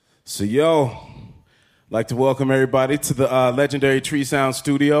So, I'd like to welcome everybody to the legendary Tree Sound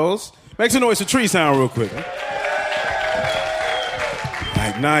Studios. Make some noise for Tree Sound real quick.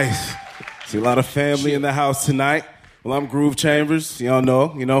 Nice. See a lot of family in the house tonight. Well, I'm Groove Chambers, y'all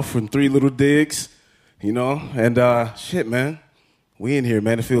know, from Three Little Digs, and shit, man. We in here,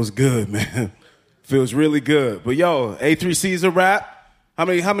 man. It feels good, man. Feels really good. But, A3C is a wrap. How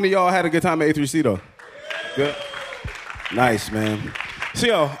many of y'all had a good time at A3C, though? Good? Nice, man.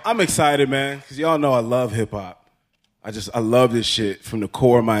 So, I'm excited, man, because y'all know I love hip-hop. I love this shit from the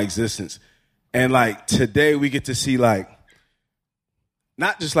core of my existence. And, today we get to see, not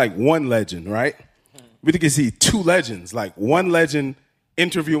just, one legend, right? We get to see two legends, one legend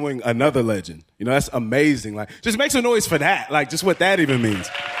interviewing another legend. That's amazing. Just make some noise for that, just what that even means.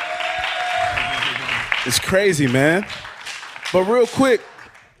 It's crazy, man. But real quick,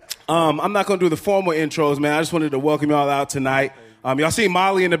 I'm not going to do the formal intros, man. I just wanted to welcome y'all out tonight. Y'all see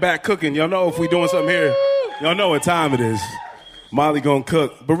Molly in the back cooking. Y'all know if we doing something here, y'all know what time it is. Molly gonna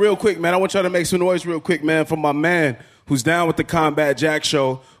cook. But real quick, man, I want y'all to make some noise real quick, man, for my man who's down with the Combat Jack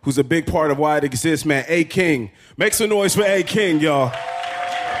Show, who's a big part of why it exists, man, A. King. Make some noise for A. King, y'all.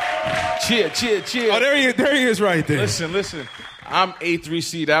 Cheer. Oh, there he is right there. Listen. I'm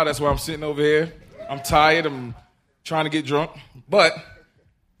A3C'd out. That's why I'm sitting over here. I'm tired. I'm trying to get drunk. But...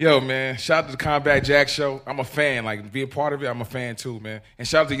 man, shout out to the Combat Jack Show. I'm a fan. Be a part of it, I'm a fan too, man. And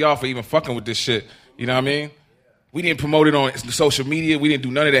shout out to y'all for even fucking with this shit. You know what I mean? We didn't promote it on social media. We didn't do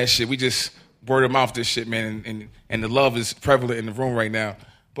none of that shit. We just word of mouth this shit, man. And the love is prevalent in the room right now.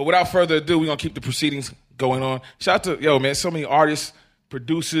 But without further ado, we're going to keep the proceedings going on. Shout out to, man, so many artists,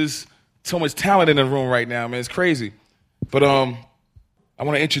 producers, so much talent in the room right now, man. It's crazy. But I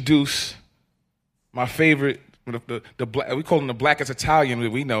want to introduce my favorite... The black, we call him the blackest Italian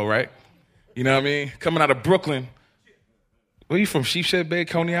that we know, right? You know what I mean? Coming out of Brooklyn. Where you from? Sheepshead Bay,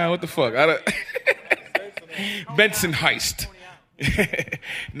 Coney Island? What the fuck? Benson Heist.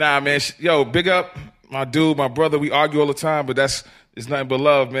 Nah, man. Big up my dude, my brother. We argue all the time, but it's nothing but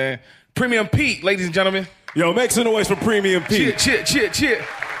love, man. Premium Pete, ladies and gentlemen. Make some noise for Premium Pete. Cheer.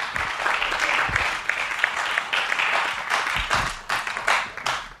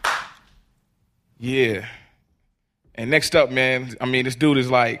 Yeah. And next up, man, this dude is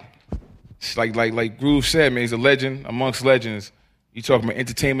like Groove said, man, he's a legend amongst legends. You talking about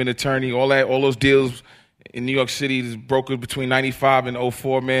entertainment attorney, all those deals in New York City, this brokered between 95 and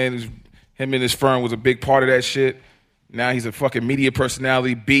 04, man. Him and his firm was a big part of that shit. Now he's a fucking media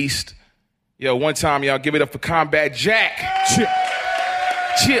personality, beast. One time, y'all give it up for Combat Jack. Cheer.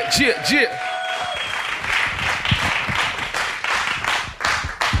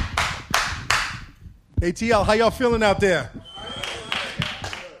 ATL, how y'all feeling out there?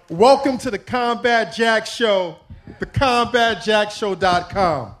 Welcome to the Combat Jack Show,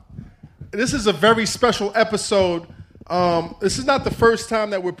 thecombatjackshow.com. This is a very special episode. This is not the first time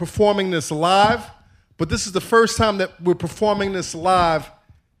that we're performing this live, but this is the first time that we're performing this live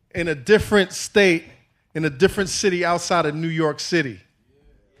in a different state, in a different city outside of New York City.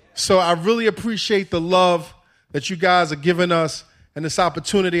 So I really appreciate the love that you guys are giving us and this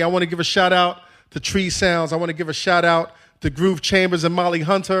opportunity. I want to give a shout out to Tree Sounds. I want to give a shout out to Groove Chambers and Molly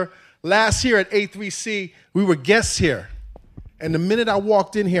Hunter. Last year at A3C, we were guests here. And the minute I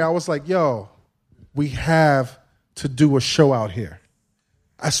walked in here, I was like, we have to do a show out here.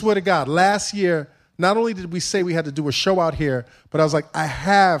 I swear to God, last year, not only did we say we had to do a show out here, but I was like, I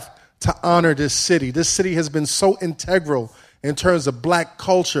have to honor this city. This city has been so integral in terms of black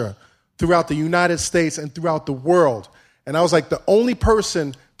culture throughout the United States and throughout the world. And I was like, the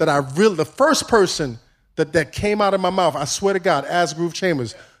first person that came out of my mouth, I swear to God, as Groove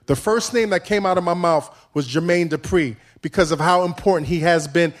Chambers, the first name that came out of my mouth was Jermaine Dupri because of how important he has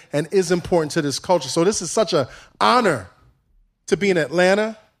been and is important to this culture. So this is such an honor to be in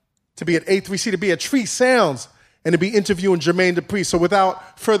Atlanta, to be at A3C, to be at Tree Sounds, and to be interviewing Jermaine Dupri. So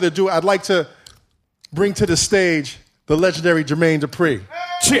without further ado, I'd like to bring to the stage the legendary Jermaine Dupri.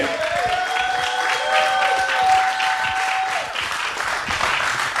 Cheer.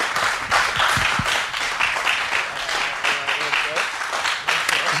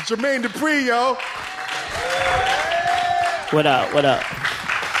 Jermaine Dupri, yo. What up?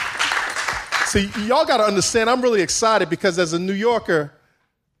 See, y'all got to understand, I'm really excited because as a New Yorker,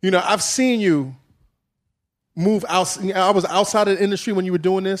 I've seen you move out. I was outside of the industry when you were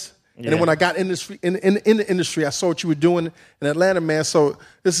doing this. Yeah. And then when I got in the industry, I saw what you were doing in Atlanta, man. So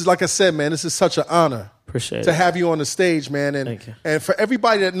this is, like I said, man, this is such an honor. Appreciate to have you on the stage, man. And for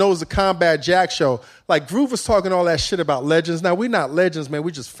everybody that knows the Combat Jack Show, Groove was talking all that shit about legends. Now, we're not legends, man.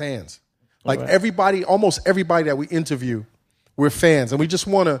 We're just fans. Almost everybody that we interview, we're fans. And we just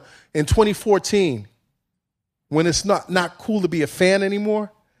want to, in 2014, when it's not cool to be a fan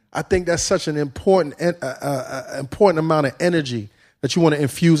anymore, I think that's such an important amount of energy that you want to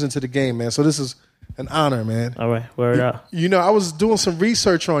infuse into the game, man. So this is an honor, man. All right, word up. You know, I was doing some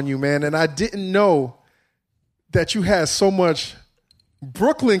research on you, man, and I didn't know that you had so much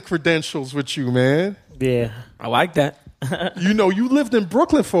Brooklyn credentials with you, man. Yeah, I like that. You know, you lived in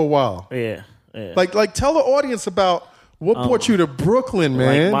Brooklyn for a while. Yeah. Like tell the audience about what brought you to Brooklyn,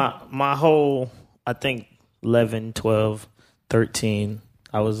 man. Like my whole, I think, 11, 12, 13,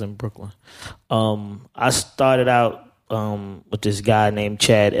 I was in Brooklyn. I started out with this guy named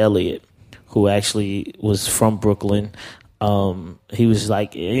Chad Elliott, who actually was from Brooklyn. He was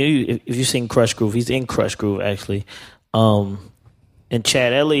like, if you've seen Crush Groove, he's in Crush Groove, actually. And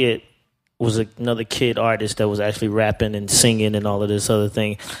Chad Elliott was another kid artist that was actually rapping and singing and all of this other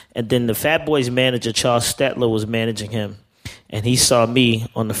thing. And then the Fat Boys manager, Charles Stetler, was managing him. And he saw me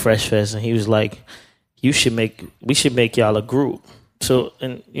on the Fresh Fest, and he was like, we should make y'all a group. So,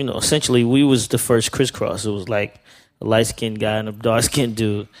 and you know, essentially we was the first Kriss Kross. It was like a light-skinned guy and a dark-skinned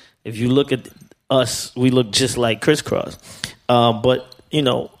dude. If you look at us, we look just like Kriss Kross. But, you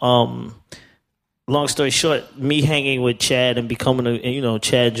know, long story short, me hanging with Chad and becoming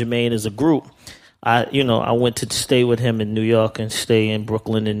Chad Jermaine as a group, I went to stay with him in New York and stay in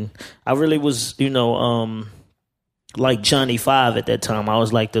Brooklyn, and I really was, like Johnny Five at that time. I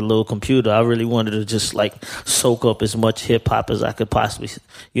was like the little computer. I really wanted to just like soak up as much hip hop as I could possibly,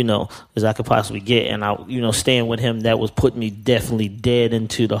 get. And I, staying with him, that was putting me definitely dead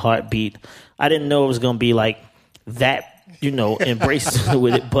into the heartbeat. I didn't know it was going to be like that, embraced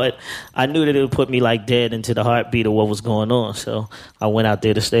with it, but I knew that it would put me like dead into the heartbeat of what was going on. So I went out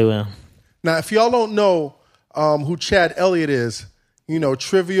there to stay with him. Now, if y'all don't know who Chad Elliott is,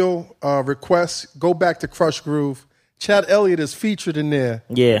 trivial requests, go back to Crush Groove. Chad Elliott is featured in there.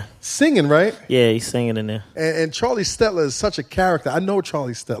 Yeah. Singing, right? Yeah, he's singing in there. And Charlie Stetler is such a character. I know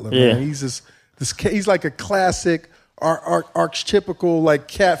Charlie Stetler, yeah. Man. He's he's like a classic, archetypical like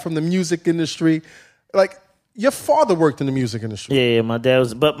cat from the music industry. Like, your father worked in the music industry. Yeah, my dad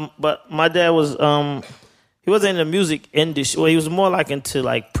was, but my dad was, he wasn't in the music industry. Well, he was more like into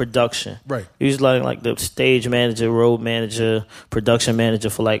like production. Right. He was like the stage manager, road manager, production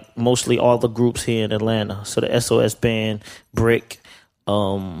manager for like mostly all the groups here in Atlanta. So the SOS Band, Brick,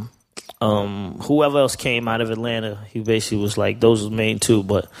 whoever else came out of Atlanta, he basically was like, those were the main two,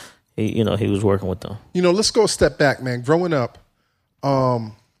 but he was working with them. Let's go a step back, man. Growing up,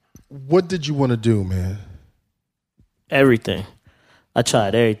 what did you want to do, man? Everything. I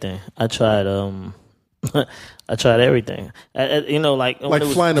tried everything. I tried everything. Like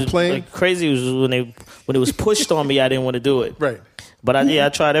flying a plane. Like crazy was when it was pushed on me. I didn't want to do it. Right. But I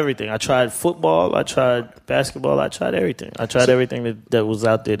tried everything. I tried football. I tried basketball. I tried everything. I tried everything that was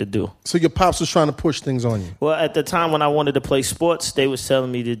out there to do. So your pops was trying to push things on you. Well, at the time when I wanted to play sports, they was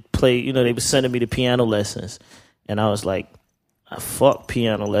telling me to play. They were sending me to piano lessons, and I was like, fuck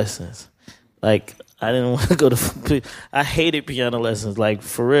piano lessons. Like, I didn't want to go to. I hated piano lessons. Like,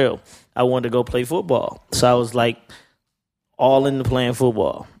 for real. I wanted to go play football. So I was like all into playing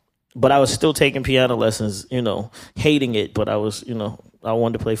football. But I was still taking piano lessons, hating it, but I was, I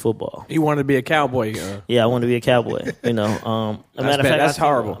wanted to play football. You wanted to be a cowboy. Yeah, I wanted to be a cowboy. That's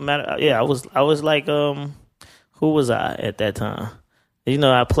horrible. I was like, who was I at that time?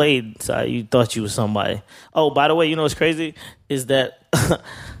 I played, so you thought you was somebody. Oh, by the way, what's crazy is that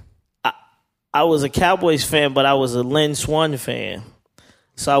I was a Cowboys fan, but I was a Lynn Swann fan.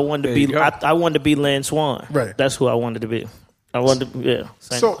 So I wanted to be. I wanted to be Lynn Swann. Right. That's who I wanted to be. I wanted to. Yeah.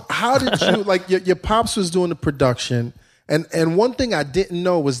 So how did you like your pops was doing the production, and one thing I didn't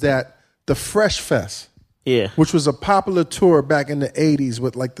know was that the Fresh Fest, which was a popular tour back in the '80s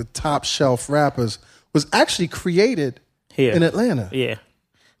with like the top shelf rappers, was actually created here in Atlanta. Yeah.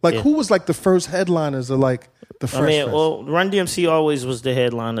 Like who was like the first headliners of like the Fresh Fest? Well, Run DMC always was the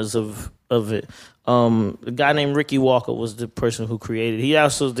headliners of it. A guy named Ricky Walker was the person who created it. He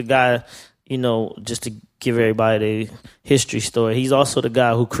also was the guy, just to give everybody the history story, he's also the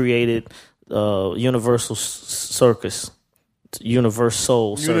guy who created Universal Circus.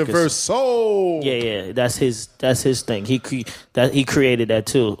 Universal Circus. Universal. Yeah, that's his thing. He created that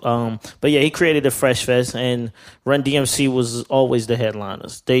too. But yeah, he created the Fresh Fest, and Run DMC was always the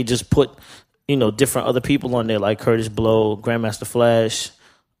headliners. They just put, different other people on there like Curtis Blow, Grandmaster Flash.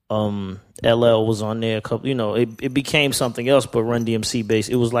 LL was on there. It became something else, but Run DMC based.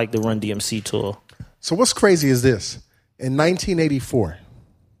 It was like the Run DMC tour. So what's crazy is this: in 1984,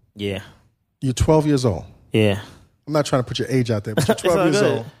 yeah, you're 12 years old. Yeah, I'm not trying to put your age out there, but you're 12 years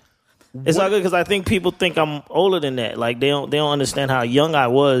old. It's all good because I think people think I'm older than that. Like they don't understand how young I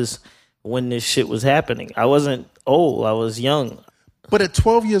was when this shit was happening. I wasn't old. I was young. But at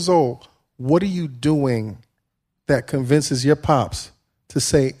 12 years old, what are you doing that convinces your pops to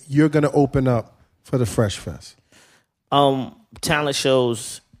say you're going to open up for the Fresh Fest? Talent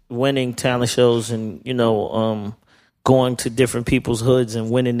shows, winning talent shows, and going to different people's hoods and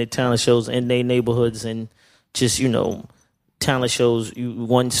winning the talent shows in their neighborhoods, and just talent shows. You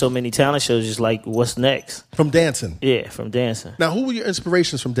won so many talent shows. Just like, what's next? From dancing. Yeah, from dancing. Now, who were your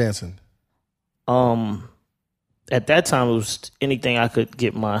inspirations from dancing? At that time, it was anything I could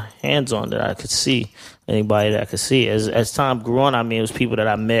get my hands on that I could see, anybody that I could see. As time grew on, I mean, it was people that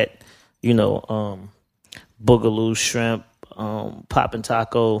I met, Boogaloo, Shrimp, Poppin'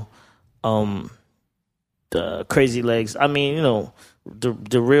 Taco, the Crazy Legs. I mean,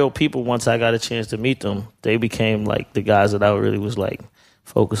 the real people, once I got a chance to meet them, they became like the guys that I really was like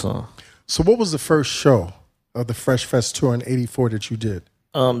focused on. So what was the first show of the Fresh Fest tour in '84 that you did?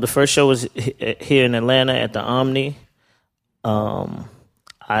 The first show was here in Atlanta at the Omni.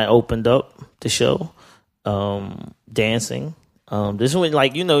 I opened up the show, dancing. This is when,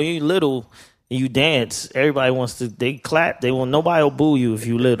 like, you little and you dance. Everybody wants to. They clap. Nobody will boo you if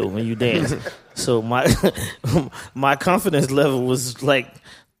you little when you dance. So my confidence level was like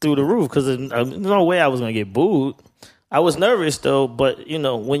through the roof because there's no way I was gonna get booed. I was nervous though, but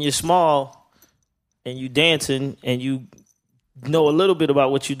when you're small and you dancing and you know a little bit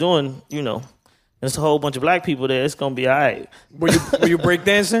about what you're doing, there's a whole bunch of black people there. It's gonna be all right. Were you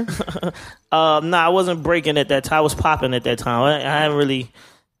breakdancing? Nah, I wasn't breaking at that time. I was popping at that time. I hadn't really,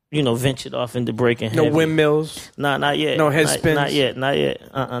 ventured off into breaking. No heavy. Windmills. Nah, not yet. No head spins. Not yet.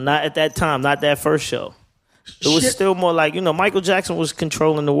 Not at that time. Not that first show. It was still more like Michael Jackson was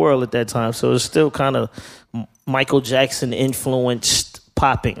controlling the world at that time, so it was still kind of Michael Jackson influenced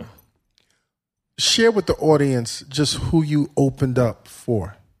popping. Share with the audience just who you opened up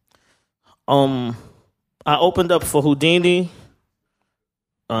for. I opened up for Houdini,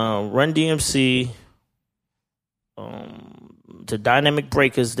 Run DMC, the Dynamic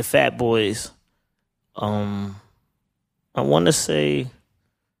Breakers, the Fat Boys. I want to say,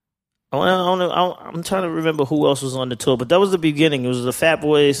 I'm trying to remember who else was on the tour, but that was the beginning. It was the Fat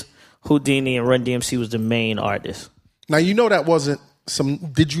Boys, Houdini, and Run DMC was the main artist. Now, that wasn't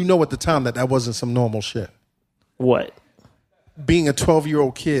did you know at the time that wasn't some normal shit? What? Being a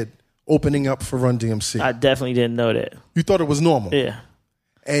 12-year-old kid opening up for Run DMC. I definitely didn't know that. You thought it was normal? Yeah.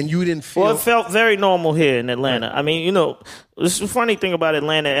 And you didn't feel... Well, it felt very normal here in Atlanta. Right. I mean, this is the funny thing about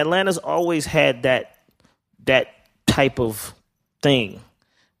Atlanta. Atlanta's always had that type of thing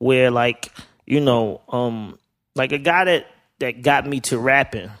where, like, like a guy that got me to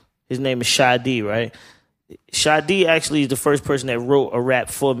rapping, his name is Shadi, right? Shadi actually is the first person that wrote a rap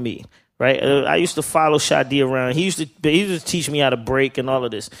for me, right? I used to follow Shadi around. He used to teach me how to break and all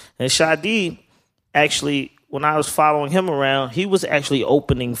of this. And Shadi actually, when I was following him around, he was actually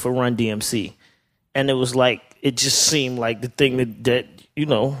opening for Run DMC. And it was like, it just seemed like the thing that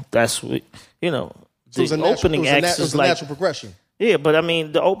that's what, so the opening acts is like... natural progression. Yeah, but I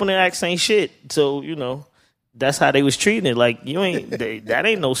mean, the opening acts ain't shit. So, that's how they was treating it. Like, that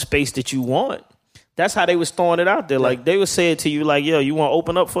ain't no space that you want. That's how they was throwing it out there. Like, they would say it to you like, yo, you want to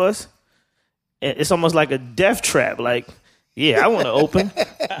open up for us? And it's almost like a death trap. Like, yeah, I want to open.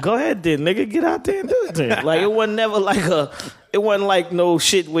 Go ahead then, nigga. Get out there and do it then. Like, it wasn't never like it wasn't like no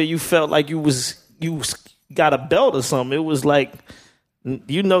shit where you felt like you got a belt or something. It was like,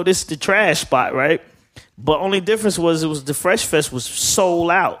 this is the trash spot, right? But only difference was the Fresh Fest was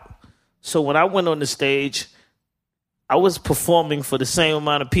sold out. So when I went on the stage, I was performing for the same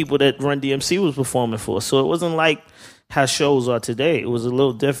amount of people that Run DMC was performing for. So it wasn't like how shows are today. It was a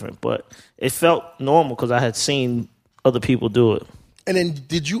little different, but it felt normal because I had seen other people do it. And then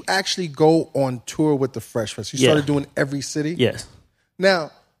did you actually go on tour with the Fresh Fest? You started doing every city? Yes.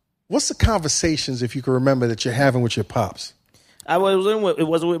 Now, what's the conversations, if you can remember, that you're having with your pops? It wasn't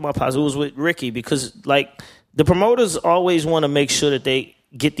with my pops. It was with Ricky because, like, the promoters always want to make sure that they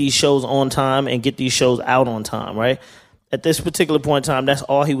get these shows on time and get these shows out on time, right? At this particular point in time, that's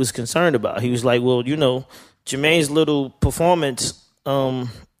all he was concerned about. He was like, well, Jermaine's little performance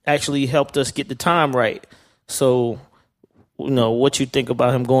actually helped us get the time right. So, what you think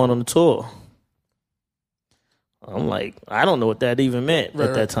about him going on the tour? I'm like, I don't know what that even meant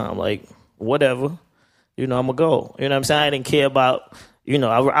at that time. Like, whatever. I'm going to go. You know what I'm saying? I didn't care about, I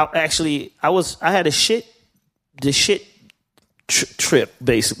had the shit trip,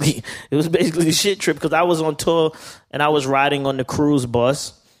 basically. It was basically the shit trip because I was on tour and I was riding on the cruise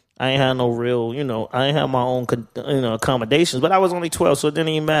bus I ain't had no real, I ain't have my own, accommodations. But I was only 12, so it didn't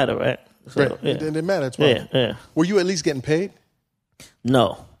even matter, right? So, right. Yeah. It didn't matter. 12. Yeah. Were you at least getting paid?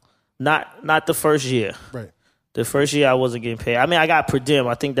 No, not the first year. Right. The first year I wasn't getting paid. I mean, I got per diem.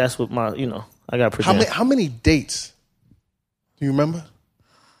 I think that's what I got per diem. How many dates? Do you remember?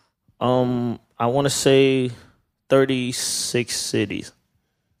 I want to say 36 cities.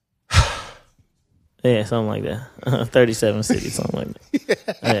 Yeah, something like that. 37 cities, something like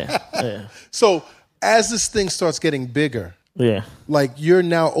that. Yeah. So as this thing starts getting bigger, Yeah. like you're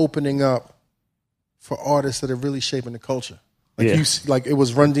now opening up for artists that are really shaping the culture. Like Yeah. you see, like it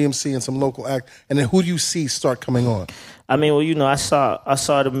was Run DMC and some local act, and then who do you see start coming on? I mean, well, I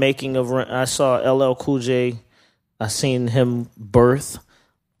saw the making of. I saw LL Cool J. I seen him birth.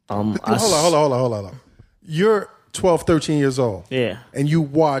 Hold on. You're 12, 13 years old. Yeah. And you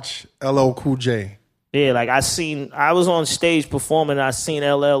watch LL Cool J. Yeah, like I was on stage performing. I seen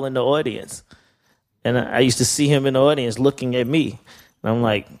LL in the audience, and I used to see him in the audience looking at me. And I'm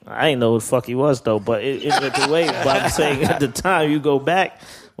like, I didn't know who the fuck he was though. But it went away. But I'm saying at the time, you go back.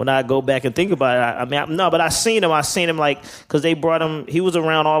 When I go back and think about it, but I seen him. I seen him like because they brought him. He was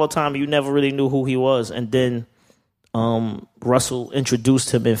around all the time. You never really knew who he was. And then Russell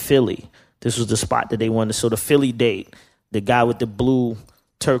introduced him in Philly. This was the spot that they wanted. So the Philly date, the guy with the blue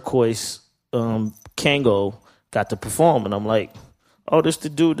turquoise Kango got to perform, and I'm like, oh, this the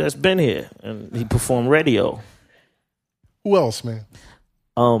dude that's been here, and he performed radio. Who else, man?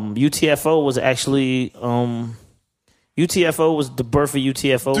 UTFO was actually UTFO was the birth of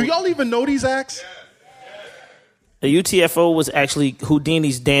UTFO. Do y'all even know these acts? The UTFO was actually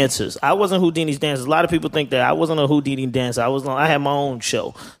Houdini's dancers. I wasn't Houdini's dancers. A lot of people think that I wasn't a Houdini dancer. I had my own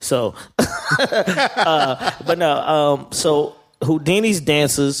show. So, but no. So Houdini's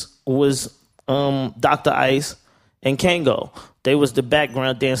dancers was Dr. Ice and Kango. They was the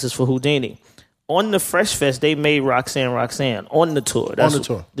background dancers for Houdini. On the Fresh Fest, they made Roxanne on the tour. On the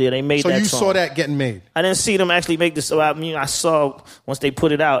tour. Yeah, they made so that you song. saw that getting made. I didn't see them actually make this. So I saw once they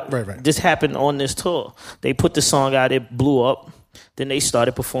put it out. Right. This happened on this tour. They put the song out. It blew up. Then they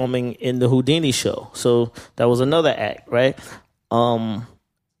started performing in the Houdini show. So that was another act, right? I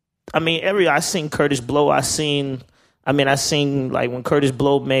seen Curtis Blow. I seen like when Curtis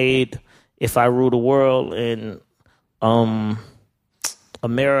Blow made "If I Rule the World" and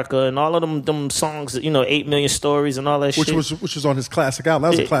America and all of them songs, 8 Million Stories and all that shit. Which was on his classic album. That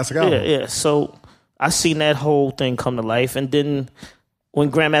was a classic album. Yeah. So I seen that whole thing come to life. And then when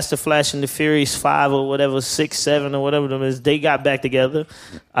Grandmaster Flash and the Furious 5 or whatever, 6, 7 or whatever them is, they got back together.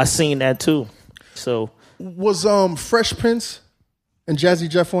 I seen that too. So was Fresh Prince and Jazzy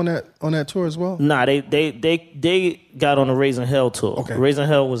Jeff on that tour as well? Nah, they got on the Raising Hell tour. Okay. Raising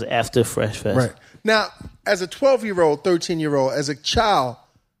Hell was after Fresh Fest. Right. Now, as a 12-year-old, 13-year-old, as a child,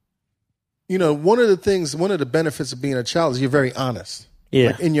 one of the benefits of being a child is you're very honest.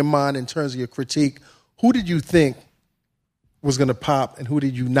 Yeah. Like in your mind, in terms of your critique, who did you think was going to pop and who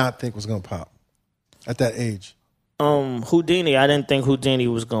did you not think was going to pop at that age? Houdini, I didn't think Houdini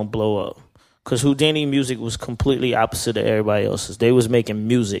was going to blow up. Because Houdini music was completely opposite of everybody else's. They was making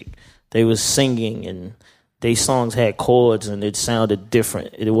music. They was singing, and they songs had chords, and it sounded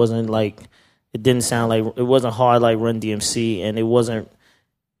different. It wasn't like... It didn't sound like, it wasn't hard like Run DMC, and it wasn't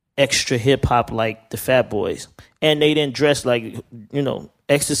extra hip hop like the Fat Boys. And they didn't dress like,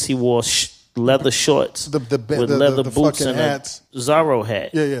 Ecstasy wore leather shorts with leather boots and hats. A Zorro hat.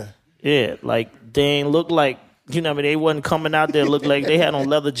 Yeah. Yeah, like they ain't look like, they wasn't coming out there look like they had on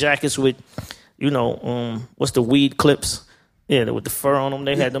leather jackets with, what's the weed clips? Yeah, with the fur on them.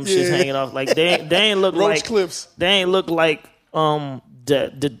 They had them shits hanging off. Like they ain't look Roach like clips. They ain't look like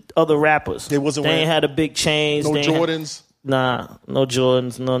the other rappers. They ain't had a big chains. No Jordans. No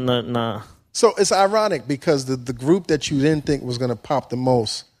Jordans. Nah. So it's ironic because the group that you didn't think was going to pop the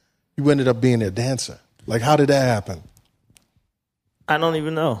most, you ended up being their dancer. Like, how did that happen? I don't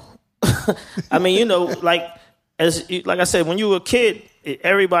even know. I mean, like I said, when you were a kid,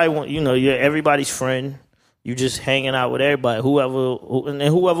 everybody you're everybody's friend. You just hanging out with everybody.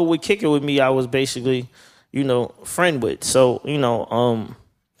 Whoever would kick it with me, I was basically, friend with. So,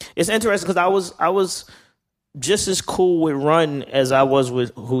 it's interesting because I was just as cool with Run as I was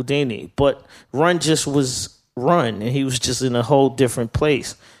with Houdini, but Run just was Run, and he was just in a whole different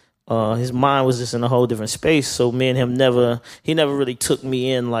place. His mind was just in a whole different space. So me and him never really took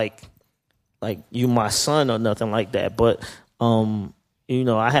me in like you my son or nothing like that. But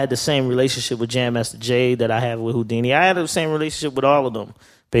I had the same relationship with Jam Master Jay that I have with Houdini. I had the same relationship with all of them,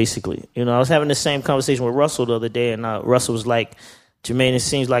 basically. I was having the same conversation with Russell the other day, and Russell was like, Jermaine, it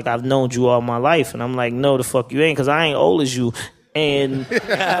seems like I've known you all my life. And I'm like, no, the fuck you ain't, because I ain't old as you. And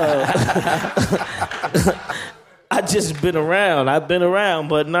I just been around. I've been around,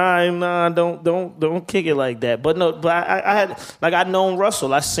 but nah, don't kick it like that. But no, but I had I known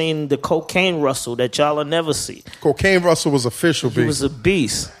Russell. I seen the cocaine Russell that y'all will never see. Cocaine Russell was official beast. He was a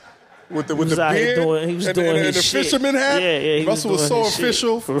beast. With the beard, he was doing and his the shit. fisherman hat. Yeah. Russell was so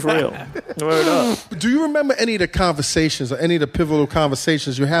official. For real. Word up. Do you remember any of the conversations or any of the pivotal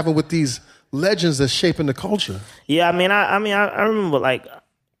conversations you're having with these legends that's shaping the culture? Yeah, I remember like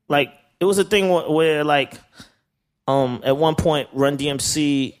it was a thing where at one point Run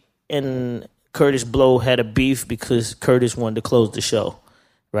DMC and Curtis Blow had a beef because Curtis wanted to close the show,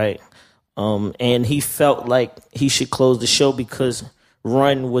 right? And he felt like he should close the show because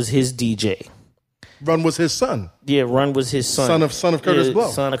Run was his DJ. Run was his son. Yeah, Run was his son. Son of Curtis Blow.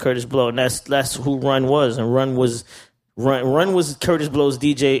 Son of Curtis Blow. And that's who Run was. And Run was Curtis Blow's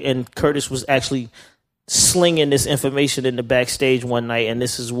DJ, and Curtis was actually slinging this information in the backstage one night, and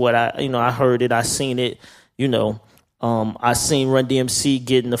this is what I heard it, I seen it, I seen Run DMC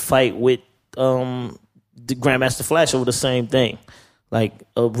get in a fight with the Grandmaster Flash over the same thing. Like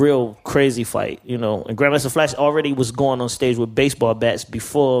a real crazy fight, and Grandmaster Flash already was going on stage with baseball bats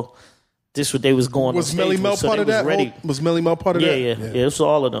before this what they was going on stage. Was Melly Mel part of that? Was Melly Mel part of that? Yeah, it was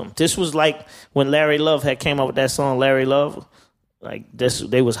all of them. This was like when Larry Love had came out with that song Larry Love. Like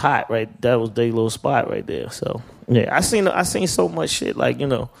they was hot, right? That was their little spot right there. So yeah, I seen so much shit. I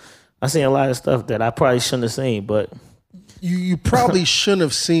seen a lot of stuff that I probably shouldn't have seen, but you probably shouldn't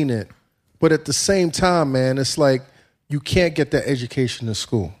have seen it. But at the same time, man, it's like you can't get that education in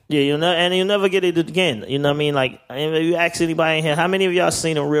school. Yeah, and you'll never get it again. You know what I mean? Like, if you ask anybody in here, how many of y'all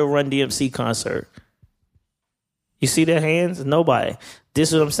seen a real Run DMC concert? You see their hands? Nobody. This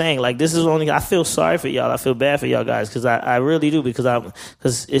is what I'm saying. Like, this is only. I feel sorry for y'all. I feel bad for y'all guys because I really do because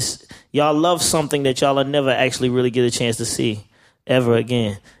it's y'all love something that y'all will never actually really get a chance to see ever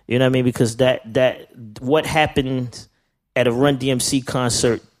again. You know what I mean? Because that what happened at a Run DMC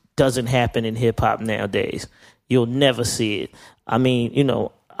concert doesn't happen in hip hop nowadays. You'll never see it. I mean,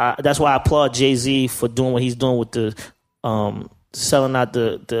 that's why I applaud Jay-Z for doing what he's doing with the selling out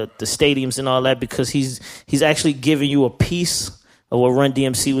the stadiums and all that, because he's actually giving you a piece of what Run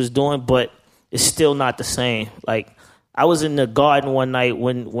DMC was doing, but it's still not the same. Like, I was in the Garden one night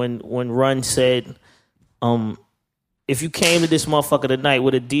when Run said, if you came to this motherfucker tonight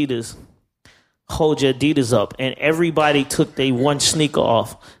with Adidas, hold your Adidas up, and everybody took their one sneaker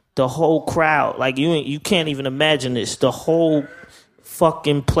off. The whole crowd, like you can't even imagine this. The whole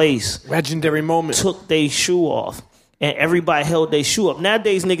fucking place, legendary moment, took their shoe off, and everybody held their shoe up.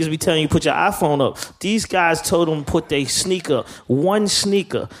 Nowadays, niggas be telling you put your iPhone up. These guys told them put their sneaker, one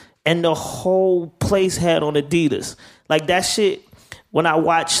sneaker, and the whole place had on Adidas. Like that shit. When I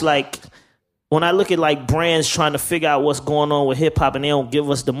watch when I look at brands trying to figure out what's going on with hip hop and they don't give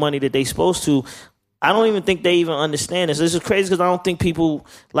us the money that they supposed to, I don't even think they even understand this. This is crazy because I don't think people,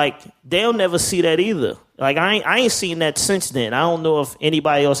 they'll never see that either. Like, I ain't seen that since then. I don't know if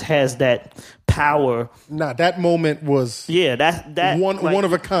anybody else has that power. Nah, that moment was that one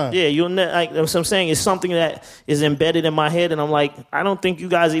of a kind. Yeah, that's what I'm saying. It's something that is embedded in my head, and I'm like, I don't think you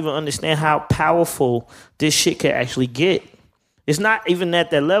guys even understand how powerful this shit can actually get. It's not even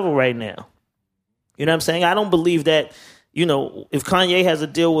at that level right now. You know what I'm saying? I don't believe that, if Kanye has a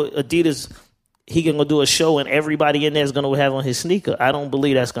deal with Adidas, he can go do a show and everybody in there is going to have on his sneaker. I don't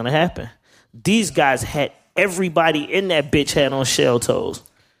believe that's going to happen. These guys had everybody in that bitch had on shell toes.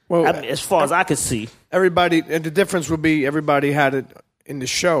 Well, as far as I could see. Everybody, and the difference would be everybody had it in the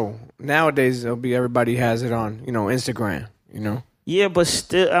show. Nowadays, it'll be everybody has it on, Instagram, Yeah, but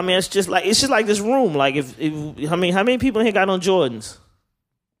still, I mean, it's just like this room. Like, how many people in here got on Jordans?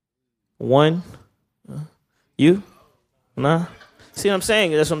 One? You? Nah? See what I'm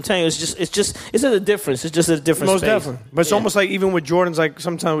saying? That's what I'm telling you. It's a difference. It's just a different Most space. definitely. But it's almost like even with Jordans, like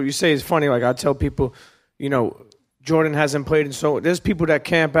sometimes what you say is funny. Like I tell people, Jordan hasn't played in so. There's people that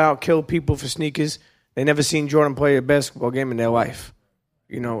camp out, kill people for sneakers. They never seen Jordan play a basketball game in their life.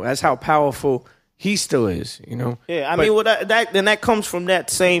 That's how powerful he still is. Yeah, I mean, that comes from that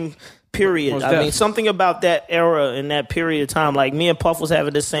same period. I mean, something about that era and that period of time. Like me and Puff was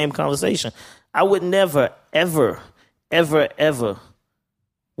having the same conversation. I would never, ever, ever, ever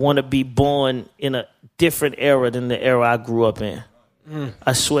want to be born in a different era than the era I grew up in.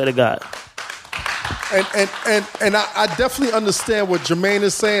 I swear to God. And I definitely understand what Jermaine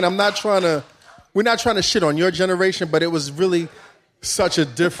is saying. We're not trying to shit on your generation, but it was really Such a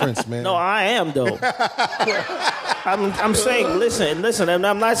difference, man. No, I am though. I'm saying, listen, and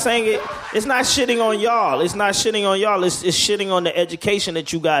I'm not saying it. It's not shitting on y'all. It's not shitting on y'all. It's shitting on the education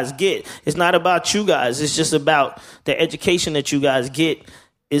that you guys get. It's not about you guys. It's just about the education that you guys get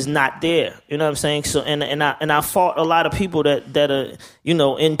is not there. You know what I'm saying? So and I fought a lot of people that are, you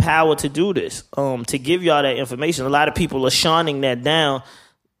know, in power to do this, to give y'all that information. A lot of people are shunning that down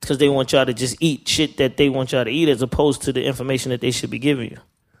because they want y'all to just eat shit that they want y'all to eat as opposed to the information that they should be giving you.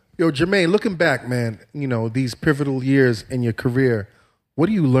 Yo, Jermaine, looking back, man, you know, these pivotal years in your career, what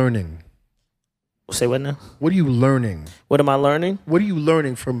are you learning? Say what now? What are you learning? What am I learning? What are you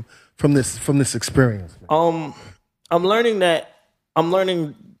learning from this experience? I'm learning a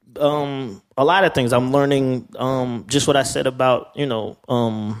lot of things. I'm learning just what I said about, you know,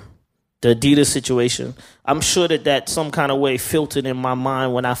 the Adidas situation. I'm sure that some kind of way filtered in my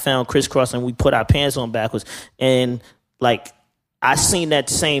mind when I found Kriss Kross and we put our pants on backwards. And like, I seen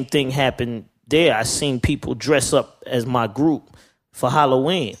that same thing happen there. I seen people dress up as my group for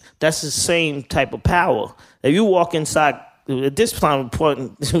Halloween. That's the same type of power. If you walk inside, at this time,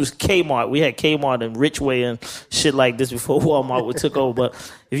 important, it was Kmart. We had Kmart and Richway and shit like this before Walmart took over.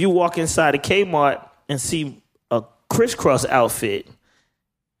 But if you walk inside a Kmart and see a Kriss Kross outfit,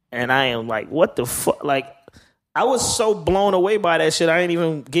 and I am like, what the fuck? Like, I was so blown away by that shit, I didn't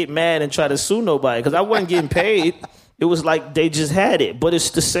even get mad and try to sue nobody because I wasn't getting paid. It was like they just had it. But it's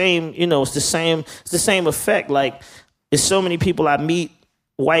the same, you know, it's the same effect. Like, there's so many people I meet,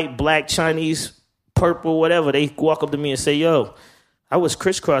 white, black, Chinese, purple, whatever. They walk up to me and say, yo, I was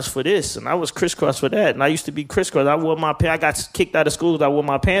Kriss Kross for this, and I was Kriss Kross for that. And I used to be Kriss Kross. I got kicked out of school because I wore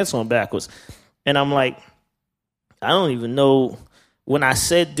my pants on backwards. And I'm like, I don't even know. When I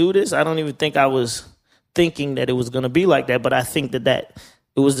said do this, I don't even think I was thinking that it was going to be like that. But I think that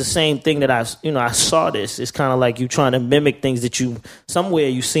it was the same thing that I saw this. It's kind of like you trying to mimic things that somewhere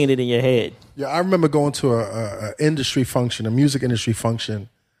you seen it in your head. Yeah, I remember going to a industry function, a music industry function,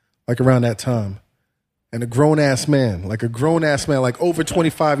 like around that time. And a grown-ass man, like over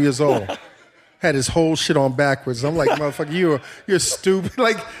 25 years old, had his whole shit on backwards. I'm like, motherfucker, you're stupid.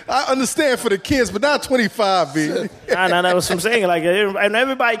 Like, I understand for the kids, but not 25, B. No, that was what I'm saying. Like, and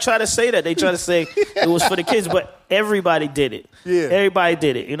everybody try to say that. They try to say it was for the kids, but everybody did it. Yeah. Everybody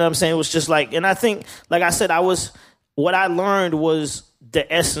did it. You know what I'm saying? It was just like, and I think, like I said, what I learned was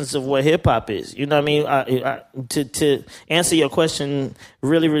the essence of what hip hop is. You know what I mean? To answer your question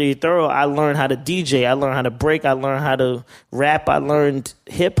really, really thorough, I learned how to DJ. I learned how to break. I learned how to rap. I learned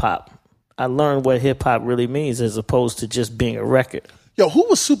hip hop. I learned what hip hop really means as opposed to just being a record. Yo, who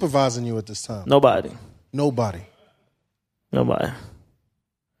was supervising you at this time? Nobody.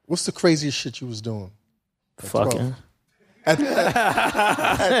 What's the craziest shit you was doing? Fucking. At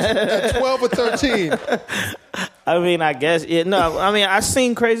 12 or 13. I mean, I guess. Yeah, no, I mean, I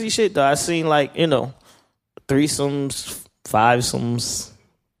seen crazy shit, though. I seen, like, you know, threesomes, fivesomes.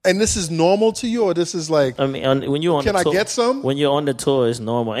 And this is normal to you, or this is like, I mean, when you're on can the tour, I get some? When you're on the tour, it's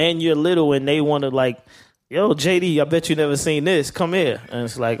normal. And you're little and they want to, like, yo, JD, I bet you never seen this. Come here. And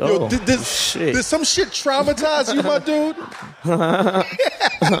it's like, oh, shit. Did some shit traumatize you, my dude?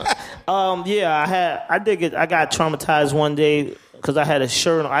 Yeah, I did get. I got traumatized one day because I had a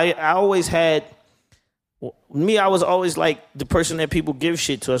shirt on. I always had. I was always like the person that people give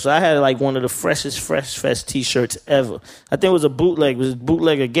shit to. So I had like one of the freshest Fresh Fest t-shirts ever. I think it was a bootleg. It was a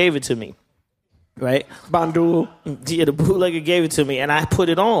bootlegger gave it to me. Right? Bandul. Yeah, the bootlegger gave it to me and I put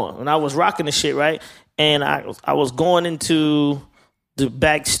it on. And I was rocking the shit, right? And I was going into the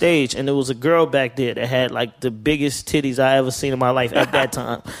backstage and there was a girl back there that had like the biggest titties I ever seen in my life at that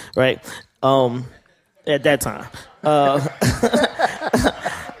time. Right? At that time.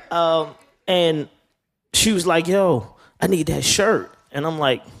 And she was like, yo, I need that shirt. And I'm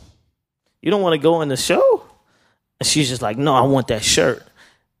like, you don't want to go in the show? And she's just like, no, I want that shirt.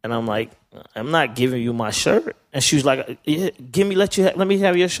 And I'm like, I'm not giving you my shirt. And she was like, yeah, let me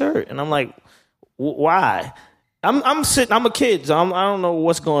have your shirt. And I'm like, why? I'm sitting, I'm a kid, so I don't know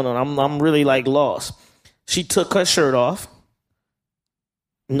what's going on. I'm really like lost. She took her shirt off,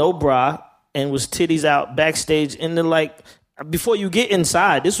 no bra, and was titties out backstage in the like, before you get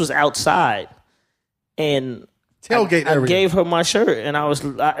inside, this was outside. And tailgate area. I gave her my shirt, and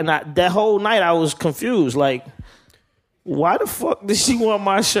that whole night I was confused. Like, why the fuck did she want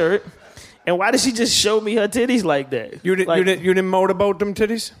my shirt, and why did she just show me her titties like that? You didn't motorboat them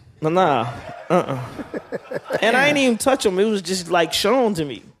titties? Nah. And I didn't even touch them. It was just like shown to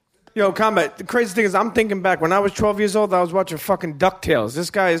me. Yo, Combat, the crazy thing is I'm thinking back. When I was 12 years old, I was watching fucking DuckTales. This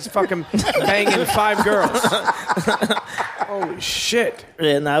guy is fucking banging 5 girls. Holy shit.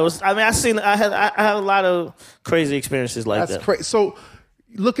 Yeah, and I had a lot of crazy experiences like that. That's crazy. So,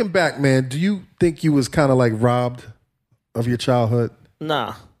 looking back, man, do you think you was kind of like robbed of your childhood?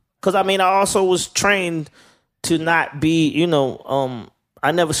 Nah. Because, I also was trained to not be,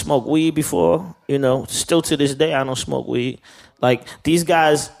 I never smoked weed before. Still to this day, I don't smoke weed. Like, these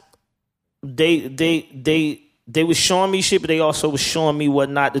guys... They was showing me shit, but they also was showing me what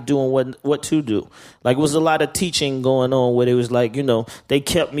not to do and what to do. Like, it was a lot of teaching going on where it was like, they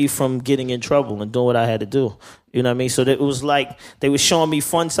kept me from getting in trouble and doing what I had to do. You know what I mean? So that it was like they was showing me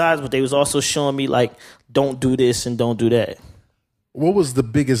fun sides, but they was also showing me like, don't do this and don't do that. What was the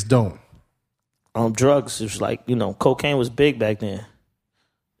biggest don't? Drugs. It was like, cocaine was big back then.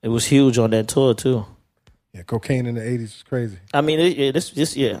 It was huge on that tour too. Yeah, cocaine in the 80s was crazy.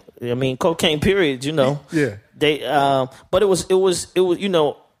 Cocaine period, Yeah. They, but it was,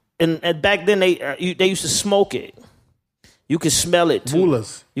 and back then they used to smoke it. You could smell it too.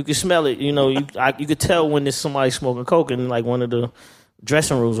 Mullahs. You could smell it. You could tell when there's somebody smoking coke in like one of the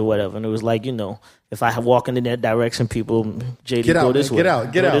dressing rooms or whatever. And it was like, if I walking in that direction, people, JD, get out, go this man. way.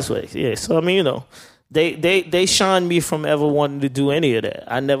 Get out. This way. Yeah. So, they shunned me from ever wanting to do any of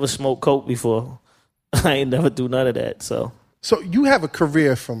that. I never smoked coke before. I ain't never do none of that. So you have a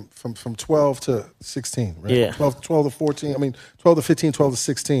career from 12 to 16, right? Yeah. 12 to 14. 12 to 15, 12 to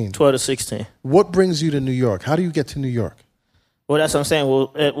 16. 12 to 16. What brings you to New York? How do you get to New York? Well, that's what I'm saying.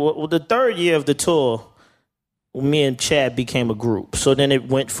 Well, the third year of the tour, me and Chad became a group. So then it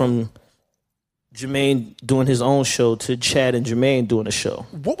went from Jermaine doing his own show to Chad and Jermaine doing a show.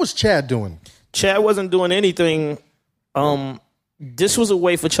 What was Chad doing? Chad wasn't doing anything. This was a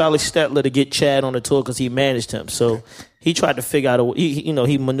way for Charlie Stetler to get Chad on the tour because he managed him. So he tried to figure out a way.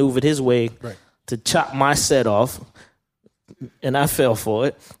 He maneuvered his way to chop my set off, and I fell for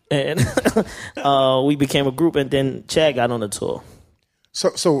it. And we became a group, and then Chad got on the tour.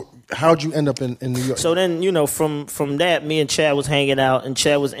 So how'd you end up in New York? So then, from that, me and Chad was hanging out, and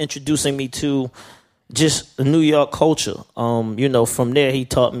Chad was introducing me to just the New York culture. From there, he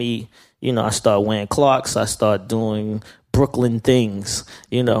taught me, I started wearing Clarks. I started doing Brooklyn things,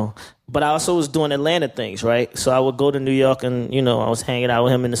 But I also was doing Atlanta things, right? So I would go to New York and, I was hanging out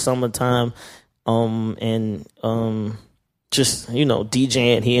with him in the summertime just,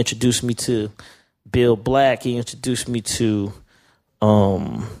 DJing. He introduced me to Bill Black. He introduced me to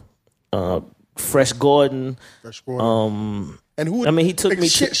Fresh Gordon. And who? He took me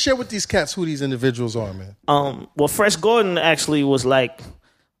to... Share with these cats who these individuals are, man. Well, Fresh Gordon actually was like...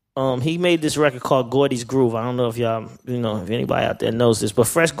 he made this record called Gordy's Groove. I don't know if y'all, if anybody out there knows this, but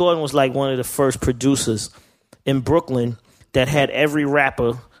Fresh Gordon was like one of the first producers in Brooklyn that had every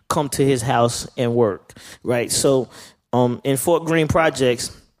rapper come to his house and work, right? So, in Fort Greene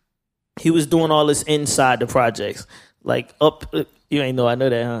projects, he was doing all this inside the projects, like up. You ain't know, I know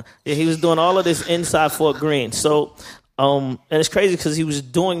that, huh? Yeah, he was doing all of this inside Fort Greene. So. And it's crazy because he was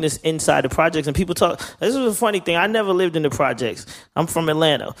doing this inside the projects, and people talk. This is a funny thing. I never lived in the projects. I'm from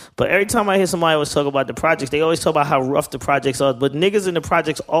Atlanta, but every time I hear somebody always talk about the projects, they always talk about how rough the projects are. But niggas in the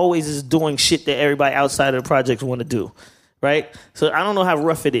projects always is doing shit that everybody outside of the projects want to do, right? So I don't know how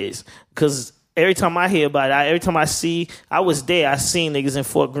rough it is because every time I hear about it, every time I was there. I seen niggas in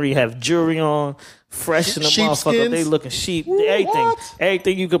Fort Greene have jewelry on. Fresh in the motherfucker, they looking sheep,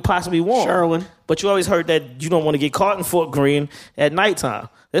 everything you could possibly want. Sherwin. But you always heard that you don't want to get caught in Fort Greene at nighttime.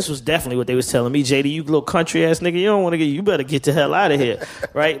 This was definitely what they was telling me. JD, you little country ass nigga, you better get the hell out of here,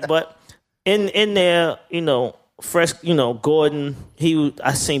 right? But in there, Fresh, Gordon,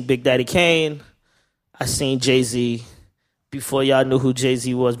 I seen Big Daddy Kane, I seen Jay-Z. Before y'all knew who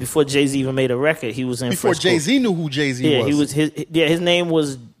Jay-Z was, before Jay-Z even made a record, he was in. Before Jay-Z knew who Jay-Z was, his name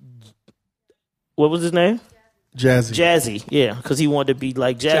was. What was his name? Jazzy. Yeah, because he wanted to be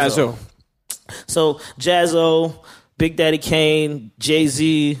like Jazzo. So Jazzo, Big Daddy Kane,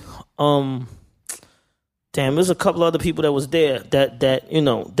 Jay-Z, there's a couple other people that was there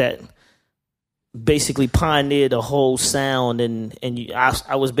that basically pioneered the whole sound, and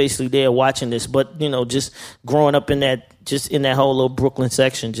I was basically there watching this, but just growing up in that whole little Brooklyn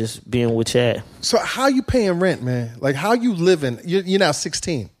section, just being with Chad. So how you paying rent, man? Like how you living? You're now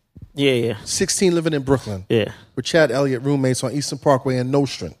 16. Yeah. 16 living in Brooklyn. Yeah. With Chad Elliott, roommates on Eastern Parkway and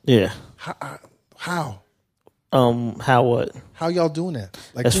Nostrand. Yeah. How? How what? How y'all doing that?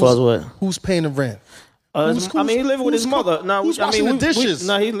 Like as far as what? Who's paying the rent? He lived with his mother. No, who's washing the dishes?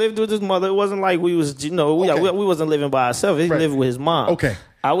 He lived with his mother. It wasn't like we was, we wasn't living by ourselves. He lived with his mom. Okay.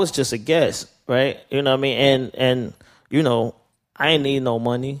 I was just a guest, right? You know what I mean? And I ain't need no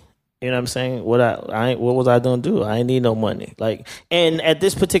money. You know what I'm saying? What was I gonna do? I ain't need no money. Like, and at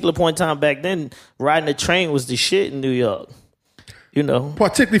this particular point in time back then, riding the train was the shit in New York. You know,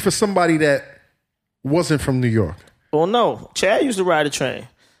 particularly for somebody that wasn't from New York. Well, no, Chad used to ride the train.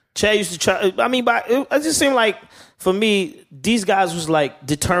 Chad used to try. I mean, it just seemed like for me, these guys was like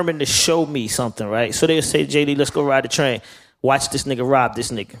determined to show me something, right? So they'd say, JD, let's go ride the train. Watch this nigga rob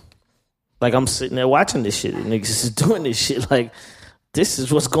this nigga. Like, I'm sitting there watching this shit. And niggas is doing this shit. Like, this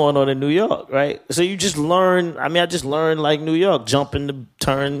is what's going on in New York, right? So you just learn. I mean, I just learned like New York, jumping the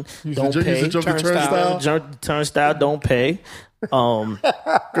turn, don't pay. Turnstile, don't pay.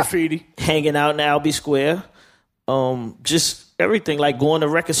 Graffiti. Hanging out in Albee Square. Just everything, like going to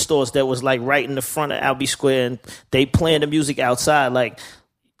record stores that was like right in the front of Albee Square and they playing the music outside. Like,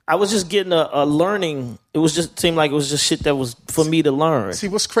 I was just getting a learning. It was just seemed like it was just shit that was for me to learn. See,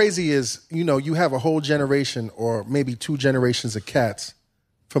 what's crazy is, you know, you have a whole generation or maybe 2 generations of cats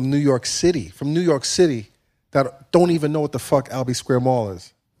from New York City that don't even know what the fuck Albee Square Mall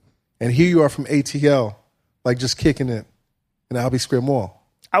is. And here you are from ATL, like just kicking it in Albee Square Mall.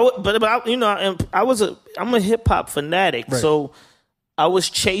 I'm a hip hop fanatic, right. So I was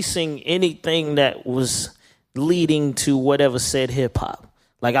chasing anything that was leading to whatever said hip hop.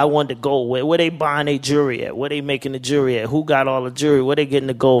 Like, I wanted to go where they buying their jewelry at, where they making the jewelry at, who got all the jewelry, where they getting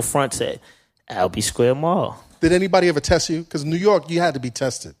the gold fronts at. Albee Square Mall. Did anybody ever test you? Because New York, you had to be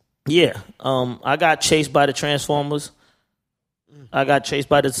tested. Yeah, I got chased by the Transformers. I got chased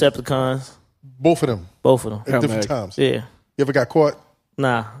by the Decepticons. Both of them. At different times. Yeah. You ever got caught?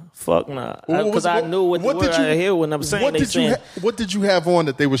 Nah, fuck nah. Because I knew what I hear when I'm saying. What did you have on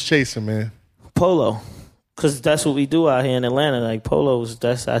that they was chasing, man? Polo. Because that's what we do out here in Atlanta. Like, polos,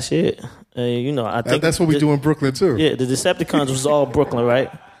 that's our shit. You know, I think that's what we do in Brooklyn too. Yeah, the Decepticons was all Brooklyn,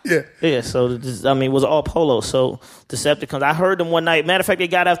 right? Yeah. Yeah, so, it was all polo. So, Decepticons, I heard them one night. Matter of fact, they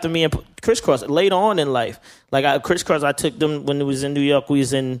got after me and Kriss Kross later on in life. Like, Kriss Kross, I took them when it was in New York. We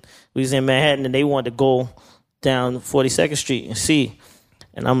was in Manhattan, and they wanted to go down 42nd Street and see.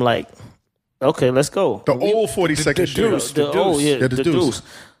 And I'm like, okay, let's go. The old 42nd Street. The Deuce.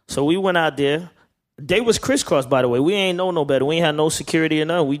 So we went out there. They was Kriss Kross, by the way. We ain't know no better. We ain't had no security or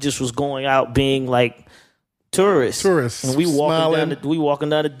nothing. We just was going out being like tourists. And we walking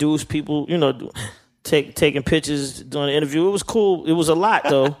down the Deuce. People, you know, taking pictures, doing the interview. It was cool. It was a lot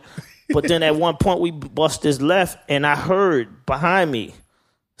though. But then at one point we bust this left, and I heard behind me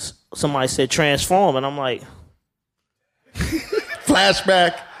somebody said transform, and I'm like.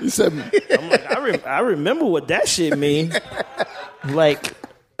 Flashback. You said, I'm like, I remember what that shit mean. Like,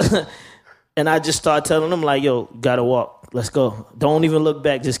 and I just started telling them like, yo, gotta walk. Let's go. Don't even look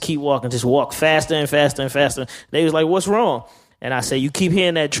back. Just keep walking. Just walk faster and faster and faster. They was like, what's wrong? And I said, you keep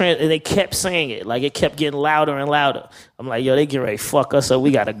hearing that and they kept saying it. Like, it kept getting louder and louder. I'm like, yo, they getting ready to fuck us up.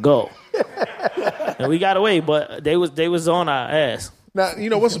 We gotta go. And we got away, but they was on our ass. Now, you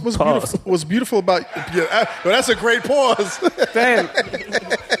know, what's beautiful about... well, that's a great pause. Damn.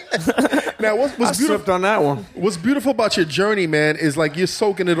 Now, what's I slipped on that one. What's beautiful about your journey, man, is like you're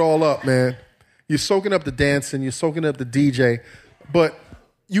soaking it all up, man. You're soaking up the dancing, you're soaking up the DJ, but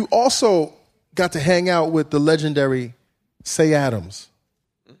you also got to hang out with the legendary Say Adams,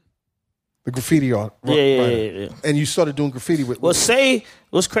 the graffiti art writer. Yeah. And you started doing graffiti with... Well, Say,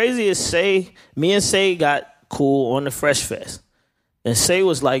 what's crazy is me and Say got cool on the Fresh Fest. And Say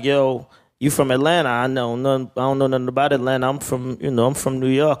was like, yo, you from Atlanta? I don't know nothing about Atlanta. I'm from New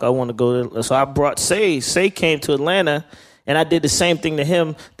York. I want to go there. So I brought Say. Say came to Atlanta, and I did the same thing to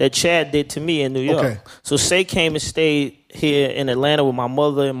him that Chad did to me in New York. Okay. So Say came and stayed here in Atlanta with my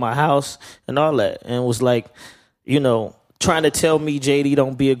mother in my house and all that, and was like, you know, trying to tell me, JD,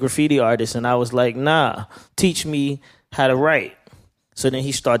 don't be a graffiti artist. And I was like, nah, teach me how to write. So then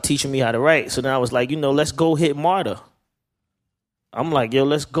he started teaching me how to write. So then I was like, you know, let's go hit Martyr. I'm like, yo,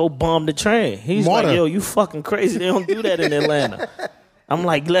 let's go bomb the train. He's Martyr. Like, yo, you fucking crazy. They don't do that in Atlanta. I'm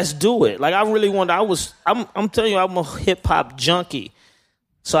like, let's do it. Like, I really wanted, I'm telling you, I'm a hip hop junkie.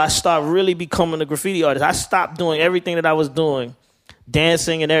 So I started really becoming a graffiti artist. I stopped doing everything that I was doing,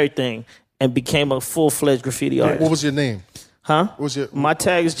 dancing and everything, and became a full-fledged graffiti artist. What was your name? Huh? What was your... My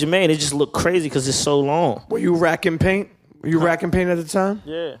tag is Jermaine. It just looked crazy because it's so long. Were you racking paint? Were you racking paint at the time?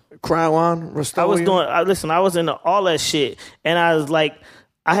 Yeah. Cryon, Rust-Oleum? I was into all that shit. And I was like,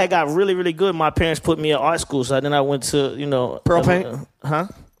 I had got really, really good. My parents put me in art school, so then I went to, you know... Pearl paint? Huh?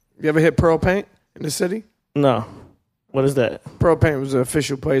 You ever hit Pearl paint in the city? No. What is that? Pearl paint was the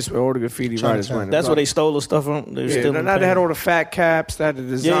official place where all the graffiti writers went. That's where they stole the stuff from? They had all the fat caps, they had the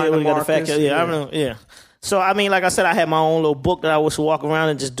design got the fat caps. I remember, yeah. So, I mean, like I said, I had my own little book that I was to walk around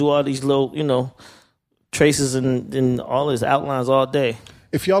and just do all these little, you know... traces and all his outlines all day.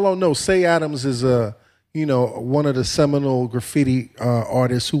 if y'all don't know, Say Adams is one of the seminal graffiti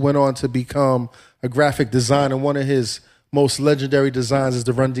artists who went on to become a graphic designer. One of his most legendary designs is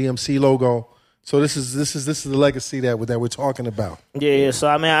the Run DMC logo. So this is the legacy that we're talking about. Yeah. So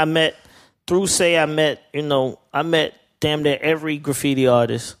I mean, I met damn near every graffiti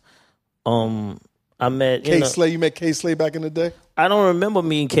artist. I met K Slay. You met K Slay back in the day? I don't remember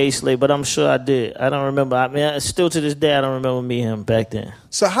meeting K Slay, but I'm sure I did. I don't remember. I mean, still to this day, I don't remember meeting him back then.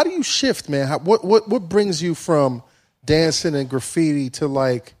 So how do you shift, man? What brings you from dancing and graffiti to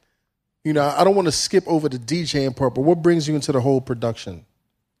I don't want to skip over the DJing part, but what brings you into the whole production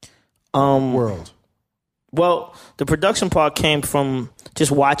world? Well, the production part came from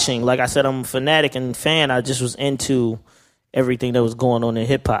just watching. Like I said, I'm a fanatic and fan. I just was into everything that was going on in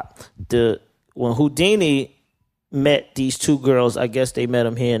hip hop. When Houdini met these two girls, I guess they met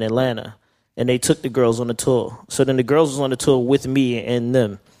them here in Atlanta, and they took the girls on the tour. So then the girls was on the tour with me and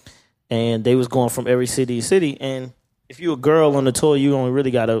them, and they was going from every city to city. And if you a girl on the tour, you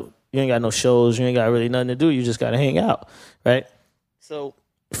ain't got no shows, you ain't got really nothing to do. You just got to hang out, right? So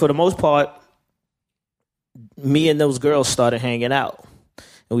for the most part, me and those girls started hanging out.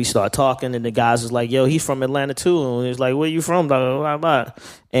 And we started talking, and the guys was like, yo, he's from Atlanta too. And he was like, where you from? Blah, blah, blah, blah.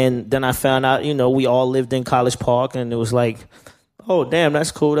 And then I found out, we all lived in College Park, and it was like, oh, damn,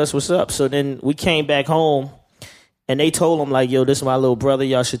 that's cool. That's what's up. So then we came back home, and they told him, like, yo, this is my little brother.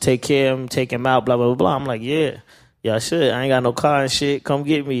 Y'all should take care of him, take him out, blah, blah, blah, blah. I'm like, yeah. Yeah, I should. I ain't got no car and shit. Come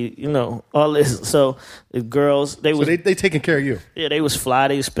get me, all this. So the girls, they taking care of you. Yeah, they was fly.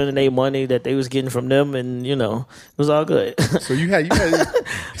 They was spending their money that they was getting from them, and it was all good. So you had.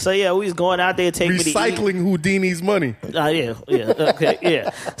 So yeah, we was going out there taking recycling Houdini's money. Yeah, okay, yeah.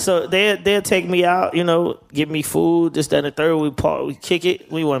 So they'll take me out, get me food, this, that, and the third. We kick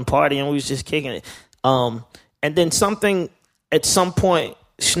it. We wasn't partying. We was just kicking it. And then something at some point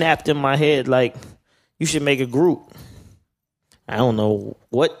snapped in my head, like, you should make a group. I don't know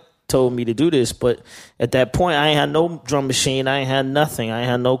what told me to do this, but at that point, I ain't had no drum machine. I ain't had nothing. I ain't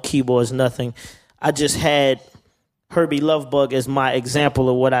had no keyboards, nothing. I just had Herbie Lovebug as my example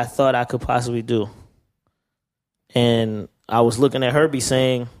of what I thought I could possibly do. And I was looking at Herbie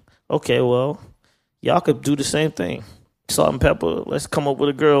saying, okay, well, y'all could do the same thing. Salt and Pepper, let's come up with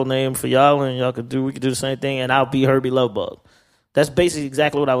a girl name for y'all, and we could do the same thing, and I'll be Herbie Lovebug. That's basically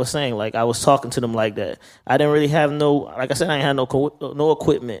exactly what I was saying. Like, I was talking to them like that. I didn't really have like I said, I ain't had no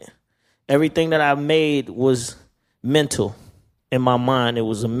equipment. Everything that I made was mental. In my mind, it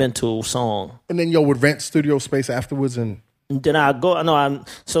was a mental song. And then would rent studio space afterwards, and then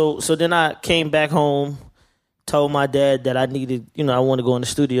so then I came back home, told my dad that I needed, I want to go in the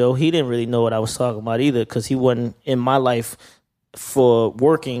studio. He didn't really know what I was talking about either, because he wasn't in my life for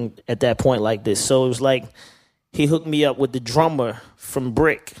working at that point like this. So it was like, he hooked me up with the drummer from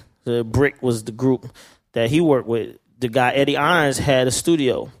Brick. The Brick was the group that he worked with. The guy, Eddie Irons, had a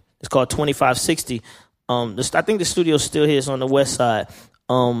studio. It's called 2560. I think the studio's still here. It's on the west side.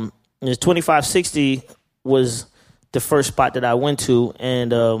 2560 was the first spot that I went to.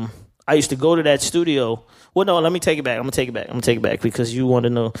 And I used to go to that studio. Well, no, let me take it back. I'm going to take it back because you want to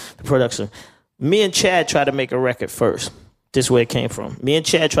know the production. Me and Chad tried to make a record first. This is where it came from. Me and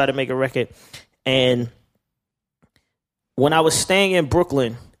Chad tried to make a record. And when I was staying in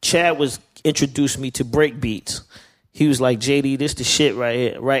Brooklyn, Chad introduced me to break beats. He was like, JD, this the shit right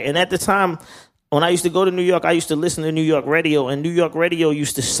here, right? And at the time, when I used to go to New York, I used to listen to New York radio, and New York radio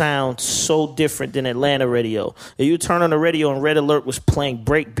used to sound so different than Atlanta radio. And you turn on the radio, and Red Alert was playing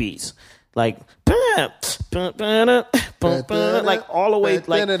break beats, like, like all the way,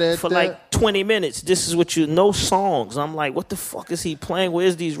 like for like 20 minutes. This is no songs. I'm like, what the fuck is he playing?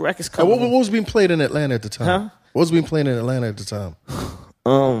 Where's these records coming? What was being played in Atlanta at the time? Huh? What was being played in Atlanta at the time?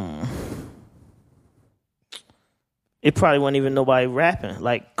 It probably wasn't even nobody rapping.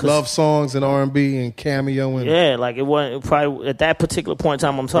 Like love songs and R&B and cameo and yeah, like it wasn't. It probably at that particular point in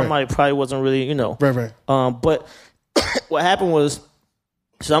time I'm talking about, it probably wasn't really, Right. But what happened was,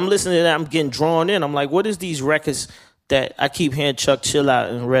 so I'm listening to that, I'm getting drawn in. I'm like, what is these records that I keep hearing Chuck Chill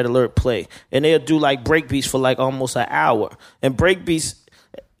Out and Red Alert play? And they'll do like break beats for like almost an hour. And break beats,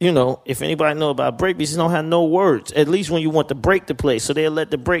 if anybody know about break beats, they don't have no words, at least when you want the break to play. So they'll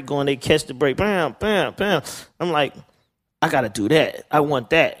let the break go and they catch the break. Bam, bam, bam. I'm like, I got to do that. I want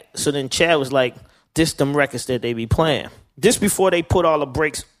that. So then Chad was like, this them records that they be playing. This before they put all the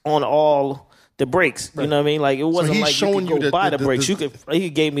breaks on all the breaks. Right. You know what I mean? Like, it wasn't like you could go buy the breaks. He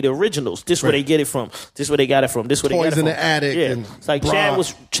gave me the originals. This where they get it from. This where they got it from. This where they got it from. Toys in the attic. Yeah. And it's like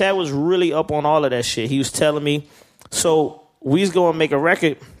Chad was really up on all of that shit. He was telling me. So we was going to make a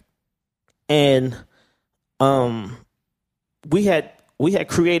record, and we had we had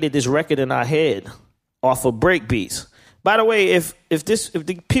created this record in our head off of break beats. By the way, if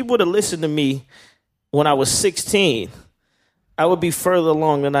the people that listened to me when I was 16, I would be further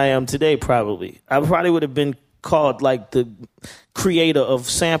along than I am today. Probably, I probably would have been called like the creator of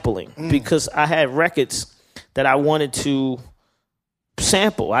sampling because I had records that I wanted to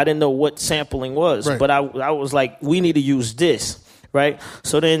sample. I didn't know what sampling was, but I was like, we need to use this, right?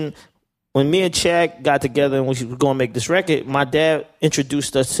 So then when me and Chad got together and we were going to make this record, my dad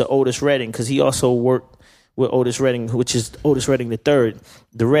introduced us to Otis Redding because he also worked with Otis Redding, which is Otis Redding III,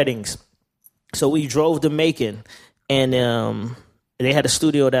 the Reddings. So we drove to Macon, and they had a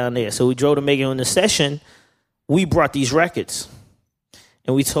studio down there. So we drove to Macon on the session. We brought these records,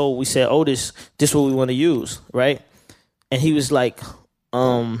 and we said, Otis, this is what we want to use, right? And he was like,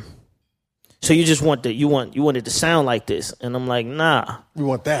 so you just want you want it to sound like this? And I'm like, nah. We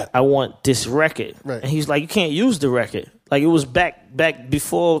want that. I want this record. Right. And he's like, you can't use the record. Like it was back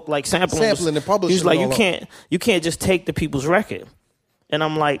before like sampling and publishing. He was like, you can't just take the people's record. And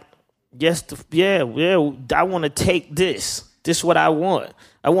I'm like, yes, yeah. I want to take this. This is what I want.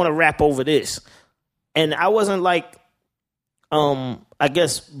 I want to rap over this. And I wasn't like, I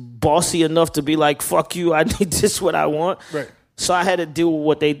guess bossy enough to be like, fuck you. I need this what I want. Right. So I had to deal with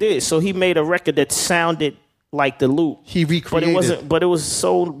what they did. So he made a record that sounded like the loop. He recreated. But it was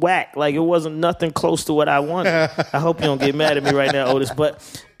so whack. Like it wasn't nothing close to what I wanted. I hope you don't get mad at me right now, Otis. But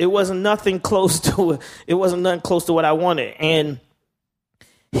it wasn't nothing close to it. It wasn't nothing close to what I wanted. And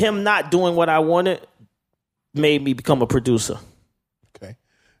him not doing what I wanted made me become a producer. Okay.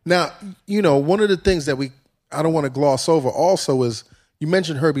 Now, one of the things that I don't want to gloss over also is you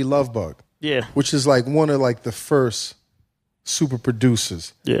mentioned Herbie Lovebug. Yeah. Which is like one of like the first super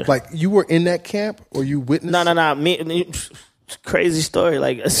producers. Yeah. Like you were in that camp or you witnessed? No. Me, crazy story.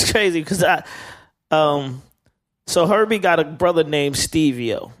 Like it's crazy because so Herbie got a brother named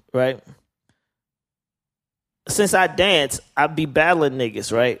Stevio, right? Since I dance, I be battling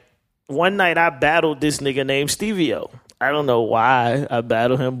niggas, right? One night I battled this nigga named Stevio. I don't know why I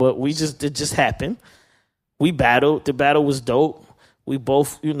battled him, but it just happened. We battled. The battle was dope. We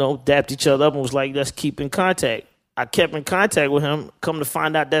both, dapped each other up and was like, let's keep in contact. I kept in contact with him. Come to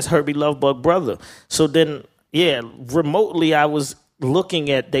find out that's Herbie Lovebug brother. So then, remotely I was looking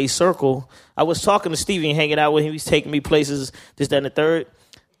at they circle. I was talking to Stevie and hanging out with him. He was taking me places, this, that, and the third.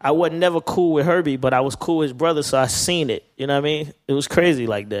 I wasn't never cool with Herbie, but I was cool with his brother, so I seen it. You know what I mean? It was crazy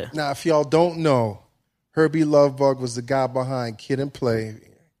like that. Now, if y'all don't know, Herbie Lovebug was the guy behind Kid and Play.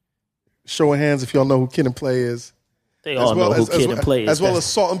 Show of hands if y'all know who Kid and Play is. They all know who Kid and Play is. As well as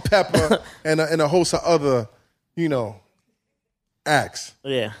Salt and Pepper and a host of other, acts.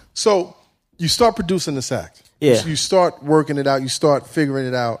 Yeah. So you start producing this act. Yeah. You start working it out. You start figuring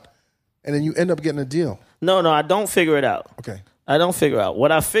it out. And then you end up getting a deal. No, I don't figure it out. Okay. I don't figure out.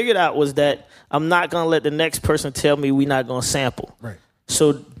 What I figured out was that I'm not going to let the next person tell me we're not going to sample. Right.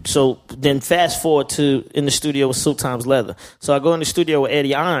 So then fast forward to in the studio with Silk Times Leather. So I go in the studio with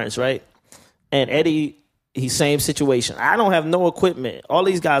Eddie Irons, right? And Eddie, he's same situation. I don't have no equipment. All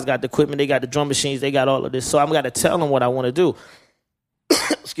these guys got the equipment. They got the drum machines. They got all of this. So I'm going to tell them what I want to do.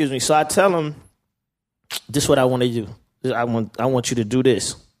 Excuse me. So I tell them, this is what I want to do. I want you to do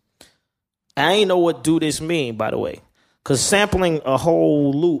this. I ain't know what do this mean, by the way. Because sampling a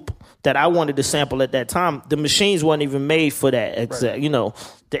whole loop that I wanted to sample at that time, the machines weren't even made for that. Right.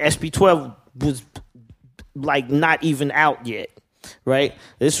 The SP12 was like not even out yet, right?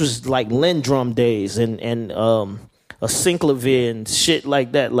 This was like Lindrum days and a Synclavier and shit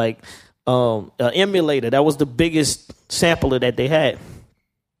like that, like an emulator. That was the biggest sampler that they had.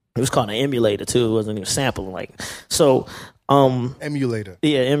 It was called an emulator too. It wasn't even sampling like so. Emulator.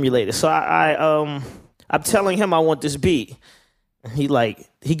 Yeah, emulator. So I'm telling him I want this beat.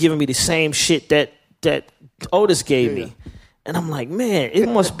 He giving me the same shit that Otis gave me. And I'm like, man, it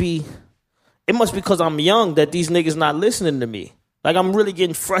must be because I'm young that these niggas not listening to me. Like I'm really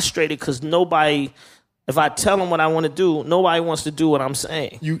getting frustrated because nobody, if I tell them what I want to do, nobody wants to do what I'm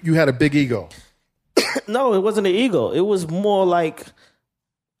saying. You had a big ego. No, it wasn't an ego. It was more like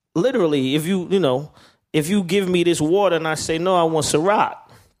literally if you give me this water and I say, no, I want Ciroc.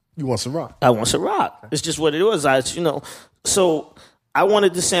 You want Ciroc. I want Ciroc. It's just what it was. So I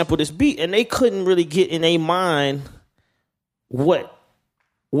wanted to sample this beat, and they couldn't really get in their mind what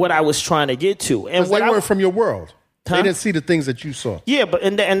I was trying to get to. And they weren't from your world. Huh? They didn't see the things that you saw. Yeah, but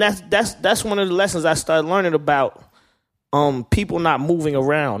and that's one of the lessons I started learning about people not moving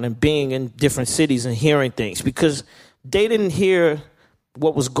around and being in different cities and hearing things because they didn't hear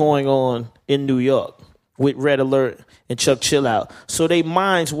what was going on in New York with Red Alert and Chuck Chill Out. So their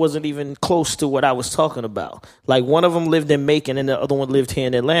minds wasn't even close to what I was talking about. Like one of them lived in Macon and the other one lived here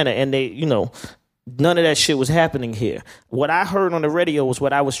in Atlanta, and they, none of that shit was happening here. What I heard on the radio was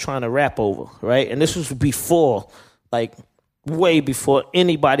what I was trying to rap over, right? And this was before, like way before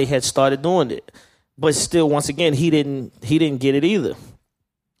anybody had started doing it. But still, once again, he didn't get it either.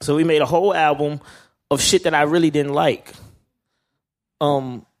 So we made a whole album of shit that I really didn't like.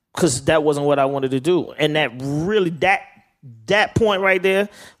 Because that wasn't what I wanted to do. And that point right there,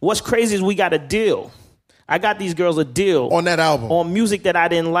 what's crazy is we got a deal. I got these girls a deal. On that album? On music that I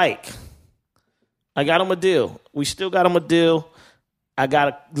didn't like. I got them a deal. We still got them a deal. I got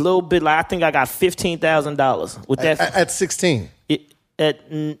a little bit, I think I got $15,000 with that. At 16?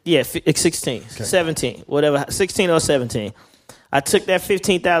 At 16, okay. 17, whatever, 16 or 17. I took that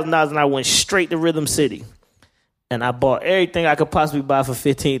 $15,000 and I went straight to Rhythm City. And I bought everything I could possibly buy for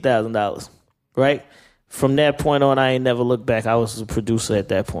 $15,000, right? From that point on, I ain't never looked back. I was a producer at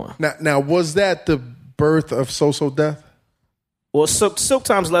that point. Now was that the birth of So Death? Well, Silk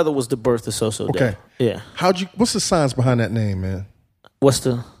Times Leather was the birth of So Death. Yeah. What's the science behind that name, man? What's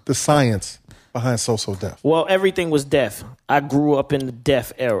the science behind So Death? Well, everything was deaf. I grew up in the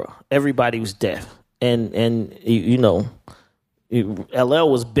deaf era. Everybody was deaf. And LL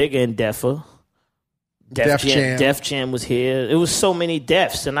was bigger and deafer. Def Jam was here. It was so many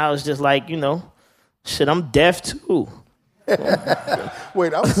deafs, and I was just like, shit, I'm deaf too.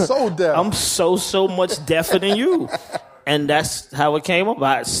 Wait, I'm so deaf. I'm so much deafer than you. And that's how it came up.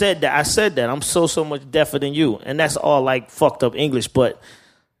 I said that. I'm so much deafer than you. And that's all like fucked up English, but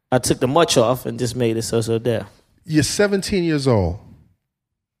I took the much off and just made it so deaf. You're 17 years old.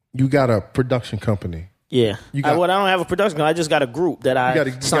 You got a production company. Yeah. I don't have a production company. I just got a group that I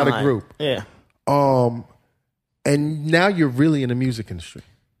signed. You got a group. Yeah. And now you're really in the music industry.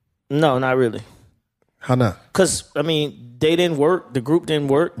 No, not really. How not? Because, they didn't work. The group didn't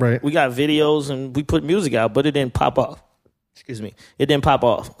work. Right. We got videos and we put music out, but it didn't pop off. Excuse me. It didn't pop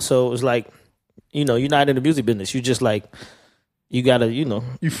off. So it was like, you're not in the music business. You just like, you got to,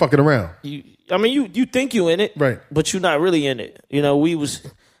 You fucking around. You think you in it. Right. But you're not really in it.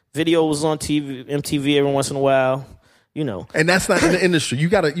 Video was on TV, MTV every once in a while. And that's not in the industry. You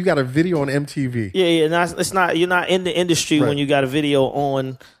got a video on MTV. Yeah. It's not. You're not in the industry when you got a video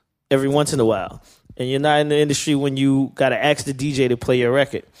on every once in a while, and you're not in the industry when you got to ask the DJ to play your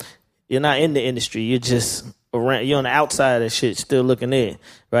record. You're not in the industry. You're just around. You're on the outside of that shit, still looking in,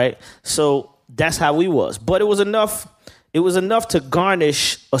 right? So that's how we was. But it was enough. It was enough to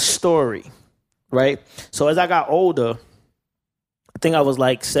garnish a story, right? So as I got older, I think I was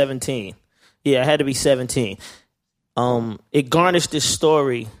like 17. Yeah, I had to be 17. It garnished this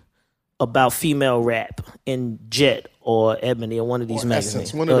story about female rap in Jet or Ebony or one of these magazines.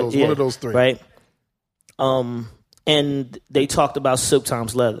 Essence, one of those three. Right? And they talked about Silk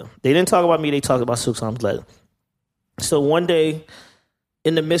Times Leather. They didn't talk about me, they talked about Silk Times Leather. So one day,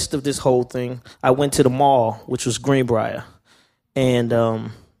 in the midst of this whole thing, I went to the mall, which was Greenbrier. And I'll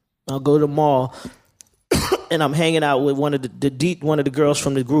go to the mall and I'm hanging out with one of the girls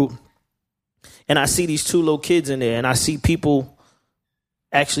from the group. And I see these two little kids in there, and I see people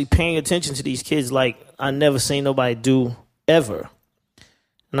actually paying attention to these kids like I never seen nobody do ever.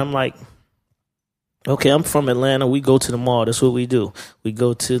 And I'm like, okay, I'm from Atlanta. We go to the mall. That's what we do. We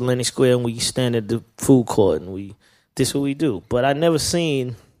go to Lenny Square and we stand at the food court, and this is what we do. But I never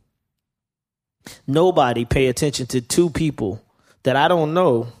seen nobody pay attention to two people that I don't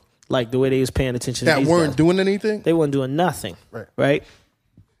know like the way they was paying attention to these that weren't guys. Doing anything? They weren't doing nothing. Right?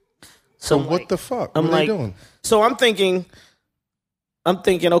 So what the fuck? What are they doing? So I'm thinking,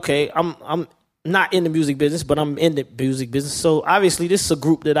 okay, I'm not in the music business, but I'm in the music business. So obviously this is a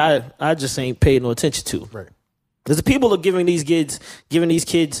group that I just ain't paid no attention to. Right. Because the people are giving these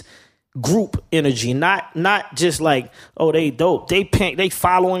kids group energy, not just like, oh, they dope. They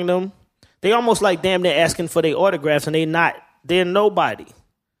following them. They almost like damn near asking for their autographs, and they're nobody.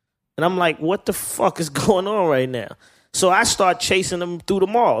 And I'm like, what the fuck is going on right now? So I start chasing them through the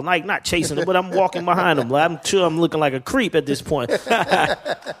mall. Like, not chasing them, but I'm walking behind them. Like, I'm sure I'm looking like a creep at this point.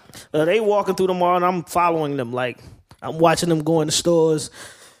 They walking through the mall, and I'm following them. Like, I'm watching them go in the stores.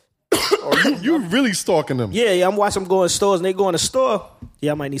 You really stalking them? Yeah, I'm watching them go in stores, and they go in the store.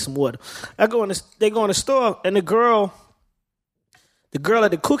 Yeah, I might need some water. They go in the store, and the girl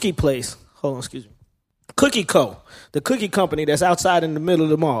at the cookie place. Hold on, excuse me. Cookie Co. The cookie company that's outside in the middle of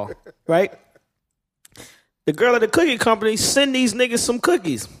the mall, right? The girl at the cookie company send these niggas some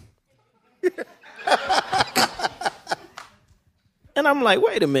cookies. And I'm like,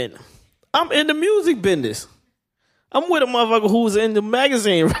 wait a minute. I'm in the music business. I'm with a motherfucker who's in the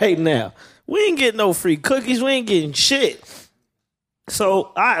magazine right now. We ain't getting no free cookies. We ain't getting shit.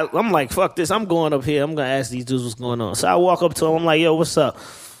 So I'm like, fuck this. I'm going up here. I'm going to ask these dudes what's going on. So I walk up to them. I'm like, yo, what's up?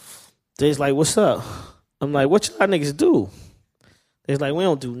 They's like, what's up? I'm like, what y'all niggas do? They's like, we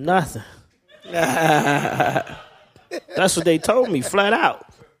don't do nothing. That's what they told me, flat out.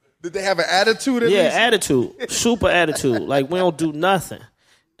 Did they have an attitude? Yeah, attitude. Super attitude. Like, we don't do nothing.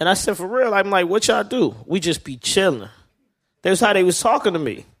 And I said, for real, I'm like, what y'all do? We just be chilling. That's how they was talking to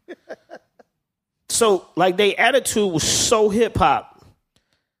me. So, like, their attitude was so hip-hop.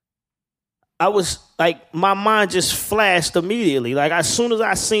 I was, like, my mind just flashed immediately. Like, as soon as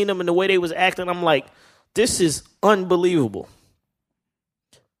I seen them and the way they was acting, I'm like, this is unbelievable.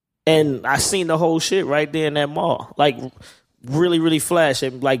 And I seen the whole shit right there in that mall. Like, really, really flash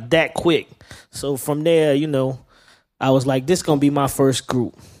and like that quick. So from there, you know, I was like, this gonna be my first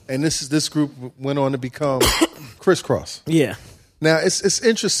group. And this group went on to become Kriss Kross. Yeah. Now it's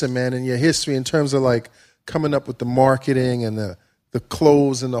interesting, man, in your history in terms of like coming up with the marketing and the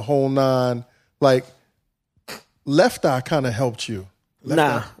clothes and the whole nine. Like Left Eye kind of helped you.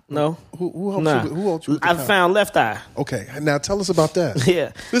 No. Who helped you? Who helped you? With the I found Left Eye. Okay, now tell us about that.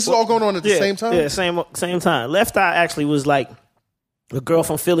 Yeah. This is all going on at the same time? Yeah, same time. Left Eye actually was like a girl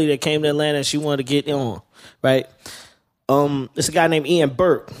from Philly that came to Atlanta and she wanted to get on, right? It's a guy named Ian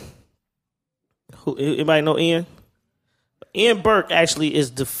Burke. Who, anybody know Ian? Ian Burke actually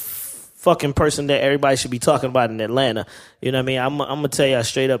is the fucking person that everybody should be talking about in Atlanta. You know what I mean? I'm going to tell y'all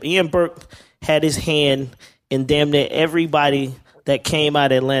straight up. Ian Burke had his hand in damn near everybody that came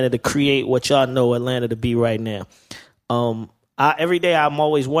out of Atlanta to create what y'all know Atlanta to be right now. Every day I'm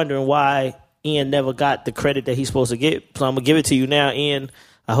always wondering why Ian never got the credit that he's supposed to get. So I'm going to give it to you now, Ian.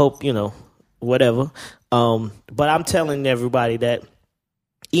 I hope, you know, whatever. But I'm telling everybody that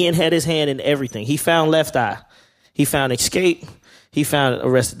Ian had his hand in everything. He found Left Eye. He found Escape. He found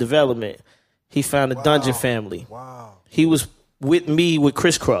Arrested Development. He found the Dungeon Family. Wow. He was with me with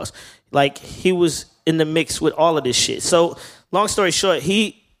Kriss Kross. Like, he was in the mix with all of this shit. So, long story short,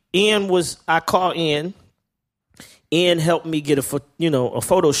 I called Ian. Ian helped me get a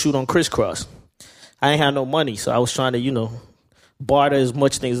photo shoot on Kriss Kross. I ain't had no money, so I was trying to, barter as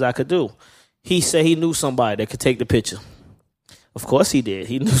much things as I could do. He said he knew somebody that could take the picture. Of course he did.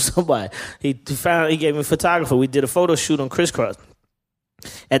 He knew somebody. He gave me a photographer. We did a photo shoot on Kriss Kross.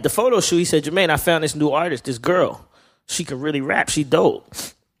 At the photo shoot, he said, Jermaine, I found this new artist, this girl. She can really rap. She dope.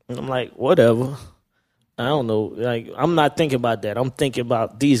 And I'm like, whatever. I don't know. Like, I'm not thinking about that. I'm thinking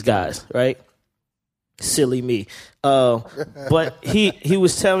about these guys, right? Silly me. But he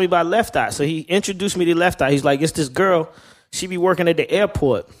was telling me about Left Eye. So he introduced me to Left Eye. He's like, it's this girl. She be working at the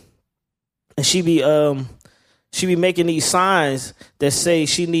airport. And she be making these signs that say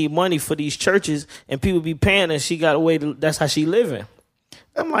she need money for these churches, and people be paying her. She got a way to, that's how she living.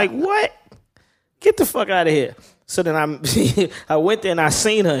 I'm like, what? Get the fuck out of here. So then I went there and I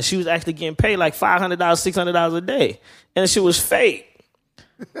seen her. She was actually getting paid like $500, $600 a day. And she was fake.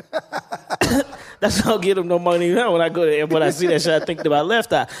 That's how I get them no money now when I go there. When I see that shit, I think about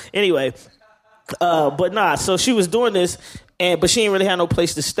Left Eye. Anyway, but nah, so she was doing this, but she didn't really have no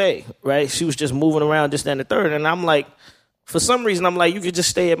place to stay, right? She was just moving around, this, that, and the third. And I'm like, for some reason, I'm like, you could just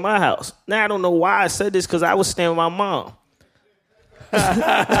stay at my house. Now, I don't know why I said this, because I was staying with my mom.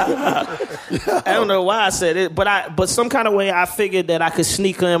 I don't know why I said it, but some kind of way I figured that I could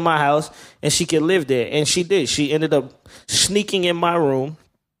sneak her in my house and she could live there. And she did. She ended up sneaking in my room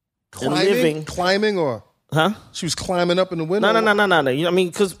and living. Climbing or? Huh? She was climbing up in the window? No. You know what I mean?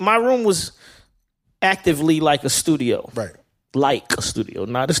 Because my room was actively like a studio. Right. Like a studio.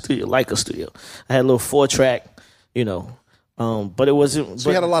 Not a studio, like a studio. I had a little 4-track, but it wasn't.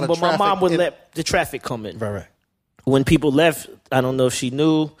 So you had a lot of traffic. But my mom would let the traffic come in. Right. When people left, I don't know if she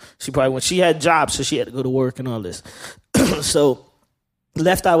knew. When she had jobs, so she had to go to work and all this. So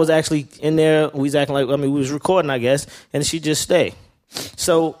Left Eye was actually in there. We was acting like, we was recording, I guess, and she just stayed.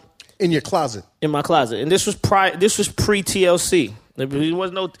 So in your closet, in my closet, and this was pre TLC. It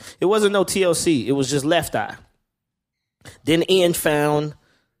wasn't no TLC. It was just Left Eye. Then Ian found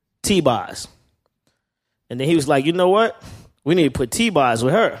T-Boz, and then he was like, you know what? We need to put T-Boz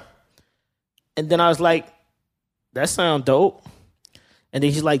with her. And then I was like, that sound dope. And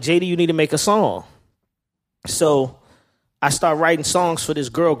then he's like, JD, you need to make a song. So I started writing songs for this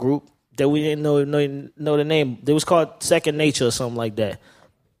girl group that we didn't know the name. It was called Second Nature or something like that.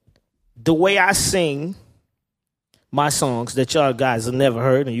 The way I sing my songs that y'all guys have never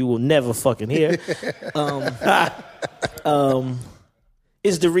heard and you will never fucking hear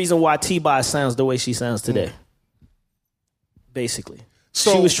is the reason why T-Boz sounds the way she sounds today. Basically.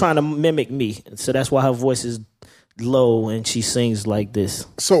 So she was trying to mimic me. So that's why her voice is low, and she sings like this.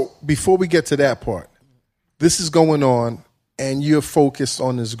 So before we get to that part, this is going on, and you're focused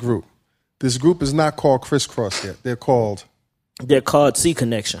on this group. This group is not called Kriss Kross yet. They're called C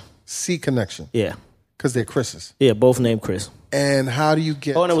Connection. C Connection. Yeah. Because they're Chris's. Yeah, both named Chris. And how do you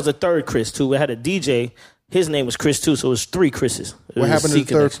get... Oh, and there was a third Chris, too. We had a DJ. His name was Chris, too, so it was 3 Chris's. What happened to the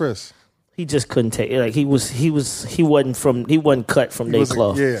third Chris? He just couldn't take it. Like, he wasn't cut from their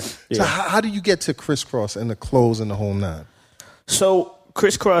cloth. Yeah. So how do you get to Kriss Kross and the clothes and the whole nine? So,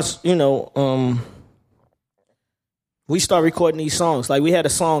 Kriss Kross, we started recording these songs. Like, we had a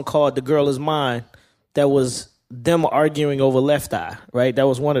song called The Girl Is Mine that was them arguing over Left Eye, right? That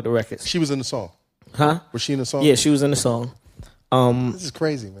was one of the records. She was in the song. Huh? Was she in the song? Yeah, she was in the song. This is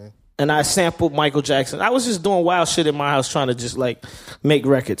crazy, man. And I sampled Michael Jackson. I was just doing wild shit in my house trying to just, like, make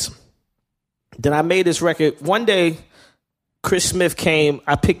records. Then I made this record. One day, Chris Smith came.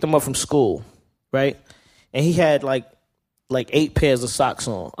 I picked him up from school, right? And he had, like 8 pairs of socks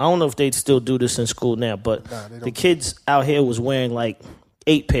on. I don't know if they still do this in school now, but the kids out here was wearing, like,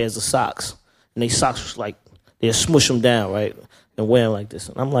 8 pairs of socks. And they socks was, like, they'd smush them down, right? And wearing like this.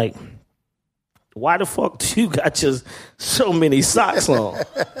 And I'm like... why the fuck do you got just so many socks on?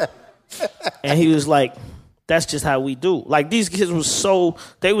 And he was like, that's just how we do. Like, these kids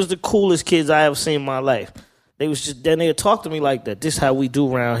they was the coolest kids I ever seen in my life. Then they'd talk to me like that. This is how we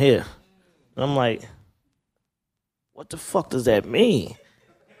do around here. And I'm like, what the fuck does that mean?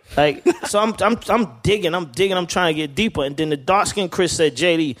 Like, so I'm digging, I'm trying to get deeper. And then the dark-skinned Chris said,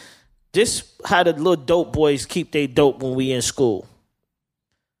 JD, this how the little dope boys keep their dope when we in school.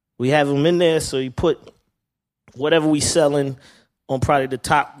 We have them in there, so you put whatever we selling on probably the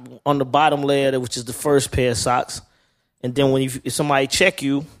top, on the bottom layer, which is the first pair of socks. And then if somebody check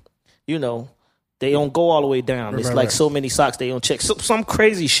you, they don't go all the way down. It's like so many socks they don't check. Some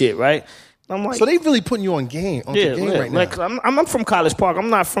crazy shit, right? I'm like, so they really putting you on game right now. Like I'm from College Park.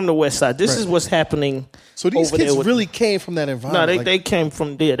 I'm not from the West Side. This is what's happening. So these kids really came from that environment. No, they came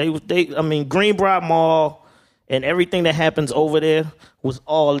from there. Greenbrier Mall. And everything that happens over there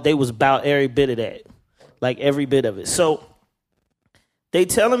they was about every bit of that. Like every bit of it. So they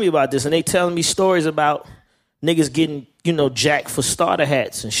telling me about this and they telling me stories about niggas getting, jacked for starter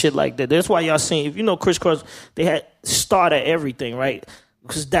hats and shit like that. That's why y'all seen, if you know Kriss Kross, they had starter everything, right?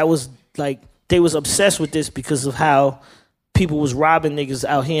 Because that was like, they was obsessed with this because of how people was robbing niggas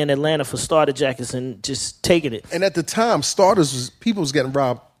out here in Atlanta for starter jackets and just taking it. And at the time, people was getting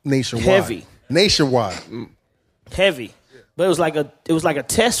robbed nationwide. Heavy. Nationwide. Heavy. But it was like a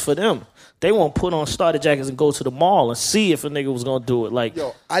test for them. They won't put on starter jackets and go to the mall and see if a nigga was gonna do it. Like,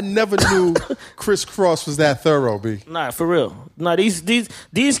 yo, I never knew Kriss Kross was that thorough, B. Nah, for real. Nah, these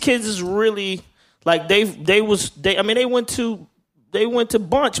kids is really like they went to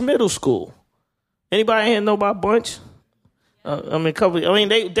Bunch Middle School. Anybody here know about Bunch?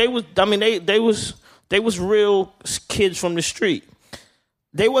 They was real kids from the street.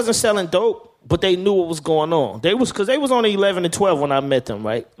 They wasn't selling dope. But they knew what was going on. Because they was only 11 and 12 when I met them,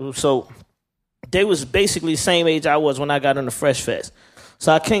 right? So they was basically the same age I was when I got on the Fresh Fest.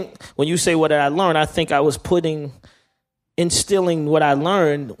 So when you say what did I learn, I think I was instilling what I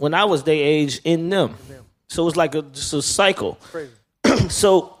learned when I was their age in them. So it was like just a cycle.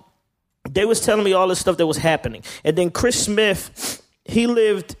 So they was telling me all this stuff that was happening. And then Chris Smith, he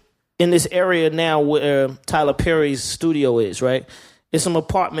lived in this area now where Tyler Perry's studio is, right? It's some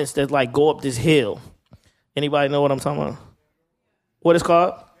apartments that like go up this hill. Anybody know what I'm talking about? What it's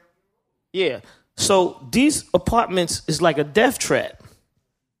called? Yeah. So these apartments is like a death trap.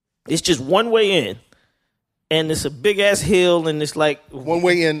 It's just one way in. And it's a big ass hill and it's like one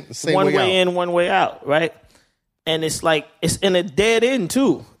way in, same one way way out. in, one way out, right? And it's like it's in a dead end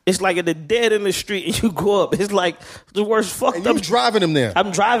too. It's like at the dead end of the street and you go up. It's like the worst fucked and up. You driving them there.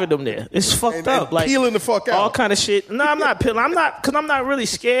 I'm driving them there. It's fucked up. And like peeling the fuck out. All kind of shit. No, I'm not peeling. I'm not really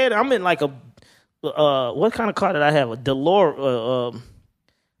scared. I'm in like a what kind of car did I have? A DeLorean?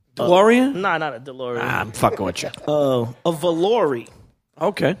 Nah, not a DeLorean. I'm fucking with you. A Valori.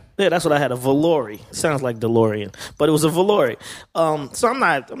 Okay. Yeah, that's what I had, a Valori. Sounds like DeLorean, but it was a Valori. So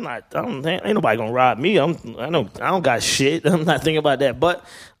ain't nobody gonna rob me. I don't got shit. I'm not thinking about that. But,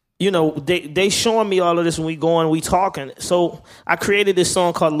 they showing me all of this when we going, we talking. So I created this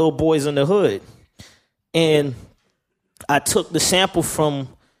song called Little Boys in the Hood. And I took the sample from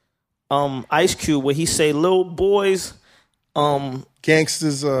Ice Cube where he say, little boys,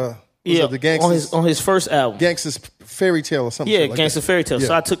 Gangsters, the Gangsters on his first album. Gangsters Fairy Tale or something. Yeah, like Gangster that. Fairy Tale. Yeah.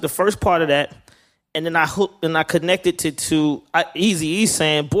 So I took the first part of that, and then I connected it to Eazy-E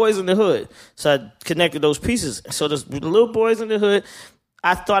saying "Boys in the Hood." So I connected those pieces. So there's little boys in the hood.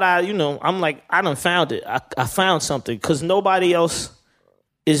 I thought I'm like, I done found it. I found something because nobody else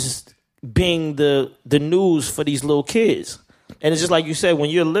is being the news for these little kids. And it's just like you said, when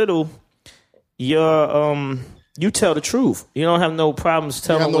you're little, you tell the truth. You don't have no problems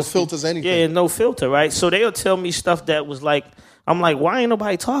telling. You have no filters, anything. Yeah, no filter, right? So they'll tell me stuff that was like, I'm like, why ain't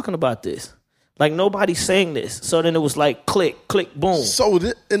nobody talking about this? Like, nobody's saying this. So then it was like, click, click, boom. So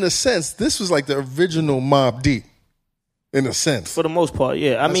in a sense, this was like the original Mobb Deep, in a sense. For the most part,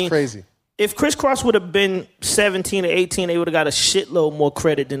 yeah. That's crazy. If Kriss Kross would have been 17 or 18, they would have got a shitload more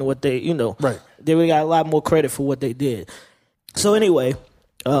credit than what they, Right. They would have got a lot more credit for what they did. So anyway,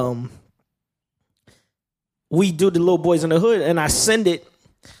 we do the Little Boys in the Hood, and I send it,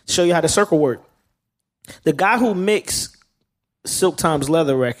 show you how the circle work. The guy who mixed Silk Times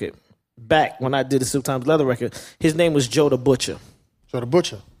Leather record, back when I did the Silk Times Leather record, his name was Joe the Butcher. Joe the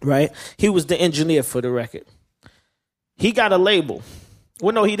Butcher. Right? He was the engineer for the record. He got a label.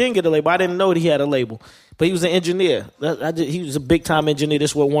 Well, no, he didn't get a label. I didn't know that he had a label. But he was an engineer. He was a big-time engineer.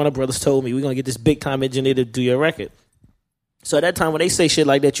 This is what Warner Brothers told me. We're going to get this big-time engineer to do your record. So at that time, when they say shit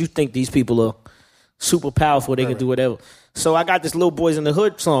like that, you think these people are super powerful. They can do whatever. So I got this Little Boys in the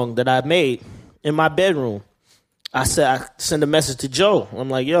Hood song that I made in my bedroom. I send a message to Joe. I'm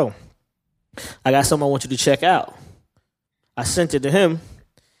like, yo, I got something I want you to check out. I sent it to him.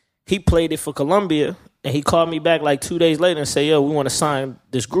 He played it for Columbia, and he called me back like 2 days later and said, yo, we want to sign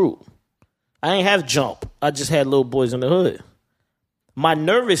this group. I ain't have Jump. I just had Little Boys in the Hood. My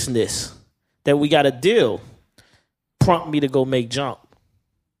nervousness that we got a deal prompted me to go make Jump.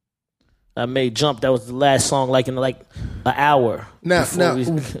 I made Jump. That was the last song, like in like an hour. Now,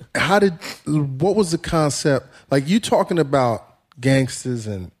 what was the concept? Like, you talking about gangsters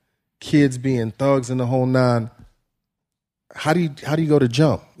and kids being thugs and the whole nine. How do you go to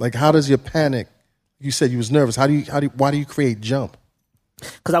Jump? Like, how does your panic? You said you was nervous. Why do you create Jump?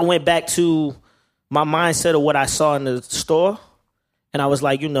 Because I went back to my mindset of what I saw in the store, and I was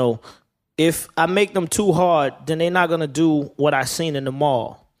like, if I make them too hard, then they're not gonna do what I seen in the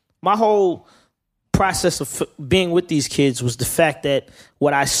mall. My whole process of being with these kids was the fact that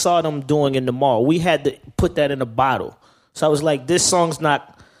what I saw them doing in the mall, we had to put that in a bottle. So I was like, this song's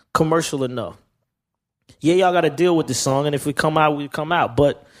not commercial enough. Yeah, y'all got to deal with this song, and if we come out, we come out.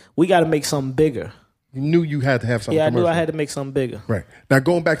 But we got to make something bigger. You knew you had to have something commercial. Yeah, I knew I had to make something bigger. Right. Now,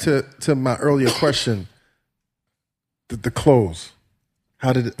 going back to my earlier question, the clothes.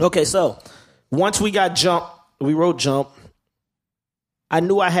 How did it... Okay, so once we got Jump, we wrote Jump, I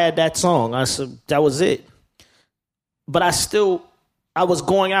knew I had that song. I said, that was it. But I was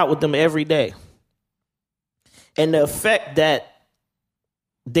going out with them every day. And the effect that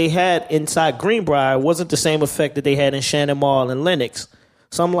they had inside Greenbrier wasn't the same effect that they had in Shannon Mall and Lenox.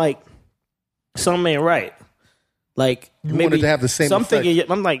 So I'm like, something ain't right. Like, you maybe wanted to have the same effect.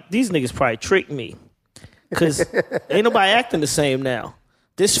 I'm like, these niggas probably tricked me. Because ain't nobody acting the same now.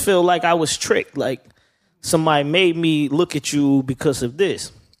 This feel like I was tricked. Like, somebody made me look at you because of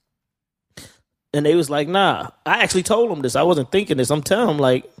this. And they was like, nah. I actually told them this. I wasn't thinking this. I'm telling them,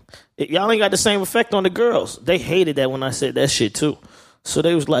 like, y'all ain't got the same effect on the girls. They hated that when I said that shit, too. So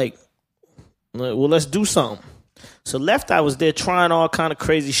they was like, well, let's do something. So Left Eye was there trying all kind of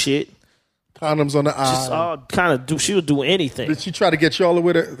crazy shit. Condoms on the eye. Just all kind of she would do anything. Did she try to get y'all to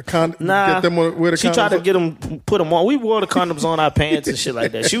wear the condoms? Nah. Get them to wear the she condoms? tried to get them, put them on. We wore the condoms on our pants and shit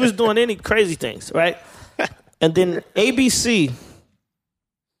like that. She was doing any crazy things, right? And then ABC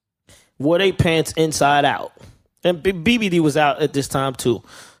wore their pants inside out. And BBD was out at this time too.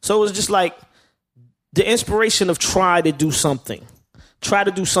 So it was just like the inspiration of try to do something. Try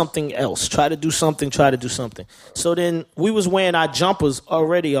to do something else. Try to do something. So then we was wearing our jumpers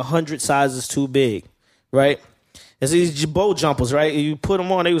already 100 sizes too big, right? It's these bow jumpers, right? You put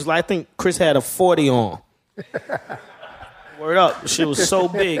them on. They was like, I think Chris had a 40 on. Word up. The shit was so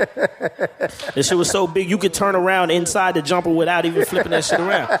big. You could turn around inside the jumper without even flipping that shit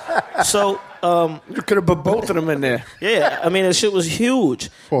around. So you could have put both of them in there. Yeah, I mean, the shit was huge,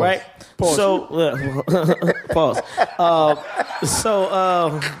 Pause. right? Pause. So, pause.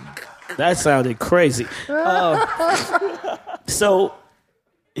 That sounded crazy. So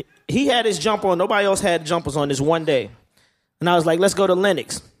he had his jumper on. Nobody else had jumpers on this one day. And I was like, let's go to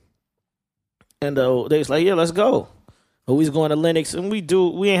Lenox. And they was like, yeah, let's go. But we was going to Lenox, and we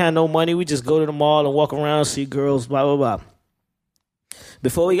ain't had no money. We just go to the mall and walk around, see girls, blah, blah, blah.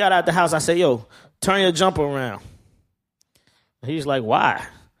 Before we got out the house, I said, yo, turn your jumper around. He's like, why?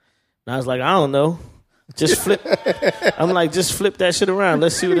 And I was like, I don't know. Just flip. I'm like, just flip that shit around.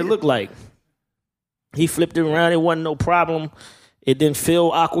 Let's see what it looked like. He flipped it around. It wasn't no problem. It didn't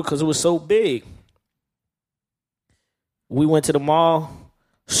feel awkward because it was so big. We went to the mall.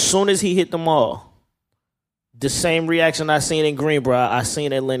 Soon as he hit the mall, the same reaction I seen in Greenbrier, I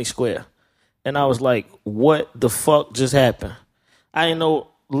seen at Lennox Square. And I was like, what the fuck just happened? I didn't know.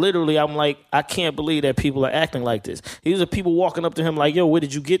 Literally, I'm like, I can't believe that people are acting like this. These are people walking up to him like, yo, where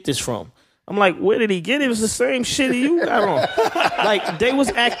did you get this from? I'm like, where did he get it? It was the same shit you got on. Like, they was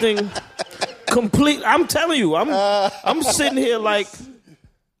acting complete. I'm telling you, I'm sitting here like,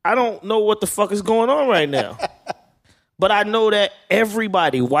 I don't know what the fuck is going on right now. But I know that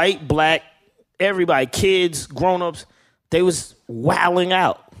everybody, white, black, everybody, kids, grown-ups, they was wilding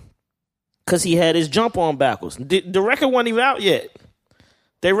out because he had his jump on backwards. The record wasn't even out yet.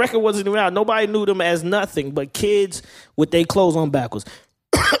 Their record wasn't even out. Nobody knew them as nothing but kids with their clothes on backwards.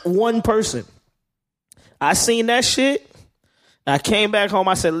 One person. I seen that shit. I came back home.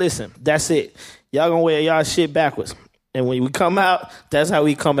 I said, listen, that's it. Y'all gonna wear y'all shit backwards. And when we come out, that's how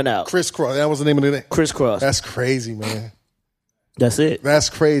we coming out. Kriss Kross. That was the name of the name? Kriss Kross. That's crazy, man. That's it.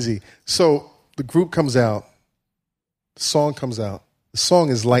 That's crazy. So the group comes out. The song comes out. The song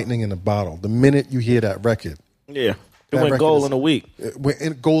is lightning in a bottle. The minute you hear that record. Yeah. It went gold in a week. It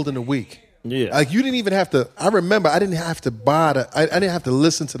went gold in a week. Yeah. Like you didn't even have to. I remember I didn't have to buy I didn't have to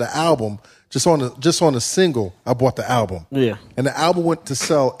listen to the album just on the single. I bought the album. Yeah. And the album went to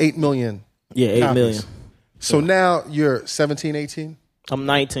sell 8 million. Yeah, 8 copies. million. So now you're 17, 18? I'm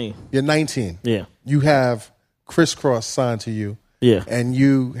 19. You're 19. Yeah. You have Kriss Kross signed to you. Yeah. And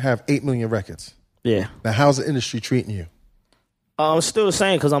you have 8 million records. Yeah. Now how's the industry treating you? I'm still the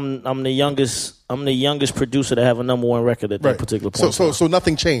same because I'm the youngest producer to have a number one record at that particular point. So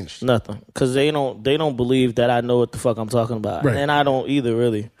nothing changed. Nothing, because they don't believe that I know what the fuck I'm talking about, and I don't either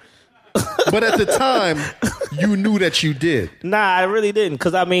really. But at the time, you knew that you did. Nah, I really didn't,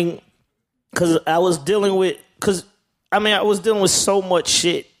 because I was dealing with so much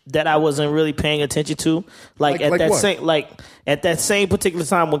shit that I wasn't really paying attention to. At that same particular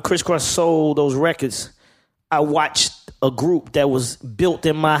time when Kriss Kross sold those records, I watched a group that was built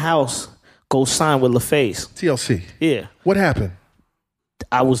in my house go sign with LaFace. TLC. Yeah. What happened?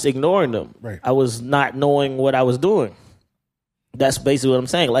 I was ignoring them. Right. I was not knowing what I was doing. That's basically what I'm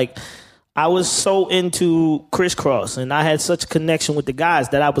saying. Like, I was so into Kriss Kross, and I had such a connection with the guys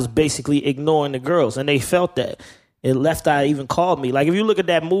that I was basically ignoring the girls, and they felt that. And Left Eye even called me. Like, if you look at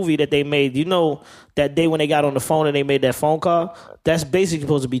that movie that they made, you know that day when they got on the phone and they made that phone call, that's basically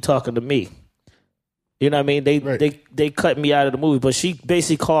supposed to be talking to me. You know what I mean? They cut me out of the movie, but she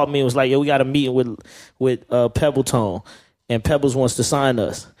basically called me and was like, "Yo, we got a meeting with Pebbletone, and Pebbles wants to sign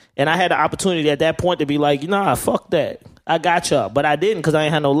us." And I had the opportunity at that point to be like, "Nah, fuck that, I got y'all," but I didn't because I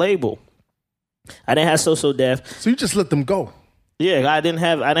ain't had no label. I didn't have So Def. So you just let them go. Yeah, I didn't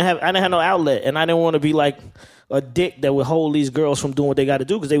have no outlet, and I didn't want to be like a dick that would hold these girls from doing what they got to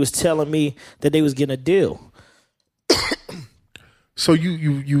do because they was telling me that they was getting a deal. So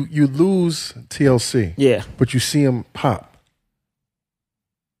you lose TLC. Yeah. But you see him pop.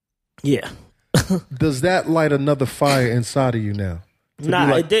 Yeah. Does that light another fire inside of you now?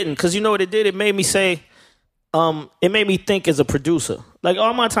 Nah, it didn't. Because you know what it did? It made me say, it made me think as a producer. Like,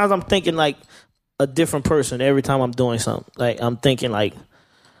 all my times I'm thinking like a different person every time I'm doing something. Like, I'm thinking like,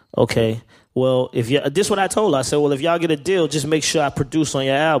 okay, well, this is what I told her. I said, well, if y'all get a deal, just make sure I produce on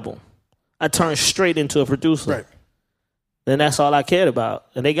your album. I turned straight into a producer. Right. Then that's all I cared about.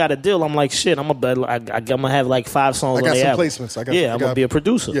 And they got a deal. I'm like, shit, I'm gonna have like 5 songs on the album. I got some placements. I'm gonna be a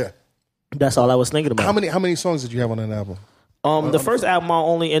producer. Yeah. That's all I was thinking about. How many songs did you have on that album? The first album I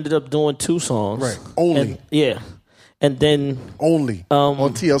only ended up doing 2 songs. Right. Only. And then only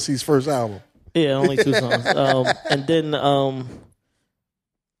on TLC's first album. Yeah, only 2 songs. And then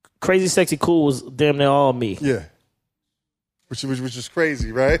Crazy Sexy Cool was damn near all me. Yeah. Which is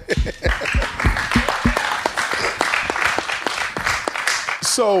crazy, right?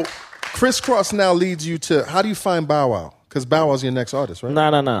 So, Kriss Kross now leads you to, how do you find Bow Wow? Because Bow Wow's your next artist, right?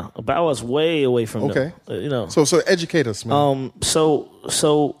 No. Bow Wow's way away from them. You know. So educate us, man. So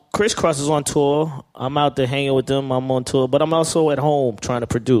Kriss Kross is on tour. I'm out there hanging with them. I'm on tour, but I'm also at home trying to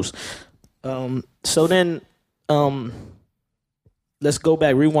produce. So then, let's go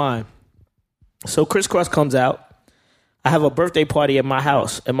back, rewind. So Kriss Kross comes out. I have a birthday party at my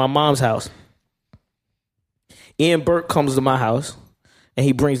house, at my mom's house. Ian Burke comes to my house. And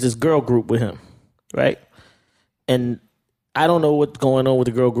he brings this girl group with him, right? And I don't know what's going on with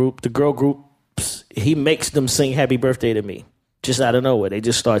the girl group. The girl group, he makes them sing Happy Birthday to me, just out of nowhere. They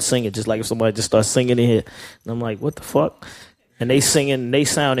just start singing, just like if somebody just starts singing in here. And I'm like, what the fuck? And they singing, they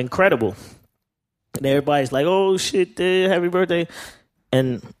sound incredible. And everybody's like, oh, shit, Happy Birthday.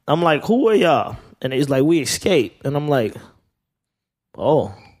 And I'm like, who are y'all? And it's like, we Escape. And I'm like,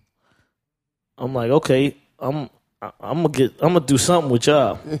 oh. I'm like, okay, I'm gonna do something with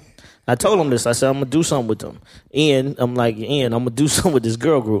y'all. I told him this. I said I'm gonna do something with them. Ian, I'm gonna do something with this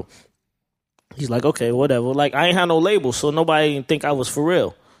girl group. He's like, okay, whatever. Like, I ain't had no label, so nobody didn't think I was for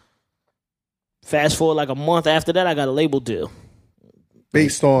real. Fast forward like a month after that, I got a label deal.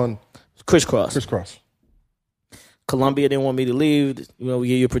 Based on Kriss Kross. Kriss Kross. Columbia didn't want me to leave. We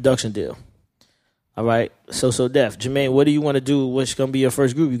give you a production deal. All right. So Def. Jermaine, what do you want to do? What's gonna be your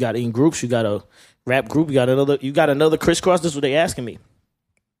first group? You got in groups, you got a rap group, you got another Kriss Kross. This is what they asking me.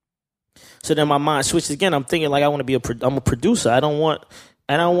 So then my mind switched again. I'm thinking like I'm a producer. I don't want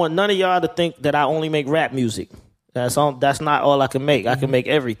none of y'all to think that I only make rap music. That's not all I can make. I can make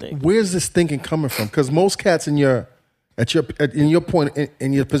everything. Where's this thinking coming from? Because most cats in your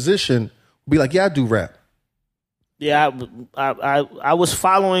position will be like, yeah, I do rap. Yeah, I was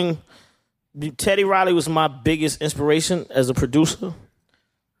following. Teddy Riley was my biggest inspiration as a producer,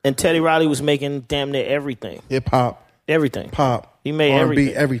 and Teddy Riley was making damn near everything. Hip hop, everything, pop. He made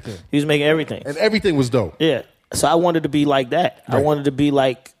R&B, everything. He was making everything, and everything was dope. Yeah, so I wanted to be like that. Right. I wanted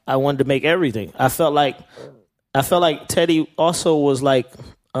to make everything. I felt like Teddy also was like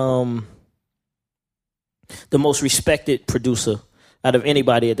the most respected producer out of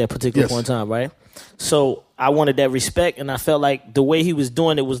anybody at that particular point in time, right? So I wanted that respect, and I felt like the way he was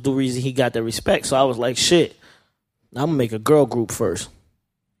doing it was the reason he got that respect. So I was like, shit, I'm gonna make a girl group first.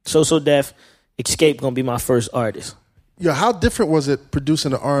 So Def, Escape gonna be my first artist. Yeah, how different was it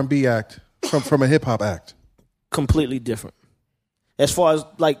producing an R&B act from a hip hop act? Completely different. As far as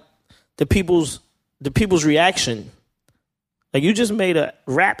like the people's reaction. Like, you just made a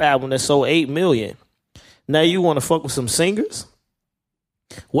rap album that sold 8 million. Now you want to fuck with some singers?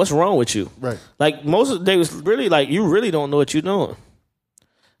 What's wrong with you? Right. Like, most of the day was really like, you really don't know what you're doing.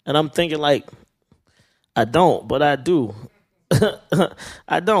 And I'm thinking like, I don't, but I do.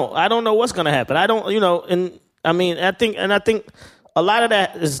 I don't know what's gonna happen. I don't, and I mean, I think a lot of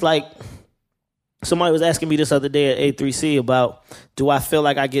that is like, somebody was asking me this other day at A3C about, do I feel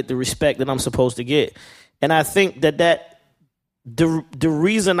like I get the respect that I'm supposed to get? And I think that the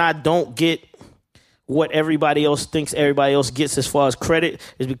reason I don't get what everybody else thinks everybody else gets as far as credit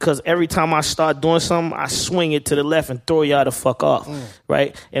is because every time I start doing something, I swing it to the left and throw y'all the fuck off,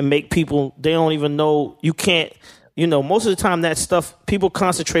 right? And make people, they don't even know, you can't, most of the time that stuff, people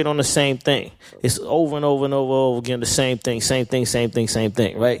concentrate on the same thing. It's over and over and over again, the same thing,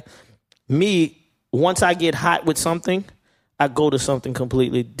 right? Me, once I get hot with something, I go to something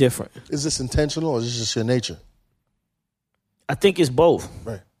completely different. Is this intentional or is this just your nature? I think it's both.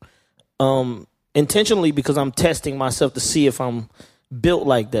 Right. Intentionally, because I'm testing myself to see if I'm built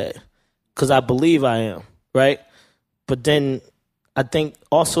like that, because I believe I am, right? But then I think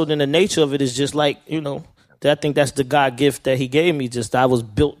also then the nature of it is just like, I think that's the God gift that he gave me. Just I was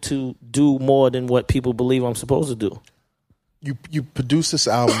built to do more than what people believe I'm supposed to do. You produce this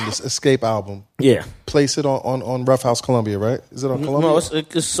album, this Escape album. Yeah. Place it on Rough House Columbia, right? Is it on Columbia? No,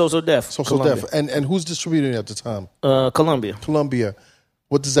 it's So Def. So Def. And who's distributing it at the time? Columbia. Columbia.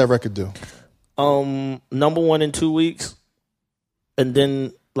 What does that record do? #1 in 2 weeks, and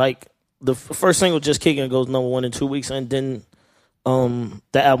then like the first single, Just Kicking, goes #1 in 2 weeks, and then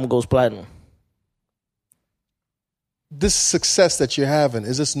the album goes platinum. This success that you're having,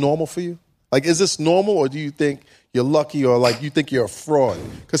 is this normal for you? Like, is this normal, or do you think you're lucky, or like you think you're a fraud?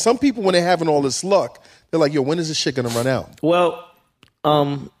 Because some people, when they're having all this luck, they're like, yo, when is this shit gonna run out? Well,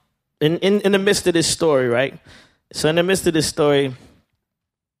 in the midst of this story, right? So in the midst of this story,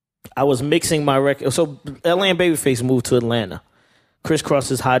 I was mixing my record. So LA and Babyface moved to Atlanta. Kriss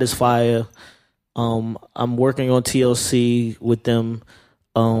Kross is Hot as Fire. I'm working on TLC with them.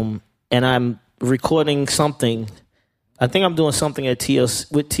 And I'm recording something. I think I'm doing something at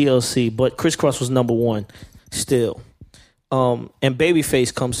TLC, but Kriss Kross was #1 still. And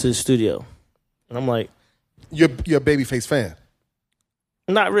Babyface comes to the studio. And I'm like, You're a Babyface fan?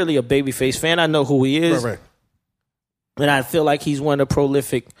 Not really a Babyface fan. I know who he is. Right. And I feel like he's one of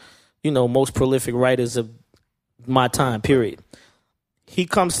the most prolific writers of my time, period. He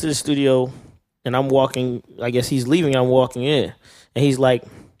comes to the studio, and I'm walking, I guess he's leaving, I'm walking in. And he's like,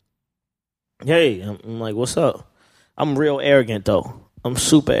 hey, I'm like, what's up? I'm real arrogant, though. I'm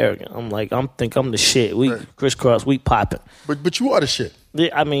super arrogant. I'm like, I'm the shit. We, right. Kriss Kross, we popping. But you are the shit.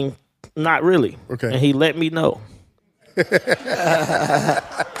 I mean, not really. Okay. And he let me know.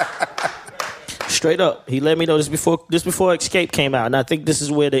 Straight up, he let me know this before Escape came out, and I think this is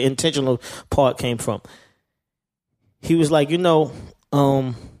where the intentional part came from. He was like, that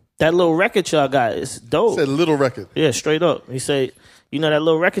little record y'all got is dope. He said little record. Yeah, straight up. He said, that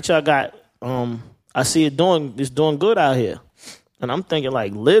little record y'all got, I see it's doing good out here. And I'm thinking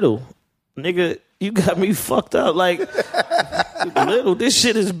like, little, nigga, you got me fucked up. Like, little, this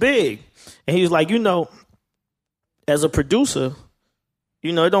shit is big. And he was like, as a producer,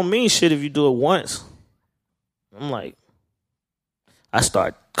 it don't mean shit if you do it once. I'm like, I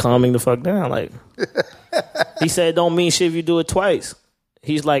start calming the fuck down. Like, he said, it don't mean shit if you do it twice.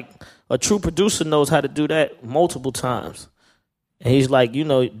 He's like, a true producer knows how to do that multiple times. And he's like,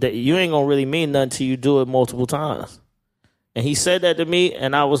 that you ain't gonna really mean nothing till you do it multiple times. And he said that to me,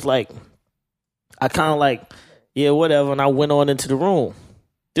 and I was like, I kind of like, yeah, whatever. And I went on into the room.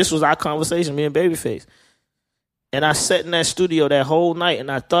 This was our conversation, me and Babyface. And I sat in that studio that whole night,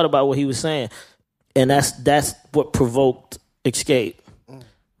 and I thought about what he was saying. And that's what provoked Escape,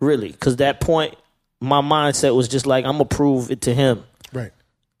 really. Because that point, my mindset was just like, I'm going to prove it to him. Right.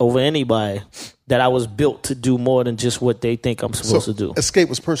 Over anybody, that I was built to do more than just what they think I'm supposed to do. Escape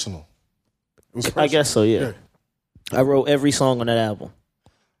was personal. It was personal. I guess so, yeah. I wrote every song on that album.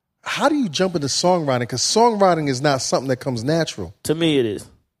 How do you jump into songwriting? Because songwriting is not something that comes natural. To me, it is.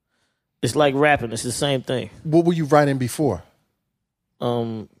 It's like rapping. It's the same thing. What were you writing before?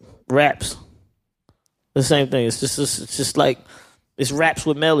 Raps. The same thing. It's just like, it's raps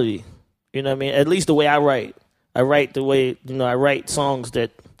with melody. You know what I mean? At least the way I write. I write the way, I write songs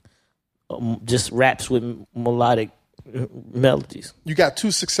that just raps with melodic melodies. You got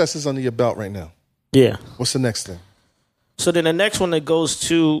 2 successes under your belt right now. Yeah. What's the next thing? So then the next one that goes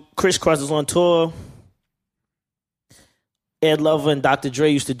to Kriss Kross is on tour. Ed Lover and Dr.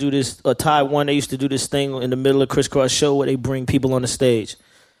 Dre used to do this, Taiwan, they used to do this thing in the middle of Kriss Kross show where they bring people on the stage.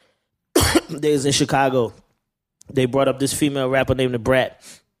 They was in Chicago. They brought up this female rapper named The Brat.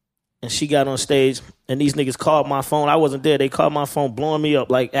 And she got on stage, and these niggas called my phone. I wasn't there. They called my phone, blowing me up,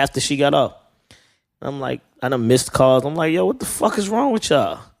 like, after she got up. I'm like, I done missed calls. I'm like, yo, what the fuck is wrong with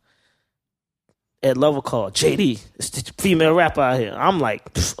y'all? Ed Lover called, JD, it's the female rapper out here. I'm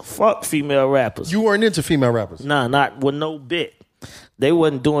like, fuck female rappers. You weren't into female rappers? Nah, not with no bit. They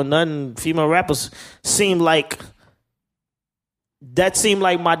wasn't doing nothing. Female rappers seemed like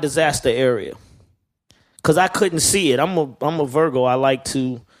my disaster area. Because I couldn't see it. I'm a Virgo. I like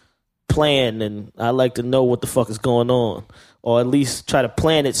to plan, and I like to know what the fuck is going on. Or at least try to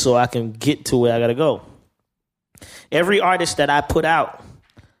plan it so I can get to where I gotta go. Every artist that I put out,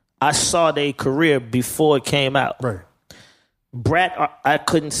 I saw their career before it came out. Right. Brat, I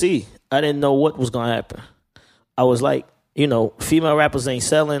couldn't see. I didn't know what was going to happen. I was like, female rappers ain't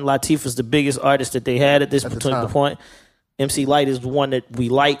selling. Latifah's the biggest artist that they had at this particular point. MC Lyte is the one that we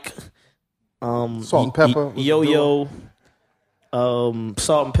like. Salt and Pepper. Yo-Yo.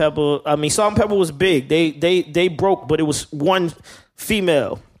 Salt and Pepper. I mean, Salt and Pepper was big. They broke, but it was one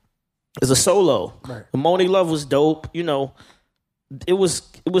female. It's a solo. Right. Moni Love was dope. It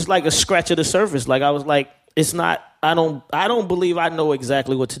was like a scratch of the surface. Like, I was like, it's not, I don't believe I know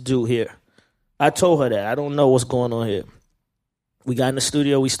exactly what to do here. I told her that. I don't know what's going on here. We got in the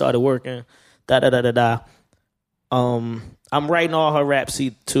studio, we started working, I'm writing all her raps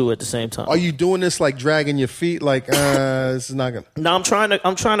too at the same time. Are you doing this like dragging your feet? Like, this is not gonna. No, I'm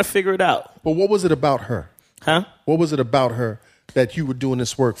trying to figure it out. But what was it about her? Huh? What was it about her that you were doing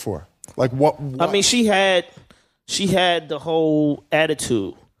this work for? Like what? I mean, she had the whole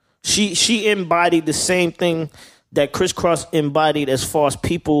attitude. She embodied the same thing that Kriss Kross embodied as far as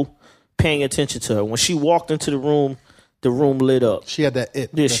people paying attention to her. When she walked into the room lit up. She had that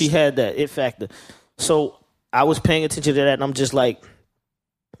it. Yeah, she had that it factor. So I was paying attention to that, and I'm just like,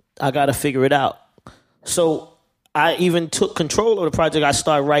 I got to figure it out. So I even took control of the project. I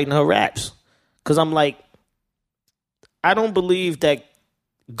started writing her raps because I'm like, I don't believe that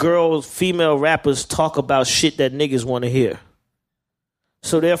female rappers talk about shit that niggas want to hear.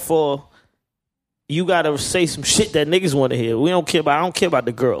 So therefore, you gotta say some shit that niggas want to hear. I don't care about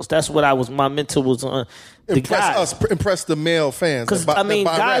the girls. That's what my mentor was on. Impress the male fans. Because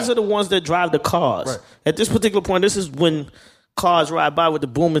guys are the ones that drive the cars. Right. At this particular point, this is when cars ride by with the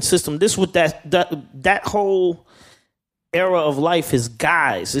booming system. This with that whole era of life is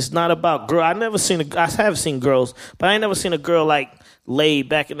guys. It's not about girl. I have seen girls, but I ain't never seen a girl like laid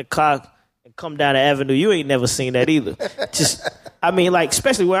back in the car and come down the avenue. You ain't never seen that either.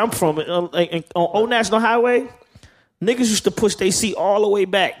 Especially where I'm from, on Old National Highway, niggas used to push their seat all the way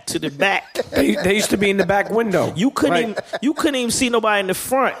back to the back. They used to be in the back window. You couldn't even see nobody in the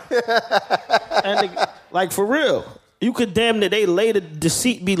front. And for real, you could damn near the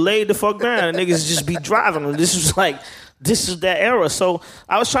seat be laid the fuck down, and niggas just be driving. This is that era. So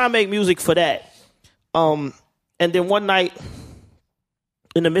I was trying to make music for that. And then one night,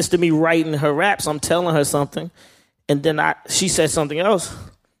 in the midst of me writing her raps, I'm telling her something, and then she said something else,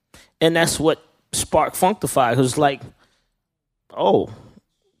 and that's what sparked Funkify. It was like, oh,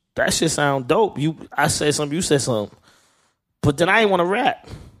 that shit sound dope. I said something, you said something. But then I ain't want to rap.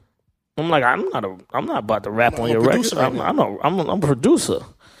 I'm like, I'm not about to rap on your record. I'm a producer.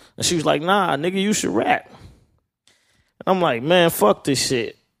 And she was like, nah, nigga, you should rap. And I'm like, man, fuck this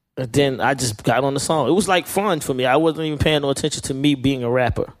shit. And then I just got on the song. It was like fun for me. I wasn't even paying no attention to me being a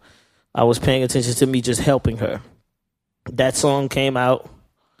rapper. I was paying attention to me just helping her. That song came out.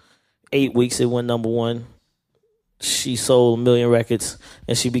 8 weeks, it went number one. She sold 1 million records,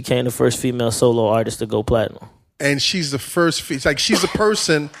 and she became the first female solo artist to go platinum. And she's the first. It's like she's the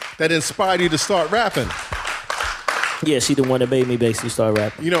person that inspired you to start rapping. Yeah, she the one that made me basically start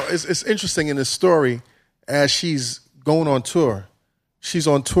rapping. You know, it's interesting in this story as she's going on tour. She's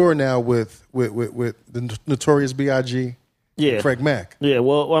on tour now with the Notorious B.I.G. Yeah, Craig Mack. Yeah,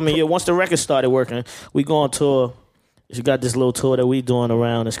 well, I mean, yeah. Once the record started working, we go on tour. She got this little tour that we doing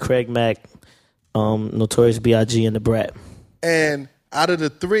around. It's Craig Mack, Notorious B.I.G. and the Brat. And out of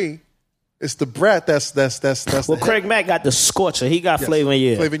the three. It's the Brat that's well, Craig Mack got the scorcher. He got Flavor in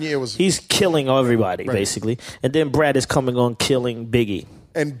Your Ear. Flavor in Your Ear was... He's killing everybody, basically. And then Brat is coming on killing Biggie.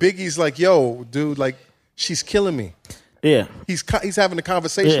 And Biggie's like, yo, dude, like, she's killing me. Yeah. He's having a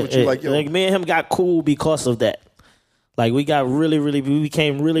conversation with you like, yo. Like, me and him got cool because of that. Like, we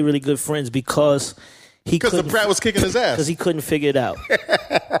became really, really good friends because the Brat was kicking his ass. Because he couldn't figure it out.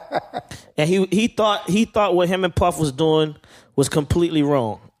 And he thought what him and Puff was doing was completely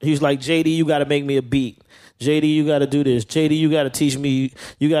wrong. He was like, JD, you got to make me a beat. JD, you got to do this. JD, you got to teach me.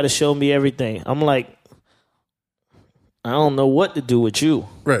 You got to show me everything. I'm like, I don't know what to do with you.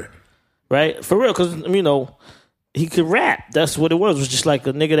 Right. Right? For real, because, you know, he could rap. That's what it was. It was just like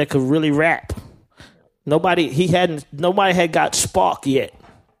a nigga that could really rap. Nobody had got Spark yet.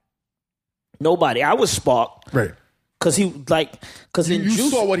 Nobody. I was Spark. Right. Because in Juicy. You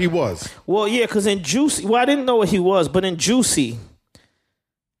saw what he was. Well, yeah, because in Juicy, well, I didn't know what he was, but in Juicy,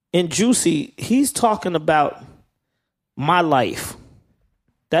 he's talking about my life.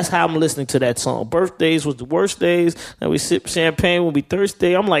 That's how I'm listening to that song. Birthdays was the worst days, and we sip champagne when we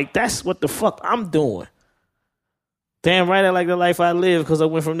thirsty. I'm like, that's what the fuck I'm doing. Damn right, I like the life I live because I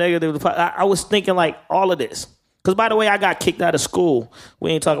went from negative to positive. I was thinking like all of this. Because, by the way, I got kicked out of school.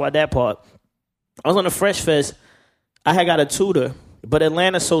 We ain't talking about that part. I was on the Fresh Fest. I had got a tutor, but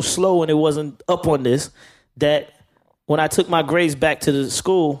Atlanta's so slow and it wasn't up on this that when I took my grades back to the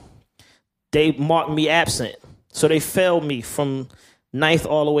school, they marked me absent. So they failed me from 9th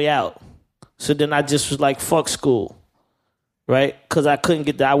all the way out. So then I just was like, fuck school, right? Because I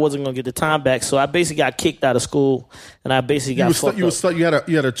wasn't going to get the time back. So I basically got kicked out of school, and I basically got fucked up. You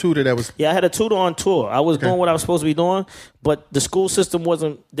had a tutor that was... Yeah, I had a tutor on tour. I was doing what I was supposed to be doing, but the school system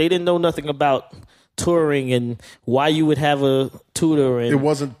they didn't know nothing about touring and why you would have a tutor. And it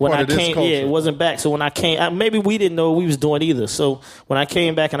wasn't when part I of this came, culture. Yeah, it wasn't back. So when I came, maybe we didn't know what we was doing either. So when I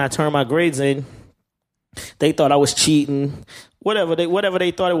came back and I turned my grades in, they thought I was cheating. Whatever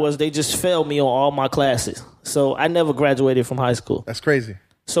they thought it was, they just failed me on all my classes. So I never graduated from high school. That's crazy.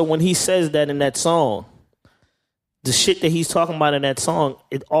 So when he says that in that song, the shit that he's talking about in that song,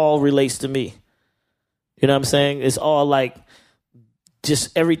 it all relates to me. You know what I'm saying? It's all like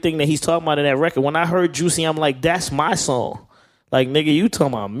just everything that he's talking about in that record. When I heard Juicy, I'm like, that's my song. Like, nigga, you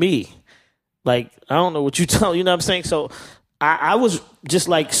talking about me. Like, I don't know what you tell, you know what I'm saying? So I was just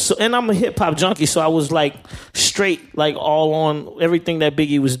like, and I'm a hip hop junkie, so I was like straight, like all on everything that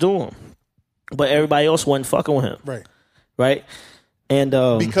Biggie was doing. But everybody else wasn't fucking with him. Right. Right? And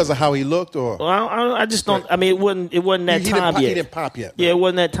because of how he looked, or I just don't. Right. I mean, it wasn't that time yet. He didn't pop yet. Yeah, it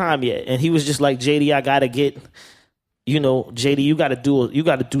wasn't that time yet. And he was just like, JD, I gotta get, JD, you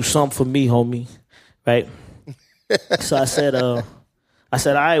gotta do something for me, homie, right? So I said, all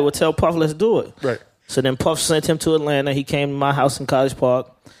right, well, tell Puff, let's do it. Right. So then Puff sent him to Atlanta. He came to my house in College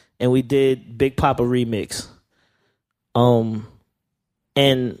Park, and we did Big Papa remix.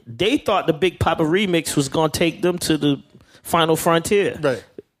 And they thought the Big Papa remix was gonna take them to the final frontier, right?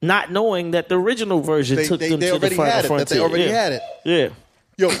 Not knowing that the original version took them to the final frontier. They already had it. Yeah.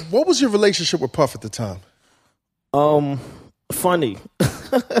 Yo, what was your relationship with Puff at the time? Funny.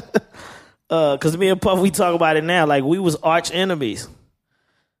 Because me and Puff, we talk about it now. Like, we was arch enemies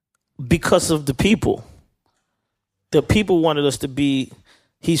because of the people. The people wanted us to be,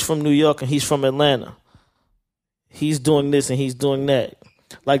 he's from New York and he's from Atlanta. He's doing this and he's doing that.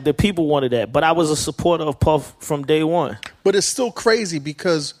 Like, the people wanted that. But I was a supporter of Puff from day one. But it's still crazy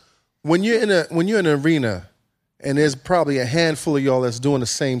because when you're in an arena and there's probably a handful of y'all that's doing the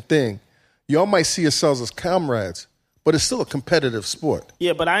same thing, y'all might see yourselves as comrades, but it's still a competitive sport.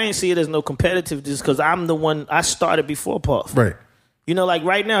 Yeah, but I ain't see it as no competitive just because I'm the one, I started before Puff. Right. You know, like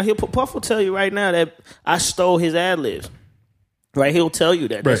right now, Puff will tell you right now that I stole his ad-libs. Right? He'll tell you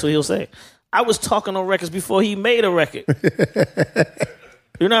that. That's Right. what he'll say. I was talking on records before he made a record.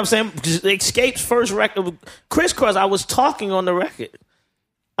 You know what I'm saying? Escape's first record, Kriss Kross, I was talking on the record.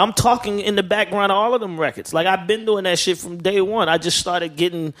 I'm talking in the background of all of them records. Like, I've been doing that shit from day one. I just started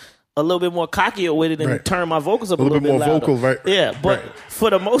getting a little bit more cockier with it and Right. turn my vocals up a little little bit more louder. vocal, right? Yeah, but Right. for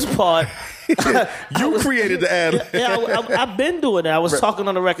the most part, You created the ad. I've been doing that. I was talking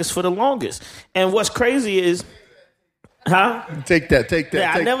on the records for the longest. And what's crazy is, huh? Take that.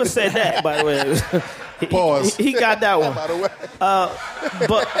 Yeah, I never said that, by the way. Pause. He got that one. By the way.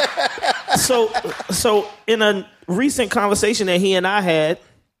 But so in a recent conversation that he and I had,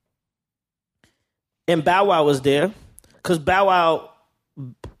 and Bow Wow was there, because Bow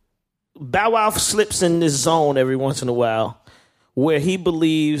Wow slips in this zone every once in a while where he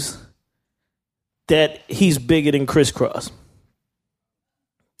believes that he's bigger than Kriss Kross.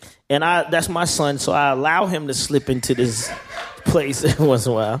 And that's my son, so I allow him to slip into this place every once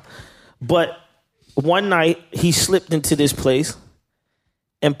in a while. But one night, he slipped into this place,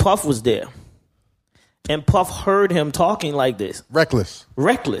 and Puff was there. And Puff heard him talking like this. Reckless.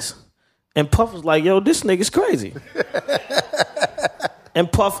 And Puff was like, yo, this nigga's crazy.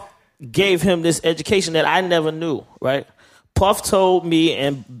 And Puff gave him this education that I never knew, right? Puff told me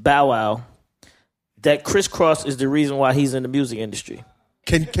and Bow Wow that Kriss Kross is the reason why he's in the music industry.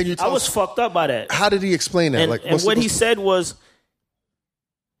 Can you tell I was us, fucked up by that. how did he explain that? And what he said was,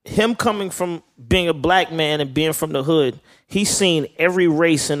 him coming from being a black man and being from the hood, he's seen every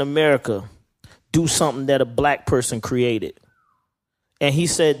race in America do something that a black person created. And he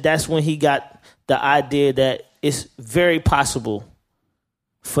said that's when he got the idea that it's very possible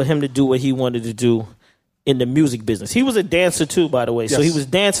for him to do what he wanted to do in the music business. He was a dancer too, by the way. So he Yes. was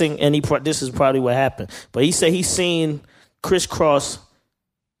dancing, and this is probably what happened. But he said he's seen Kriss Kross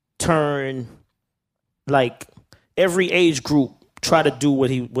turn, like, every age group try to do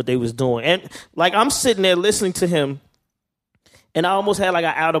what they was doing. And like, I'm sitting there listening to him, and I almost had like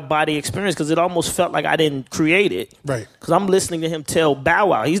an out of body experience because it almost felt like I didn't create it. Right. Because I'm listening to him tell Bow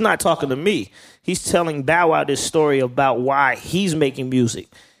Wow. He's not talking to me. He's telling Bow Wow this story about why he's making music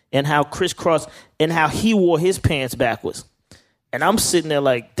and how Kriss Kross and how he wore his pants backwards. And I'm sitting there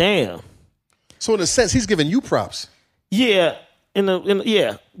like, damn. So in a sense, he's giving you props. Yeah,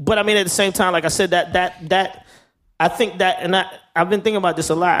 yeah. But I mean, at the same time, like I said, that I think that, and I've been thinking about this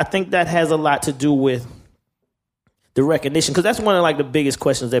a lot. I think that has a lot to do with the recognition, because that's one of like the biggest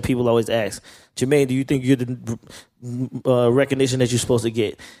questions that people always ask. Jermaine, do you think you're the recognition that you're supposed to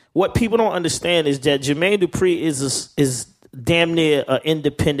get? What people don't understand is that Jermaine Dupri is damn near an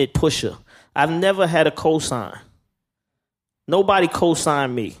independent pusher. I've never had a cosign. Nobody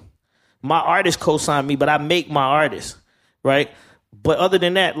co-signed me. My artist co-signed me, but I make my artist, right? But other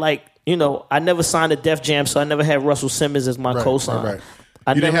than that, like, you know, I never signed a Def Jam, so I never had Russell Simmons as my cosign. Right.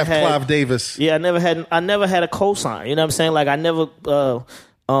 I You didn't never have Clive Davis. Yeah, I never had a cosign. You know what I'm saying? Like, I never,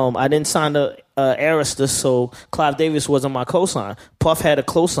 I didn't sign the Arista, so Clive Davis wasn't my cosign. Puff had a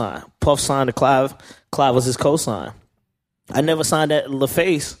cosign. Puff signed to Clive. Clive was his cosign. I never signed that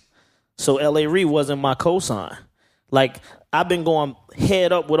LaFace, so L.A. Reid wasn't my cosign. Like, I've been going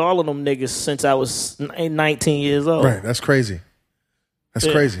head up with all of them niggas since I was 19 years old. Right. That's crazy. That's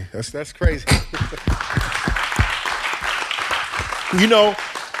crazy. That's crazy. You know,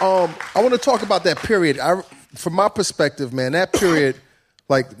 I want to talk about that period. From my perspective, man, that period,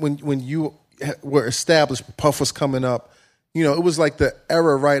 like when you were established, Puff was coming up, you know, it was like the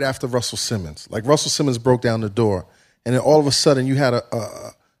era right after Russell Simmons. Like, Russell Simmons broke down the door, and then all of a sudden you had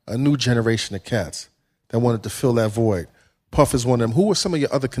a new generation of cats that wanted to fill that void. Puff is one of them. Who were some of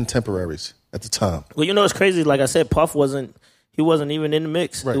your other contemporaries at the time? Well, you know, it's crazy. Like I said, Puff wasn't even in the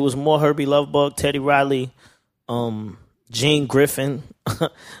mix. Right. It was more Herbie Lovebug, Teddy Riley, Gene Griffin.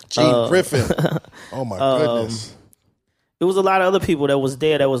 Gene Griffin. Oh, my goodness. It was a lot of other people that was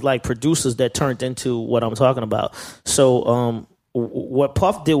there that was like producers that turned into what I'm talking about. So what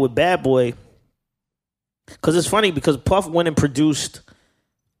Puff did with Bad Boy, because it's funny because Puff went and produced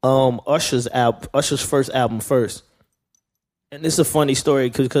Usher's first album first. And this is a funny story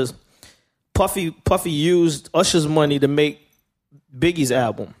because Puffy used Usher's money to make Biggie's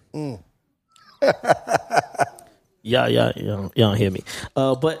album. Yeah, you don't hear me.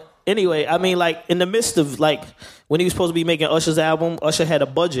 But anyway, I mean, like, in the midst of, like, when he was supposed to be making Usher's album, Usher had a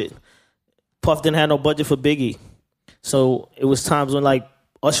budget. Puff didn't have no budget for Biggie. So it was times when, like,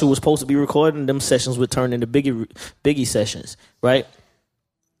 Usher was supposed to be recording, them sessions would turn into Biggie sessions, right?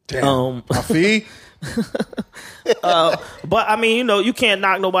 Damn. Puffy? But I mean, you know, you can't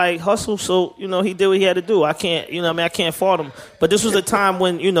knock nobody hustle, so, you know, he did what he had to do. I can't, you know what I mean, I can't fault him. But this was a time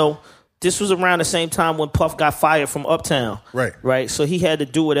when, you know, this was around the same time when Puff got fired from Uptown. Right. Right. So he had to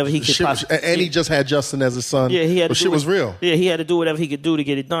do whatever he could. And he just had Justin as his son. Yeah, he had to shit was real. Yeah, he had to do whatever he could do to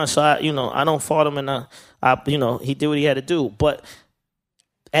get it done. So I don't fault him, and he did what he had to do. But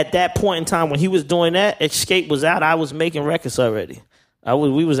at that point in time when he was doing that, Escape was out. I was making records already.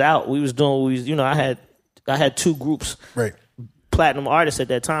 We was out. We was doing. I had 2 groups. Right. Platinum artists at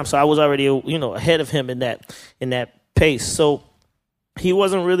that time, so I was already ahead of him in that pace. So he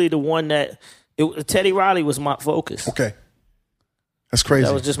wasn't really the one that Teddy Riley was my focus. Okay, that's crazy.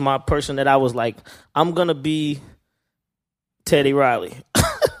 That was just my person that I was like, I'm gonna be Teddy Riley.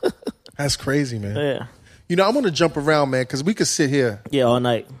 That's crazy, man. Yeah. I want to jump around, man, because we could sit here. Yeah, all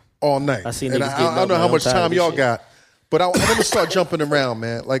night. All night. I see and niggas I don't know how much time y'all shit. got, but I want to start jumping around,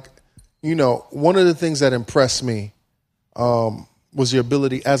 man. Like, one of the things that impressed me was your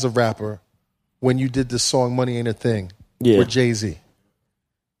ability as a rapper when you did this song "Money Ain't a Thing" with Jay-Z.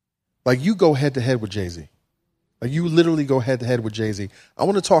 Like, you go head to head with Jay-Z. Like, you literally go head to head with Jay-Z. I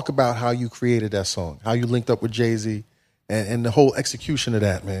want to talk about how you created that song, how you linked up with Jay-Z, and the whole execution of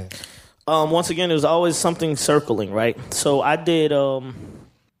that, man. Once again, there was always something circling, right? So I did,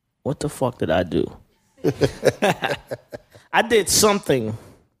 what the fuck did I do? I did something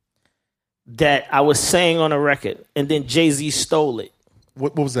that I was saying on a record, and then Jay-Z stole it.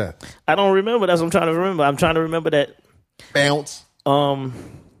 What was that? I don't remember. That's what I'm trying to remember. I'm trying to remember that. Bounce. I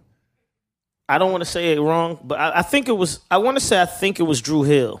don't want to say it wrong, but I think it was Drew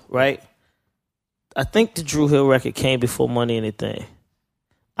Hill, right? I think the Drew Hill record came before Money Anything.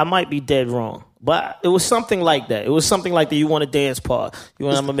 I might be dead wrong, but it was something like that. It was something like the You Want to Dance part. I'm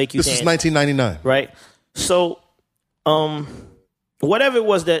going to make you dance. This is 1999. Right? So, whatever it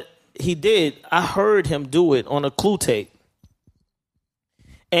was that he did, I heard him do it on a Clue tape.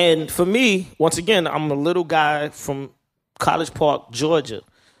 And for me, once again, I'm a little guy from College Park, Georgia,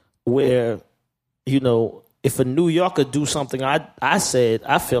 where, if a New Yorker do something, I said,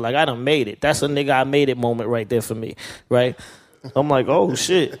 I feel like I done made it. That's a nigga I made it moment right there for me, right? I'm like, oh,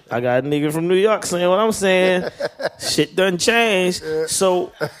 shit, I got a nigga from New York saying what I'm saying. Shit done changed.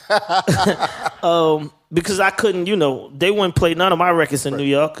 So, because I couldn't, they wouldn't play none of my records in New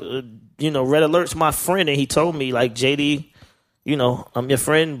York. Red Alert's my friend, and he told me, like, JD, I'm your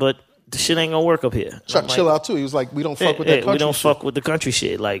friend, but the shit ain't gonna work up here. Chuck Chill Out too. He was like, we don't fuck with that country we don't shit. fuck with the country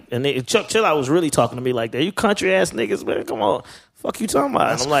shit. Like, and Chuck Chill Out was really talking to me like that. You country ass niggas, man. Come on, fuck you talking about?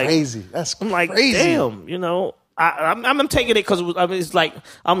 That's I'm like, crazy. I'm like, crazy. Damn, I'm taking it because it's like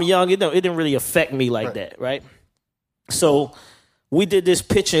I'm young. It didn't really affect me like that, right? So we did this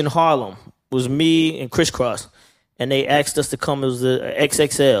pitch in Harlem. It was me and Kriss Kross. And they asked us to come. It was the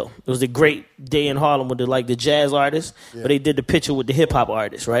XXL. It was the great day in Harlem with the jazz artists, but they did the picture with the hip hop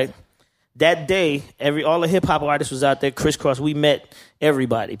artists, right? That day, all the hip hop artists was out there. Kriss Kross, we met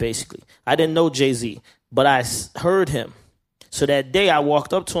everybody basically. I didn't know Jay-Z, but I heard him. So that day, I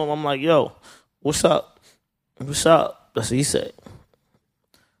walked up to him. I'm like, "Yo, what's up? What's up?" That's what he said.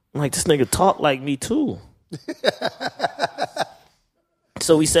 I'm like, "This nigga talk like me too."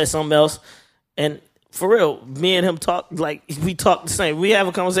 So he said something else, and for real, me and him talk like we talk the same. We have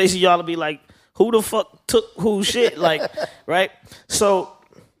a conversation, y'all will be like, who the fuck took who shit? Like, right? So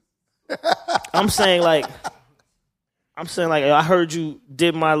I'm saying like, I heard you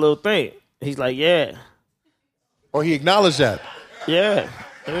did my little thing. He's like, yeah. Oh, he acknowledged that. Yeah.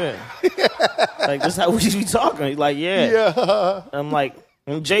 Like, this how we be talking. He's like, yeah. I'm like,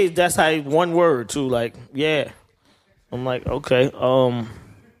 and Jay, that's how one word too, like, yeah. I'm like, okay.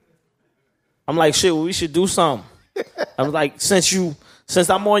 I'm like, shit, well, we should do something. I'm like, since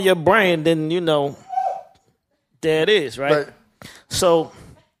I'm on your brain, then, there it is, right? So,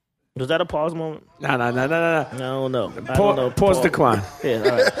 was that a pause moment? No. I don't know. Pause decline. Yeah,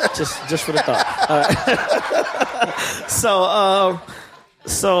 all right. Just for the thought. All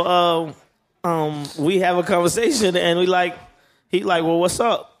right. We have a conversation, and he like, well, what's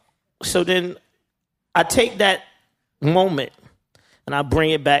up? So then I take that moment, and I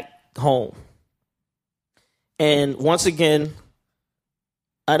bring it back home. And once again,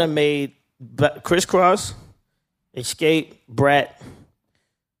 I done made Kriss Kross, Escape, Brat,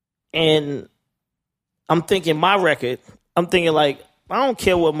 and I'm thinking like, I don't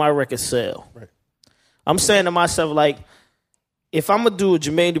care what my records sell. Right. I'm saying to myself, like, if I'm gonna do a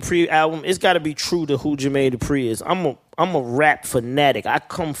Jermaine Dupri album, it's got to be true to who Jermaine Dupri is. I'm a rap fanatic. I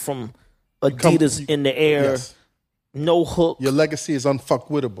come from Adidas in the air. Yes. No hook. Your legacy is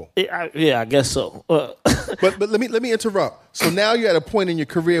unfuckwittable. I guess so. But let me interrupt. So now you're at a point in your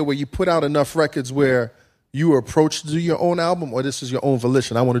career where you put out enough records where you were approached to do your own album, or this is your own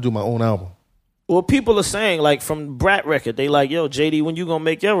volition. I want to do my own album. Well, people are saying, like, from Brat record, they like, yo, JD, when you gonna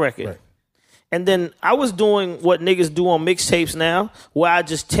make your record? Right. And then I was doing what niggas do on mixtapes now, where I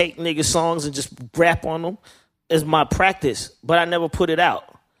just take niggas' songs and just rap on them as my practice, but I never put it out.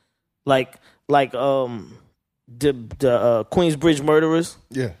 Like the Queensbridge Murderers.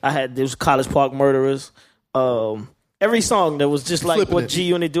 Yeah. There was College Park Murderers. Every song that was just like Flipping what it. G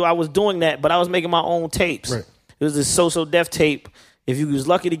Unit do, I was doing that, but I was making my own tapes. Right. It was a So Def tape. If you was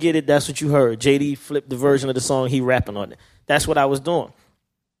lucky to get it, that's what you heard. JD flipped the version of the song, he rapping on it. That's what I was doing.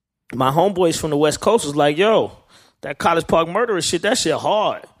 My homeboys from the West Coast was like, yo, that College Park Murderer shit, that shit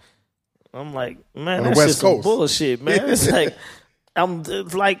hard. I'm like, man, that shit's some bullshit, man. It's like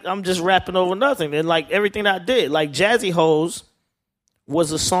I'm just rapping over nothing. And like everything I did, like Jazzy Hoes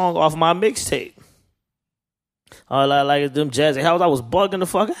was a song off my mixtape. All I like is them Jazzy Hoes. I was bugging the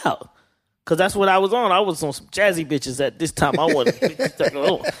fuck out. Cause that's what I was on. I was on some jazzy bitches at this time. I wasn't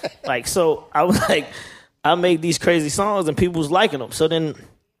like, so I was like, I made these crazy songs and people was liking them. So then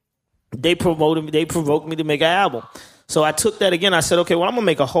they provoked me to make an album. So I took that again. I said, okay, well, I'm gonna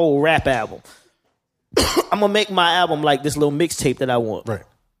make a whole rap album. I'm gonna make my album like this little mixtape that I want. Right.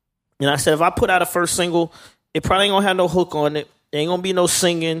 And I said, if I put out a first single, it probably ain't gonna have no hook on it. Ain't gonna be no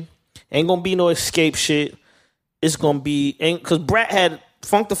singing. Ain't gonna be no escape shit. It's gonna be, because Brat had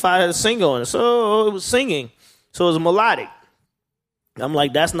Funkdafied had a single on it, so it was singing. So it was melodic. I'm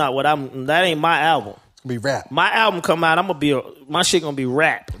like, that ain't my album. Be rap. My album come out, my shit gonna be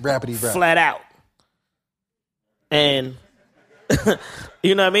rap. Rappity rap. Flat out. And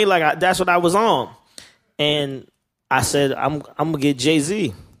you know what I mean? Like that's what I was on. And I said, I'm gonna get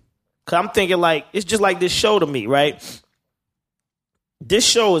Jay-Z. Cause I'm thinking like, it's just like this show to me, right? This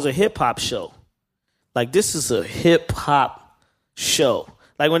show is a hip hop show. Like this is a hip hop show.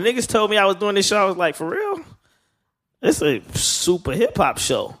 Like when niggas told me I was doing this show, I was like, for real? It's a super hip hop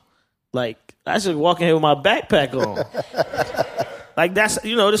show. Like I should walk in here with my backpack on. Like that's,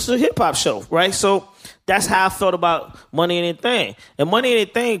 this is a hip hop show, right? So that's how I felt about Money Ain't Anything. And Money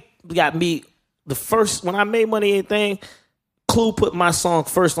Ain't Anything got me when I made Money Ain't Anything, Clue put my song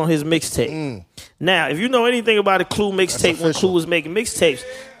first on his mixtape. Now, if you know anything about a Clue mixtape, when Clue was making mixtapes,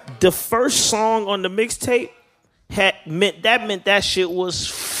 the first song on the mixtape meant that shit was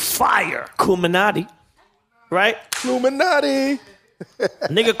fire. Illuminati. Right? Illuminati.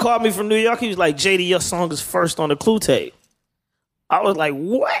 Nigga called me from New York. He was like, JD, your song is first on the Clue tape. I was like,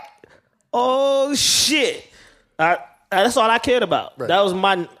 what? Oh, shit. That's all I cared about. Right. That was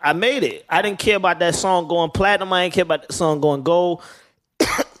I made it. I didn't care about that song going platinum. I didn't care about that song going gold.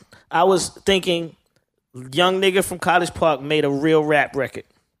 I was thinking, young nigga from College Park made a real rap record.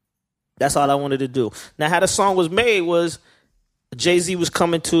 That's all I wanted to do. Now, how the song was made was Jay-Z was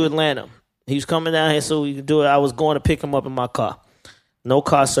coming to Atlanta. He was coming down here so we could do it. I was going to pick him up in my car. No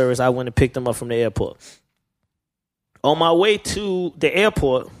car service. I went and picked him up from the airport. On my way to the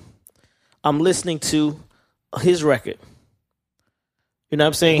airport, I'm listening to his record. You know what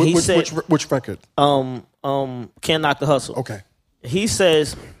I'm saying? He said, which record? Can't Knock the Hustle. Okay. He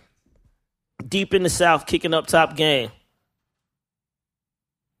says, deep in the South, kicking up top game.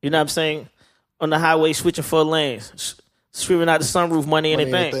 You know what I'm saying? On the highway, switching 4 lanes, screaming out the sunroof, money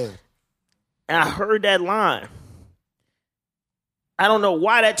anything. And I heard that line. I don't know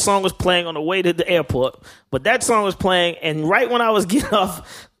why that song was playing on the way to the airport, but that song was playing, and right when I was getting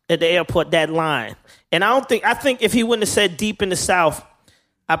off at the airport, that line. And I think if he wouldn't have said deep in the South,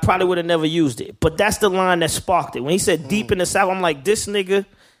 I probably would have never used it. But that's the line that sparked it. When he said deep in the South, I'm like, this nigga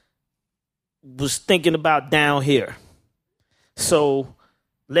was thinking about down here. So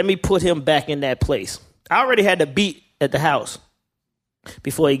let me put him back in that place. I already had the beat at the house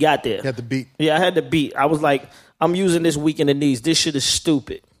before he got there. You had the beat? Yeah, I had the beat. I was like, I'm using this weak in the knees. This shit is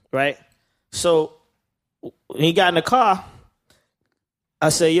stupid, right? So when he got in the car, I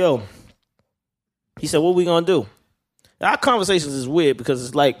said, yo. He said, what we gonna do? Our conversations is weird because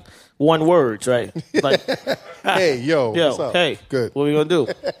it's like one words, right? Like, hey, yo, what's up? Hey, good. What we gonna do?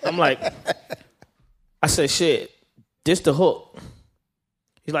 I'm like, I said, shit, this the hook.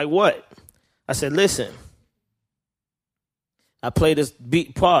 He's like, what? I said, listen. I played this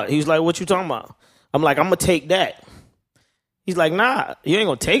beat part. He was like, what you talking about? I'm like, I'm gonna take that. He's like, nah, you ain't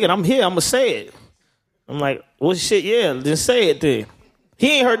gonna take it. I'm here. I'm gonna say it. I'm like, well, shit, yeah, then say it then.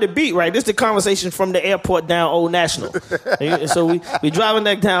 He ain't heard the beat, right? This is the conversation from the airport down Old National. So we driving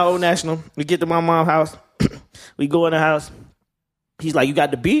that down Old National. We get to my mom's house. We go in the house. He's like, you got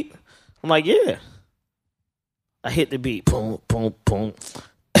the beat? I'm like, yeah. I hit the beat. Boom, boom, boom.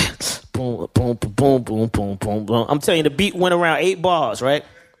 Boom, boom, boom, boom, boom, boom, boom, boom. I'm telling you, the beat went around 8 bars, right?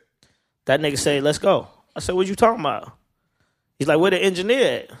 That nigga said, let's go. I said, what you talking about? He's like, where the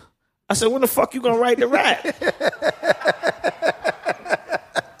engineer at? I said, when the fuck you gonna write the rap?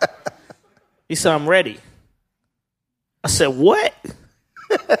 He said, I'm ready. I said, what?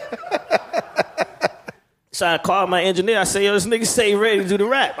 So I called my engineer. I said, yo, this nigga say he ready to do the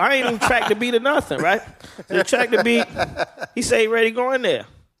rap. I ain't even track the beat or nothing, right? So he tracked the beat. He say he ready to go in there.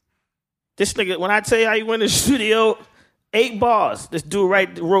 This nigga, when I tell you how he went in the studio, 8 bars. This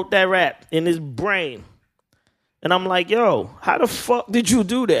dude wrote that rap in his brain. And I'm like, yo, how the fuck did you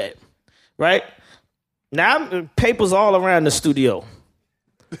do that? Right? Now, papers all around the studio.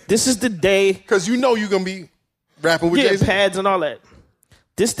 This is the day. Because you know you're going to be rapping with Jay-Z. Pads and all that.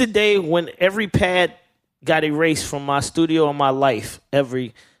 This is the day when every pad got erased from my studio and my life.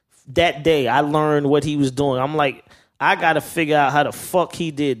 That day, I learned what he was doing. I'm like, I got to figure out how the fuck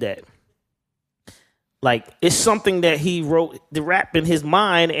he did that. Like, it's something that he wrote the rap in his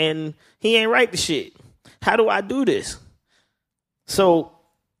mind, and he ain't write the shit. How do I do this? So,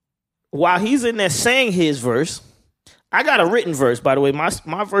 while he's in there saying his verse, I got a written verse, by the way. My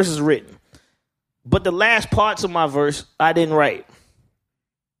verse is written. But the last parts of my verse, I didn't write.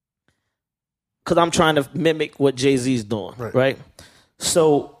 Because I'm trying to mimic what Jay-Z's doing, right?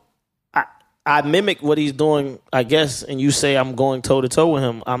 So I mimic what he's doing, I guess, and you say I'm going toe-to-toe with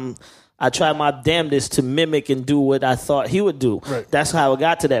him. I try my damnedest to mimic and do what I thought he would do. Right. That's how I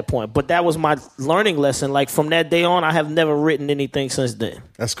got to that point. But that was my learning lesson. Like, from that day on, I have never written anything since then.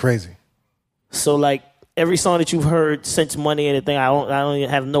 That's crazy. So, like, every song that you've heard since Money Anything, I don't even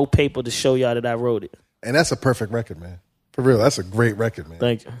have no paper to show y'all that I wrote it. And that's a perfect record, man. For real, that's a great record, man.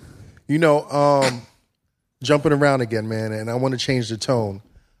 Thank you. You know, jumping around again, man, and I want to change the tone.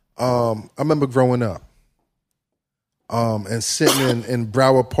 I remember growing up and sitting in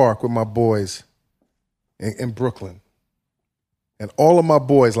Broward Park with my boys in Brooklyn. And all of my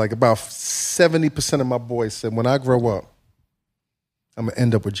boys, like about 70% of my boys said, when I grow up, I'm going to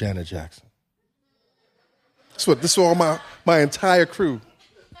end up with Janet Jackson. This is all my entire crew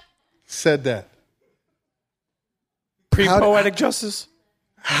said that. Pre-Poetic Justice?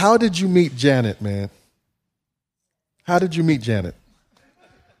 How did you meet Janet, man? How did you meet Janet?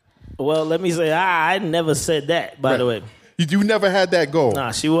 Well, let me say, I never said that, by the way. You never had that goal?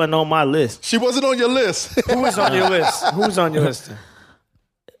 Nah, she wasn't on my list. She wasn't on your list? Who was on your list? Who was on your list?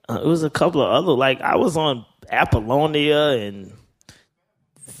 It was a couple of other, like, I was on Apollonia and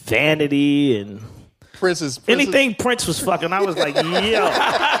Vanity and... Prince's anything Prince was fucking, I was like, yo.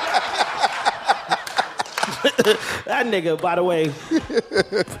 That nigga, by the way,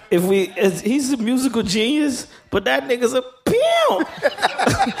 he's a musical genius, but that nigga's a pimp.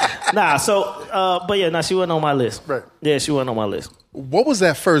 She wasn't on my list. Right. Yeah, she wasn't on my list. What was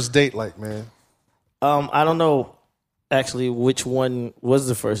that first date like, man? I don't know actually which one was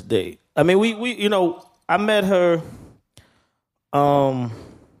the first date. I mean, we you know, I met her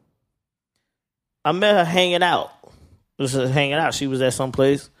hanging out. Just hanging out. She was at some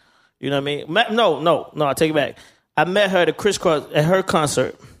place. You know what I mean? No, I take it back. I met her at Kriss Kross at her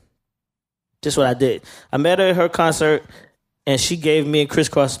concert. Just what I did. I met her at her concert, and she gave me and Kriss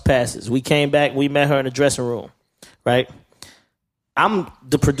Kross passes. We came back. We met her in the dressing room, right? I'm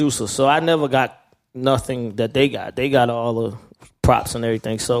the producer, so I never got nothing that they got. They got all the props and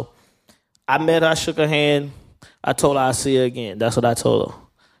everything. So I met her. I shook her hand. I told her I'd see her again. That's what I told her.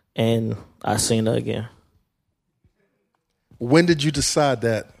 And I seen her again. When did you decide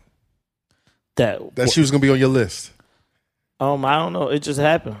that she was gonna be on your list? I don't know. It just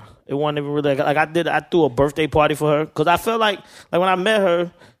happened. It wasn't even really like I threw a birthday party for her because I felt like when I met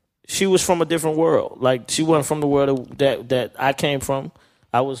her, she was from a different world. Like, she wasn't from the world that I came from.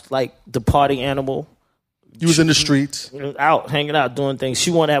 I was like the party animal. You was in the streets, out hanging out, doing things. She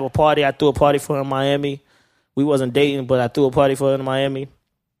wanted to have a party. I threw a party for her in Miami. We wasn't dating, but I threw a party for her in Miami.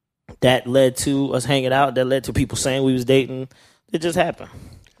 That led to us hanging out. That led to people saying we was dating. It just happened.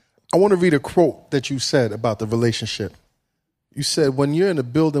 I want to read a quote that you said about the relationship. You said, when you're in a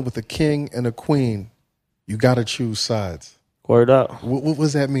building with a king and a queen, you got to choose sides. Word up. What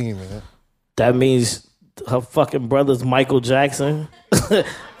does that mean, man? That means her fucking brother's Michael Jackson.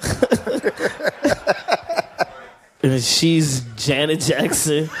 And she's Janet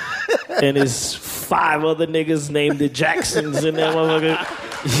Jackson. And there's 5 other niggas named the Jacksons in there, motherfucker.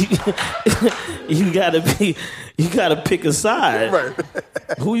 You gotta pick a side. Right.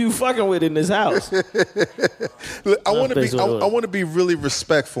 Who you fucking with in this house? Look, I want to be really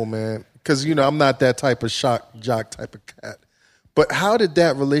respectful, man, because I'm not that type of shock jock type of cat. But how did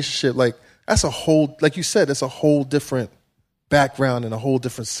that relationship, like you said, that's a whole different background and a whole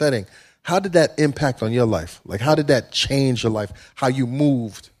different setting. How did that impact on your life? Like, how did that change your life? How you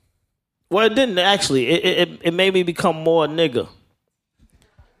moved? Well, it didn't actually. It made me become more a nigga.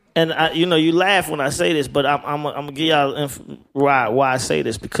 And you laugh when I say this, but I'm gonna give y'all why I say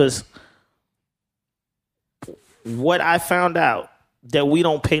this, because what I found out that we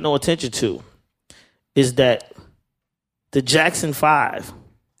don't pay no attention to is that the Jackson 5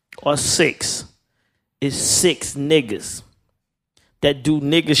 or 6 is 6 niggas that do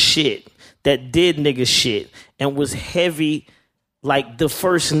nigga shit, that did nigga shit, and was heavy like the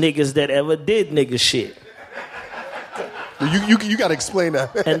first niggas that ever did nigga shit. You got to explain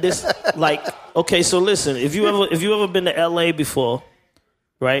that. And this, like, okay, so listen, if you ever been to LA before,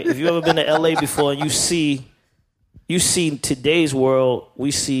 right? If you ever been to LA before and you see today's world, we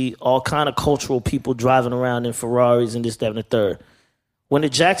see all kind of cultural people driving around in Ferraris and this, that, and the third. When the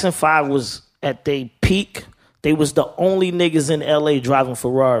Jackson 5 was at their peak, they was the only niggas in LA driving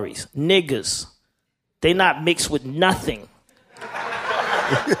Ferraris. Niggas. They not mixed with nothing.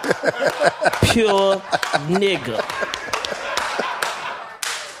 Pure nigga.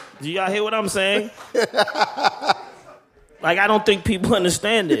 Do y'all hear what I'm saying? Like, I don't think people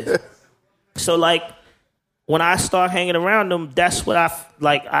understand this. So, like, when I start hanging around them, that's what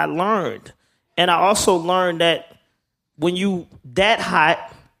I learned. And I also learned that when you that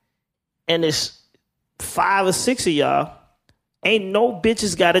hot and it's 5 or 6 of y'all, ain't no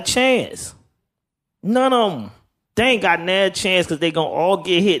bitches got a chance. None of them. They ain't got no chance because they gonna all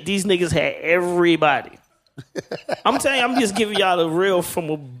get hit. These niggas had everybody. I'm telling you, I'm just giving y'all the real from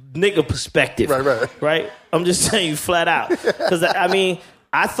a nigga perspective. Right? I'm just telling you flat out. Because, I mean,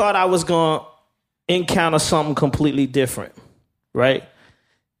 I thought I was going to encounter something completely different. Right?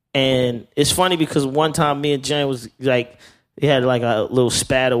 And it's funny because one time me and Jen was like, we had like a little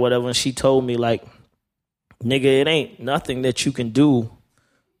spat or whatever, and she told me, like, nigga, it ain't nothing that you can do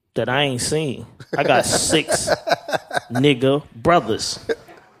that I ain't seen. I got 6 nigga brothers.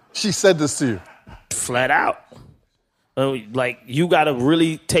 She said this to you. Flat out. Like, you got to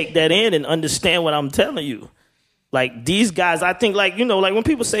really take that in and understand what I'm telling you. Like, these guys, I think, like, you know, like when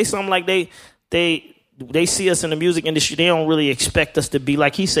people say something like they see us in the music industry, they don't really expect us to be,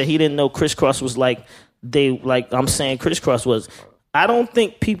 like he said, he didn't know Kriss Kross was like I'm saying Kriss Kross was. I don't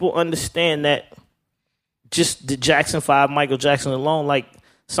think people understand that just the Jackson 5, Michael Jackson alone. Like,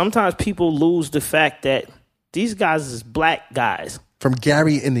 sometimes people lose the fact that these guys is black guys. From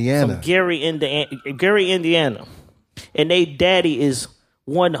Gary, Indiana. Gary, Indiana. And they daddy is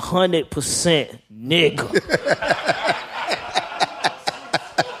 100% nigga.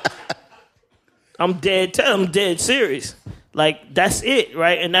 I'm dead serious. Like, that's it,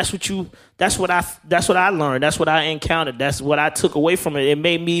 right? And that's what I learned. That's what I encountered. That's what I took away from it. It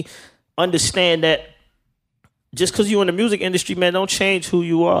made me understand that just because you're in the music industry, man, don't change who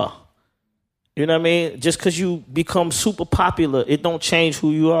you are. You know what I mean? Just because you become super popular, it don't change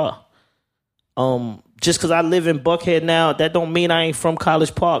who you are. Just because I live in Buckhead now, that don't mean I ain't from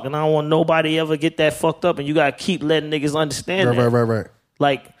College Park, and I don't want nobody ever get that fucked up, and you got to keep letting niggas understand that. Right.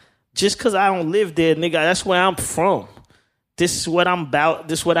 Like, just because I don't live there, nigga, that's where I'm from. This is what I'm about.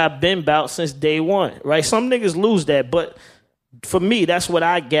 This is what I've been about since day one, right? Some niggas lose that, but for me, that's what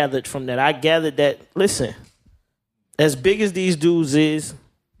I gathered from that. I gathered that, listen, as big as these dudes is,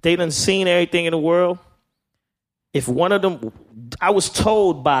 they done seen everything in the world. If one of them, I was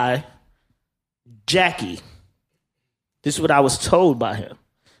told by Jackie, this is what I was told by him.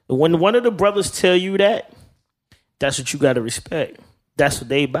 When one of the brothers tell you that, that's what you got to respect. That's what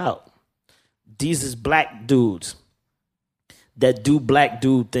they about. These is black dudes that do black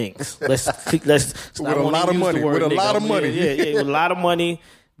dude things. Let's with a lot of money. With a lot of money. Yeah, with a lot of money.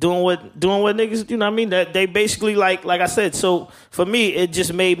 Doing what niggas, you know what I mean? That they basically like I said, so for me, it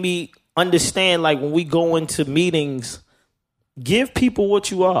just made me understand, like, when we go into meetings, give people what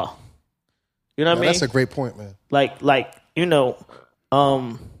you are. You know what I mean? That's a great point, man. Like, you know,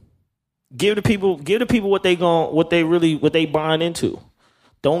 give the people what they buying into.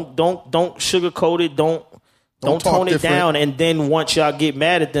 Don't sugarcoat it, don't tone it down, and then once y'all get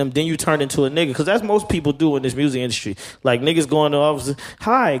mad at them, then you turn into a nigga. Because that's most people do in this music industry. Like, niggas going to offices,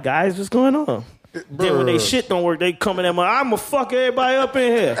 hi, guys, what's going on? Then when they shit don't work, they coming at me, I'm going to fuck everybody up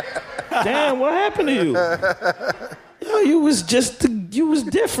in here. Damn, what happened to you? Yo, you was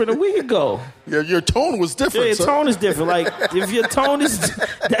different a week ago. Your tone was different. Yeah, your tone is different. Like, if your tone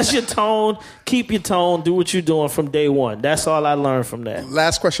that's your tone, keep your tone, do what you're doing from day one. That's all I learned from that.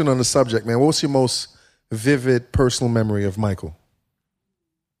 Last question on the subject, man. What was your most vivid personal memory of Michael?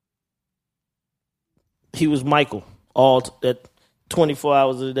 He was Michael at 24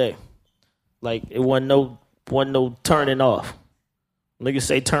 hours a day. Like, it wasn't no turning off. Niggas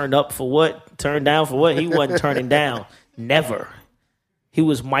say turn up for what? Turn down for what? He wasn't turning down. Never. He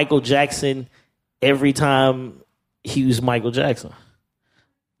was Michael Jackson every time he was Michael Jackson.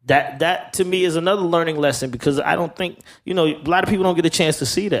 That to me is another learning lesson, because I don't think, you know, a lot of people don't get a chance to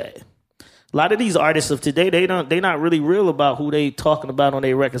see that. A lot of these artists of today, they not really real about who they talking about on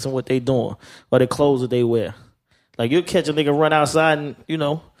their records and what they doing or the clothes that they wear. Like you'll catch a nigga run outside and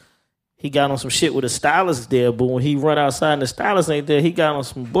he got on some shit with a stylist there, but when he run outside and the stylist ain't there, he got on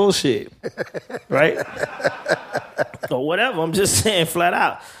some bullshit, right? Or whatever. I'm just saying flat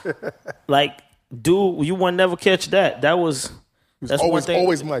out. Like, dude, you would never catch that. That's always, one thing.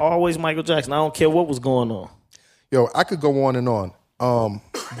 always Michael. Always Michael Jackson. I don't care what was going on. Yo, I could go on and on.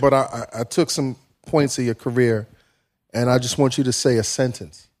 But I took some points of your career, and I just want you to say a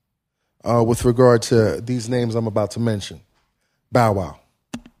sentence with regard to these names I'm about to mention. Bow Wow.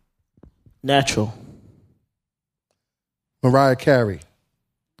 Natural. Mariah Carey.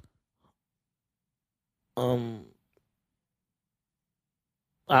 I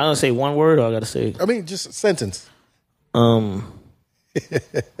don't say one word, or I gotta say. I mean, just a sentence.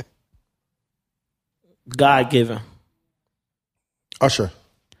 God-given. Usher.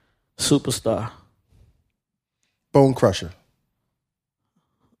 Superstar. Bone Crusher.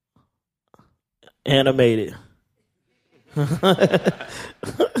 Animated.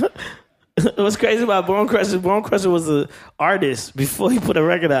 What's crazy about Bone Crusher was an artist before he put a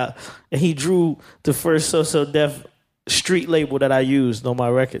record out, and he drew the first So Def street label that I used on my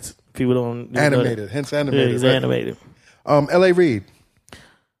records. People don't Animated, hence animated. Yeah, he's right? animated. L.A. Reid.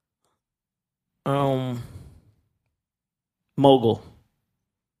 Mogul.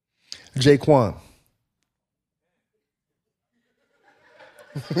 Jaquan.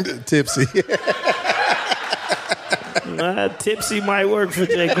 Tipsy. Tipsy might work for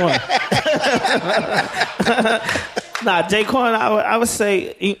Jaquan. Jaquan, I would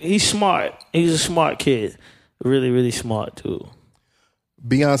say he's smart. He's a smart kid. Really, really smart, dude.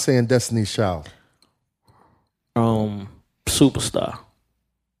 Beyonce and Destiny's Child. Superstar.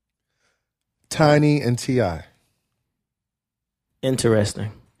 Tiny and T.I.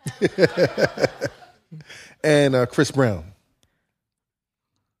 Interesting. And Chris Brown.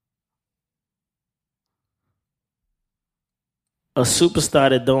 A superstar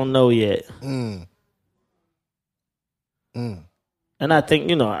that don't know yet. And I think,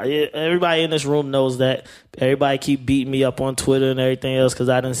 everybody in this room knows that. Everybody keep beating me up on Twitter and everything else because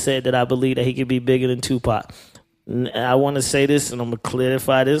I done said that I believe that he could be bigger than Tupac. I want to say this, and I'm going to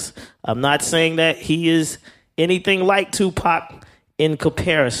clarify this. I'm not saying that he is anything like Tupac in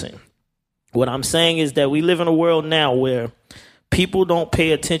comparison. What I'm saying is that we live in a world now where people don't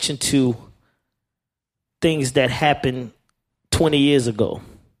pay attention to things that happened 20 years ago.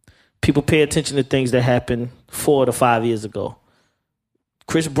 People pay attention to things that happened 4 to 5 years ago.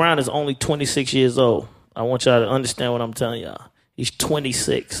 Chris Brown is only 26 years old. I want y'all to understand what I'm telling y'all. He's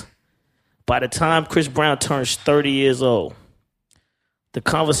 26. By the time Chris Brown turns 30 years old, the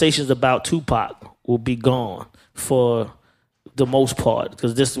conversations about Tupac will be gone for the most part,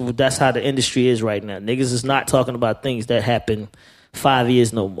 because that's how the industry is right now. Niggas is not talking about things that happened 5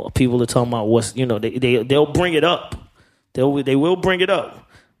 years no more. People are talking about they'll bring it up. They will bring it up,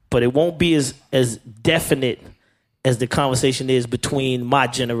 but it won't be as definite as the conversation is between my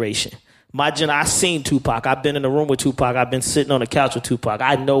generation. I've seen Tupac. I've been in the room with Tupac. I've been sitting on the couch with Tupac.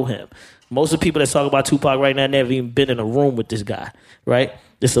 I know him. Most of the people that talk about Tupac right now never even been in a room with this guy, right?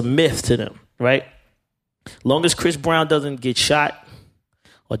 It's a myth to them, right? Long as Chris Brown doesn't get shot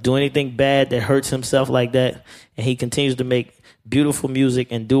or do anything bad that hurts himself like that, and he continues to make beautiful music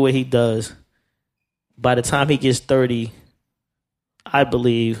and do what he does, by the time he gets 30, I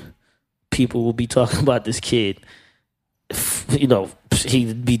believe people will be talking about this kid.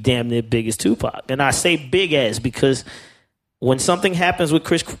 He'd be damn near big as Tupac. And I say big as because when something happens with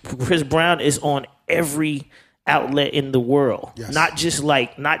Chris Brown, it's on every outlet in the world. Yes. Not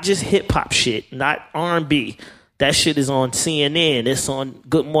just hip hop shit, not R&B. That shit is on CNN. It's on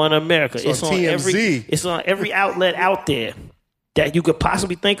Good Morning America. It's on TMZ. It's on every outlet out there that you could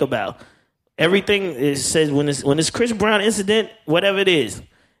possibly think about. Everything says when it's Chris Brown incident, whatever it is,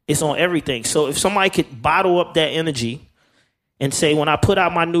 it's on everything. So if somebody could bottle up that energy and say, when I put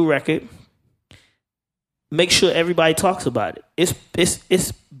out my new record, make sure everybody talks about it.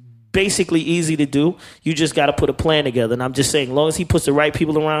 It's basically easy to do. You just got to put a plan together. And I'm just saying, as long as he puts the right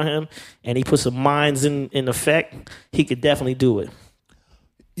people around him and he puts some minds in effect, he could definitely do it.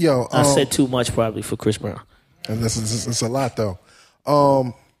 Yo, I said too much probably for Chris Brown. And this is a lot though.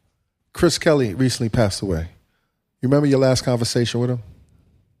 Chris Kelly recently passed away. You remember your last conversation with him?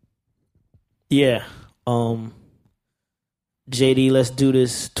 Yeah. JD, let's do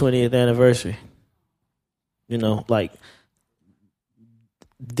this 20th anniversary.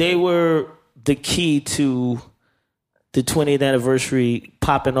 They were the key to the 20th anniversary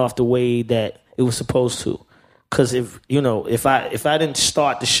popping off the way that it was supposed to. Because if I didn't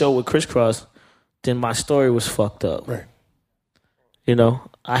start the show with Kriss Kross, then my story was fucked up. Right.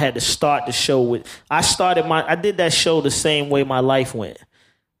 I had to start the show with. I did that show the same way my life went.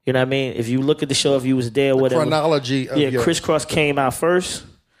 You know what I mean? If you look at the show, if you was there, whatever. Chronology of Kriss Kross came out first.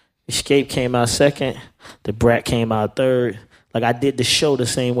 Escape came out second. The Brat came out third. Like, I did the show the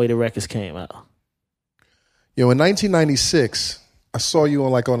same way the records came out. In 1996, I saw you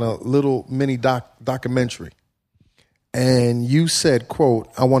on a little mini documentary. And you said, quote,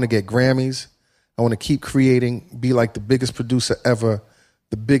 I want to get Grammys. I want to keep creating, be like the biggest producer ever,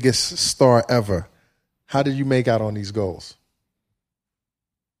 the biggest star ever. How did you make out on these goals?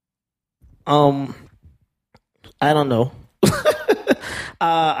 I don't know.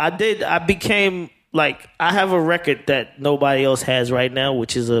 I became like, I have a record that nobody else has right now,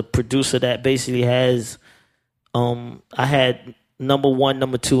 which is a producer that basically has, I had number 1,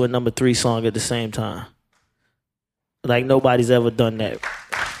 number 2, and number 3 song at the same time. Like, nobody's ever done that.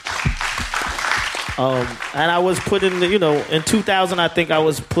 And I was put in in 2000, I think I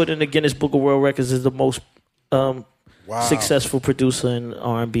was put in the Guinness Book of World Records as the most successful producer in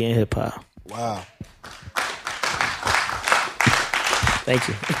R&B and hip hop. Wow. Thank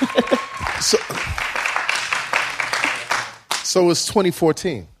you. So it's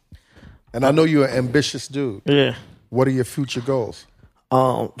 2014, and I know you're an ambitious dude. Yeah. What are your future goals?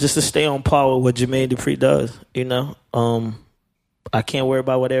 Just to stay on par with what Jermaine Dupri does. I can't worry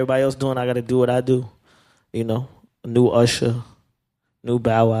about what everybody else doing. I got to do what I do. New Usher, new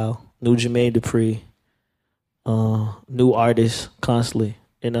Bow Wow, new Jermaine Dupri, new artists constantly.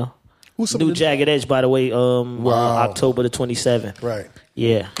 New Jagged Edge, by the way. October the 27th. Right.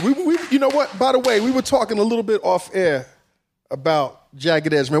 Yeah. We you know what? By the way, we were talking a little bit off air about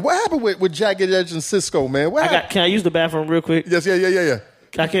Jagged Edge, man. What happened with Jagged Edge and Cisco, man? Can I use the bathroom real quick? Yes, yeah.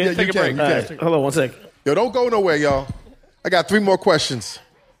 I can't take a break. Right. Hold on 1 second. Yo, don't go nowhere, y'all. I got 3 more questions.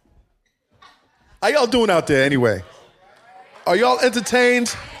 How y'all doing out there anyway? Are y'all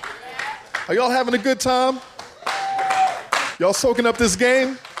entertained? Are y'all having a good time? Y'all soaking up this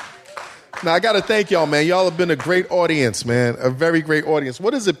game? Now, I got to thank y'all, man. Y'all have been a great audience, man. A very great audience.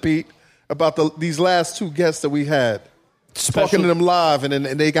 What is it, Pete, about these last 2 guests that we had? Talking to them live, and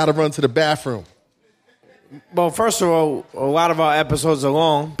then they got to run to the bathroom. Well, first of all, a lot of our episodes are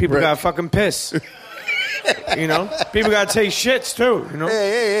long. People got to fucking piss. People got to take shits, too.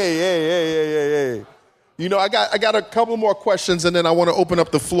 Hey. I got a couple more questions, and then I want to open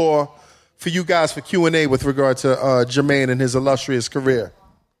up the floor for you guys for Q&A with regard to Jermaine and his illustrious career.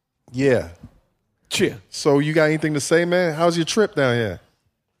 Yeah. Cheer. So you got anything to say, man? How's your trip down here?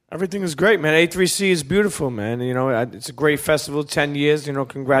 Everything is great, man. A3C is beautiful, man. It's a great festival, 10 years.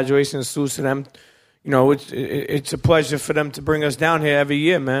 Congratulations to them. It's a pleasure for them to bring us down here every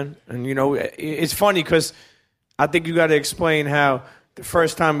year, man. And, it's funny because I think you got to explain how the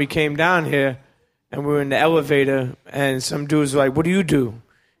first time we came down here and we were in the elevator and some dudes were like, what do you do?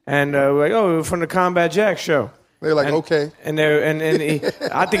 And we're like, oh, we're from the Combat Jack show. They're like, okay. And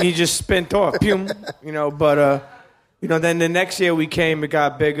I think he just spent off, then the next year we came, it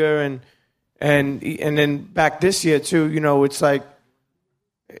got bigger, and then back this year too, it's like,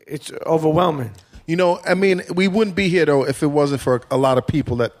 it's overwhelming. We wouldn't be here though if it wasn't for a lot of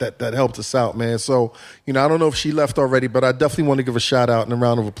people that helped us out, man. So, I don't know if she left already, but I definitely want to give a shout out and a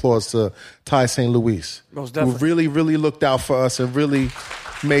round of applause to Ty St. Louis, most definitely, who really, really looked out for us and really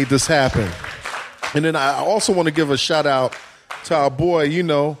made this happen. And then I also want to give a shout out to our boy,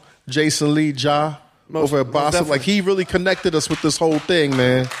 Jason Lee over at Boston. Like, he really connected us with this whole thing,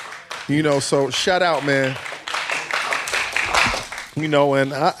 man. So shout out, man.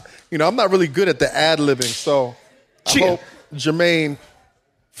 And I'm not really good at the ad-libbing, so I hope Jermaine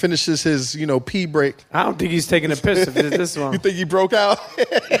finishes his, pee break. I don't think he's taking a piss if it's this one. You think he broke out?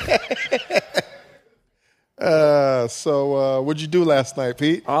 So what'd you do last night,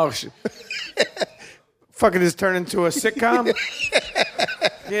 Pete? Oh, shit. Fucking this turned into a sitcom?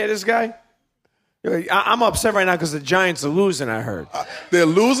 Yeah, this guy? I'm upset right now because the Giants are losing, I heard. They're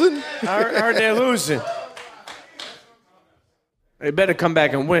losing? I heard they're losing. They better come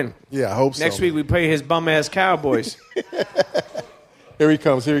back and win. Yeah, I hope so. Next week we play his bum-ass Cowboys. Here he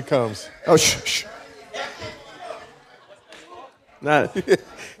comes. Oh, shh. I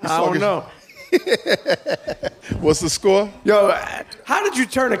don't know. What's the score? Yo, how did you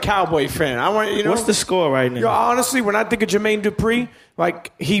turn a Cowboy fan? What's the score right now? Yo, honestly, when I think of Jermaine Dupri,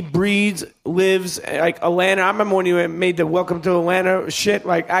 like, he breathes, lives, like, Atlanta. I remember when you made the Welcome to Atlanta shit.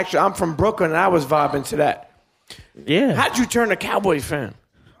 Like, actually, I'm from Brooklyn, and I was vibing to that. Yeah. How'd you turn a Cowboy fan?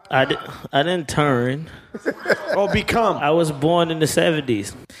 I didn't turn. Or become? I was born in the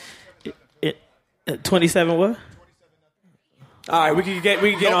 70s. 27 what? All right, we can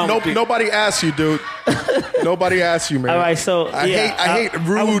get on. Nobody asked you, dude. Nobody asked you, man. All right, so I hate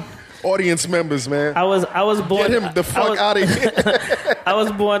rude audience members, man. I was born. Get him the fuck out of here. I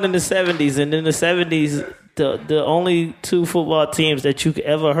was born in the 70s, and in the 70s, the only two football teams that you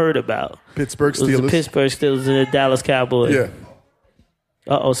ever heard about Pittsburgh was the Steelers. Pittsburgh Steelers and the Dallas Cowboys. Yeah.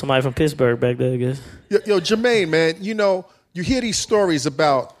 Somebody from Pittsburgh back there, I guess. Yo, Jermaine, man, you hear these stories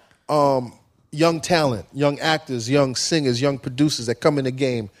about young talent, young actors, young singers, young producers that come in the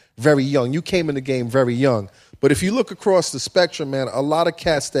game very young. You came in the game very young. But if you look across the spectrum, man, a lot of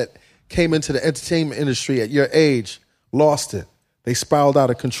cats that came into the entertainment industry at your age lost it. They spiraled out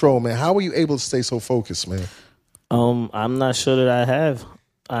of control, man. How were you able to stay so focused, man? I'm not sure that I have.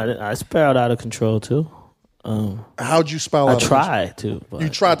 I spiraled out of control, too. How'd you spiral out? I tried to. You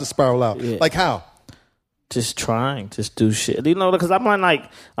tried to spiral out. Yeah. Like how? Just trying, just do shit. Because I'm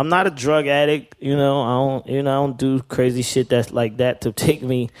not a drug addict. I don't do crazy shit that's like that to take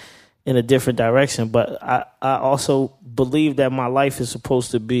me in a different direction. But I also believe that my life is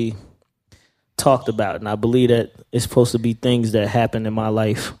supposed to be talked about, and I believe that it's supposed to be things that happen in my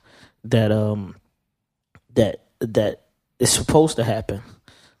life that is supposed to happen.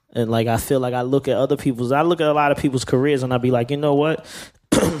 And like I feel like I look at a lot of people's careers, and I be like, you know what?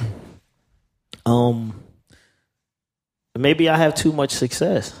 Maybe I have too much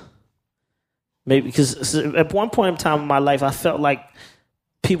success. Maybe because at one point in time in my life, I felt like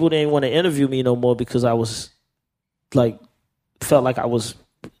people didn't want to interview me no more because I was felt like I was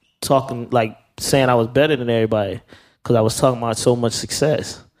talking, like saying I was better than everybody because I was talking about so much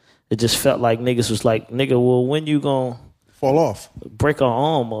success. It just felt like niggas was like, nigga, well, when you gonna fall off, break our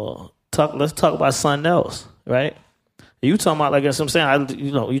arm, or let's talk about something else, right? You talking about, like, that's what I'm saying.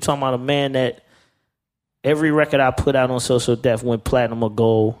 You talking about a man that every record I put out on Social Death went platinum or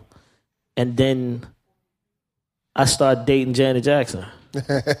gold, and then I started dating Janet Jackson.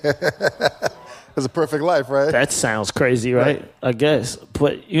 It's a perfect life, right? That sounds crazy, right? I guess,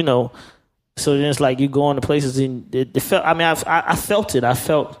 but so then it's like you go on to places and it felt. I mean, I felt it. I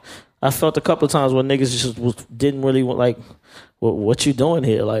felt a couple of times when niggas just didn't really want, like, what you doing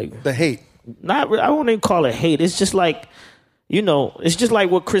here? Like the hate. Not really, I wouldn't even call it hate. It's just like, it's just like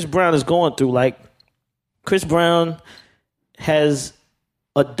what Chris Brown is going through. Like, Chris Brown has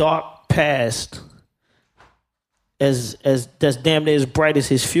a dark past as that's damn near as bright as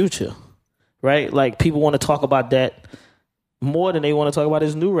his future, right? Like, people want to talk about that more than they want to talk about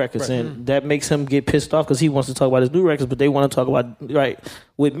his new records, right. And that makes him get pissed off because he wants to talk about his new records, but they want to talk about, right?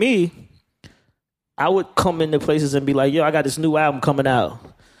 With me, I would come into places and be like, yo, I got this new album coming out.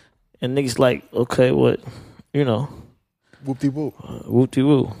 And niggas like, okay, what, Whoop-de-whoop.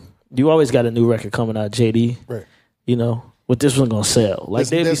 Whoop-de-whoop. You always got a new record coming out, JD. Right. What this one gonna sell. Like,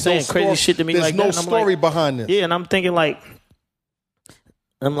 they be saying crazy shit to me like that. There's no story behind this. Yeah, and I'm thinking like,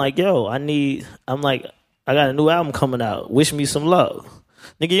 yo, I got a new album coming out. Wish me some luck.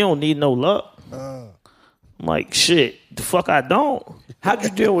 Nigga, you don't need no luck. I'm like, shit, the fuck I don't. How'd you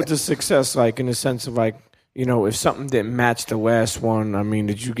deal with the success, like, in the sense of, like, if something didn't match the last one, I mean,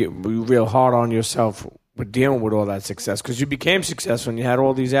 were you real hard on yourself with dealing with all that success? Because you became successful and you had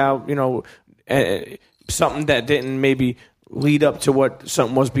all these out, something that didn't maybe lead up to what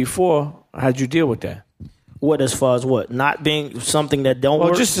something was before. How'd you deal with that? What, as far as what? Not being something that don't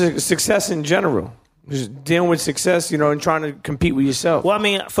work? Well, just success in general. Just dealing with success, and trying to compete with yourself. Well, I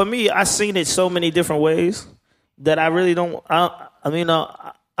mean, for me, I've seen it so many different ways that I really don't.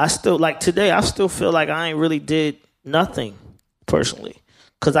 I still, like, today, I still feel like I ain't really did nothing personally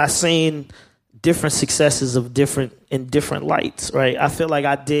because I seen different successes in different lights, right? I feel like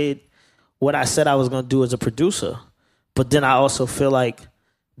I did what I said I was going to do as a producer, but then I also feel like,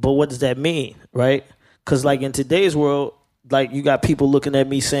 but what does that mean, right? Because, like, in today's world, like, you got people looking at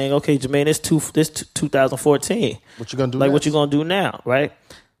me saying, okay, Jermaine, it's 2014. What you gonna do? Like, next? what you gonna do now, right?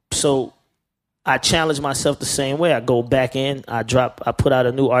 So I challenge myself the same way. I go back in, I put out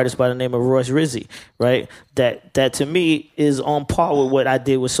a new artist by the name of Royce Rizzy, right? That to me is on par with what I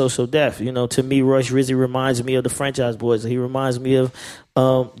did with Social Death. To me, Royce Rizzy reminds me of the Franchise Boys, or he reminds me of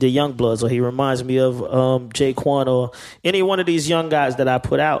the Young Bloods, or he reminds me of Jaquan, or any one of these young guys that I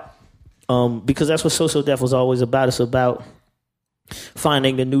put out. Because that's what Social Death was always about. It's about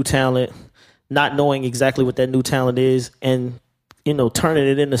finding the new talent, not knowing exactly what that new talent is, and turning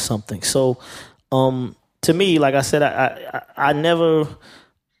it into something. So to me, like I said, I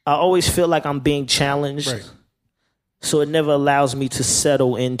always feel like I'm being challenged. Right. So it never allows me to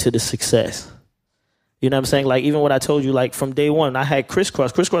settle into the success. You know what I'm saying? Like, even what I told you, like, from day one, I had Kriss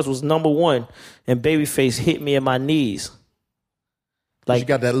Kross. Kriss Kross was number one, and Babyface hit me in my knees. Like you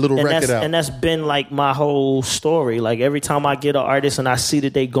got that little record out. And that's been like my whole story. Like every time I get an artist and I see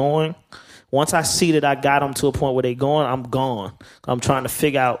that they going, once I see that I got them to a point where they going, I'm gone. I'm trying to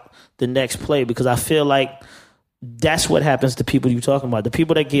figure out the next play because I feel like that's what happens to people you're talking about. The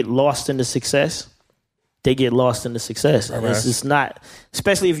people that get lost in the success, they get lost in the success. And it's just not,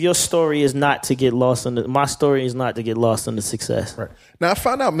 especially if your story is not to get lost in my story is not to get lost in the success. Right. Now I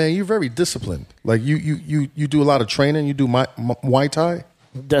found out, man, you're very disciplined. Like you do a lot of training. You do Muay Thai.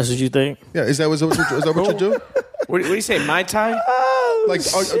 That's what you think? Yeah. Is that what you do? What do you say, Mai Tai? Like,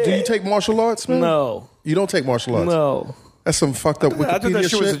 do you take martial arts, man? No. You don't take martial arts? No. That's some fucked up Wikipedia I thought that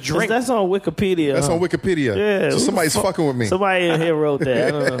shit was a shit. drink. That's on Wikipedia. That's on Wikipedia. Yeah. So somebody's fucking with me. Somebody in here wrote that.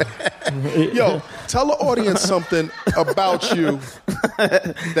 I don't know. Yo, tell the audience something about you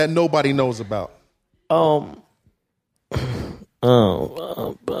that nobody knows about. I'm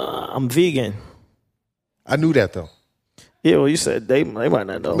vegan. I knew that though. Yeah, well, you said they might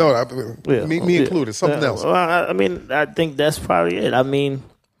not know. No, me included. Something else. Well, I mean, I think that's probably it. I mean,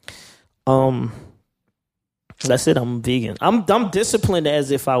 that's it. I'm vegan. I'm disciplined as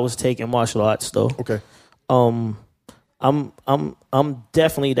if I was taking martial arts, though. Okay. I'm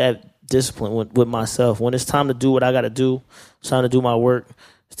definitely that disciplined with myself. When it's time to do what I got to do, it's time to do my work.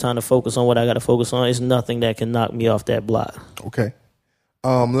 It's time to focus on what I got to focus on. It's nothing that can knock me off that block. Okay.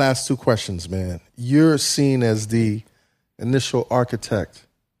 Last two questions, man. You're seen as the initial architect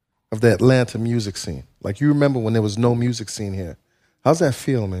of the Atlanta music scene. Like, you remember when there was no music scene here. How's that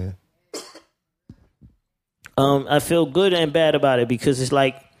feel, man? I feel good and bad about it because it's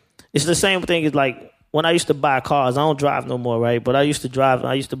like, it's the same thing as like when I used to buy cars. I don't drive no more, right? But I used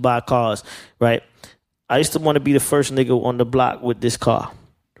to buy cars, right? I used to want to be the first nigga on the block with this car,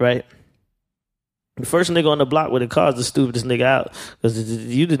 right? The first nigga on the block with a car is the stupidest nigga out because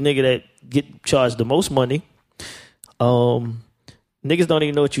you the nigga that get charged the most money. Niggas don't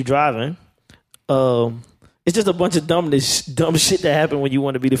even know what you driving. It's just a bunch of dumb shit that happen when you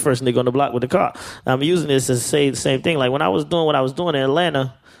want to be the first nigga on the block with a car. I'm using this to say the same thing. Like when I was doing what I was doing in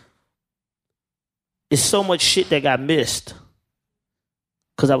Atlanta, it's so much shit that got missed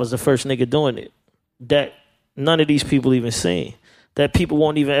because I was the first nigga doing it that none of these people even seen, that people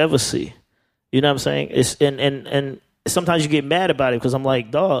won't even ever see. You know what I'm saying? It's and sometimes you get mad about it because I'm like,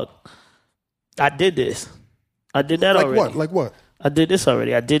 dog, I did this. I did that already. Like what? I did this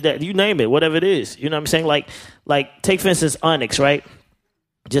already. I did that. You name it, whatever it is. You know what I'm saying? Like take for instance Onyx, right?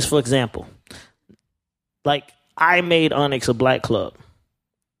 Just for example. Like I made Onyx a black club.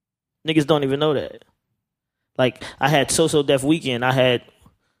 Niggas don't even know that. Like I had So Def Weekend. I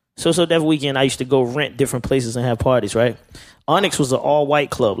used to go rent different places and have parties, right? Onyx was an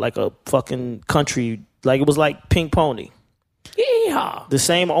all-white club, like a fucking country, like it was like Pink Pony. Yeah. The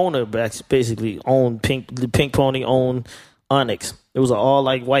same owner basically owned the Pink Pony owned Onyx. It was an all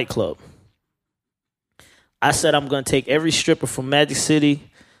like white club. I said I'm gonna take every stripper from Magic City,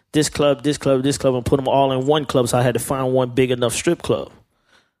 this club, and put them all in one club. So I had to find one big enough strip club.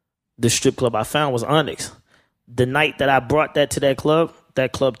 The strip club I found was Onyx. The night that I brought that to that club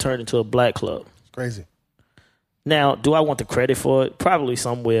turned into a black club. It's crazy. Now, do I want the credit for it? Probably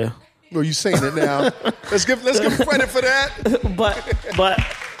somewhere. Well, you saying it now. Let's give credit for that. But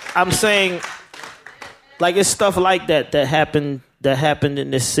I'm saying, like it's stuff like that happened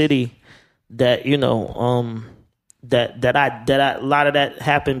in this city that you know that a lot of that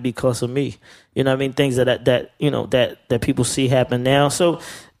happened because of me. You know what I mean? Things that you know that people see happen now. So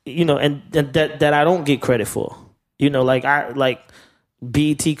you know, and that I don't get credit for. You know, like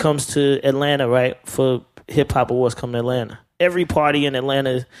BET comes to Atlanta, right? For Hip Hop Awards come to Atlanta. Every party in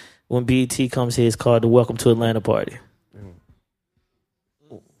Atlanta when BET comes here is called the Welcome to Atlanta party.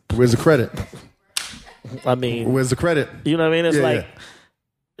 Where's the credit? I mean, where's the credit? You know what I mean?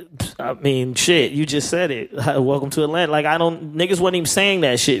 It's I mean, shit, you just said it. Welcome to Atlanta. Like niggas wasn't even saying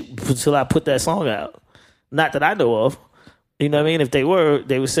that shit until I put that song out. Not that I know of. You know what I mean? If they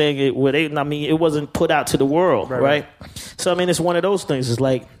were saying it where it wasn't put out to the world, right? So I mean, it's one of those things. It's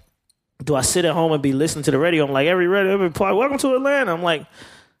like, do I sit at home and be listening to the radio? I'm like, every party, welcome to Atlanta. I'm like,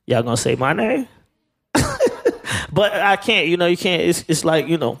 y'all gonna say my name? But I can't, you know, you can't. It's like,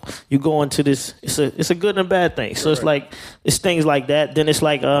 you know, you go into this. It's a good and a bad thing. So it's like it's things like that. Then it's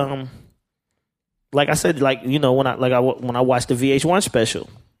like I said, like you know, when I watched the VH1 special,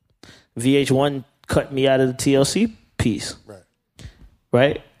 VH1 cut me out of the TLC piece,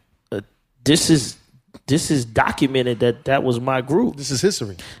 right? This is documented that was my group. This is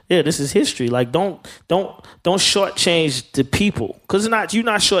history. Yeah, this is history. Like don't shortchange the people because you're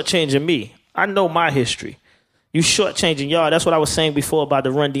not shortchanging me. I know my history. You shortchanging y'all. That's what I was saying before about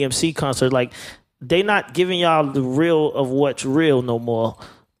the Run DMC concert. Like they not giving y'all the real of what's real no more.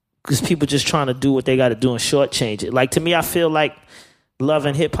 Because people just trying to do what they got to do and shortchange it. Like, to me, I feel like love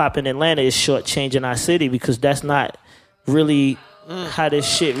and hip hop in Atlanta is shortchanging our city because that's not really how this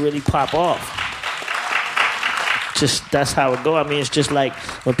shit really pop off. Just that's how it go. I mean, it's just like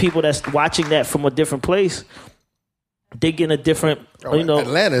when people that's watching that from a different place, they get a different,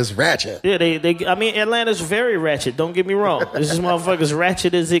 Atlanta's ratchet. Yeah, I mean, Atlanta's very ratchet. Don't get me wrong. This is motherfuckers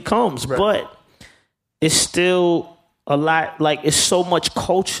ratchet as it comes, right. But it's still a lot. Like, it's so much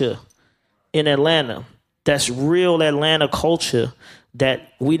culture in Atlanta that's real Atlanta culture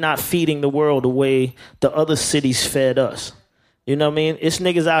that we not feeding the world the way the other cities fed us. You know what I mean? It's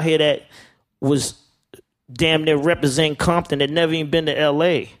niggas out here that was damn near representing Compton that never even been to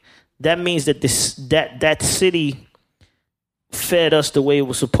L.A. That means that that city fed us the way it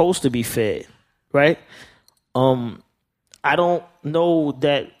was supposed to be fed, right? I don't know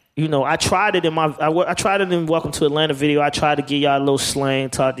that, I tried it I tried it in Welcome to Atlanta video. I tried to get y'all a little slang,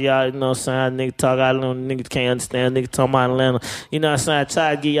 talk to y'all, you know what I'm saying? Nigga talk, I don't know, niggas can't understand, niggas talking about Atlanta. You know what I'm saying? I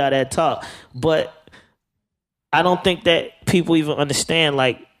tried to get y'all that talk. But I don't think that people even understand,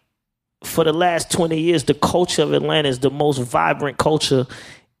 like, for the last 20 years, the culture of Atlanta is the most vibrant culture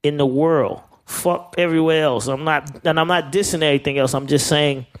in the world. Fuck everywhere else. I'm not dissing everything else. I'm just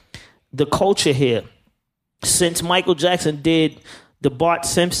saying the culture here, since Michael Jackson did the Bart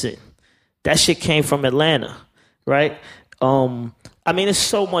Simpson, that shit came from Atlanta, right? I mean, there's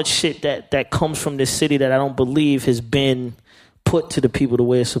so much shit that comes from this city that I don't believe has been put to the people the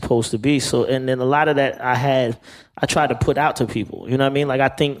way it's supposed to be. So, and then a lot of that I tried to put out to people. You know what I mean? Like, I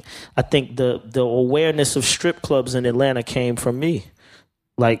think the awareness of strip clubs in Atlanta came from me.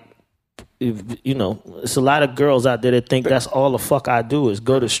 Like, it's a lot of girls out there that think that's all the fuck I do is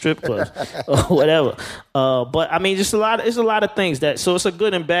go to strip clubs or whatever. But I mean, it's a lot of things so it's a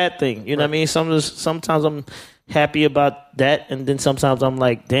good and bad thing. You know what I mean? Sometimes I'm happy about that, and then sometimes I'm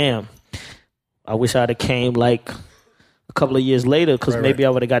like, damn, I wish I'd have came like a couple of years later because maybe I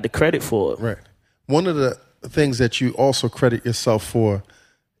would have got the credit for it. Right. One of the things that you also credit yourself for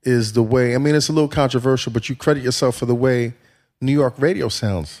is the way, I mean, it's a little controversial, but you credit yourself for the way New York radio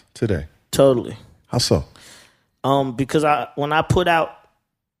sounds today. Totally. How so? Because when I put out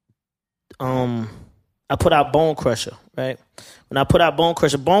Bone Crusher, right? When I put out Bone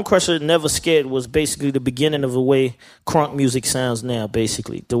Crusher Never Scared was basically the beginning of the way crunk music sounds now,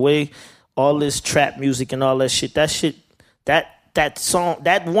 basically. The way all this trap music and all that shit, that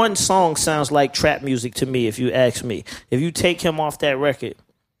one song sounds like trap music to me, if you ask me. If you take him off that record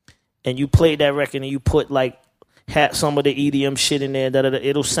and you play that record and you put like some of the EDM shit in there,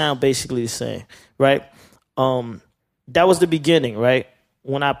 it'll sound basically the same, right? That was the beginning, right?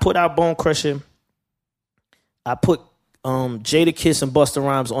 When I put out Bone Crusher, I put Jadakiss and Busta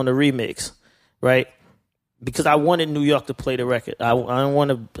Rhymes on the remix, right? Because I wanted New York to play the record. I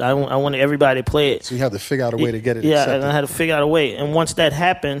wanted everybody to play it. So you had to figure out a way to get it accepted. Yeah, and I had to figure out a way. And once that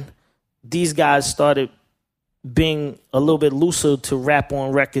happened, these guys started being a little bit looser to rap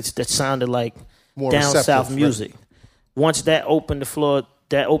on records that sounded like more down south music. Right. Once that opened the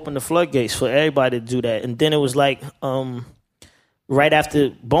floodgates for everybody to do that. And then it was like right after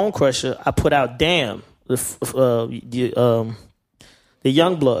Bone Crusher, I put out Damn, the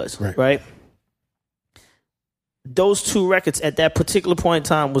Young Bloods, right? Those two records at that particular point in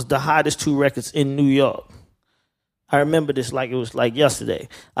time was the hottest two records in New York. I remember this like it was like yesterday.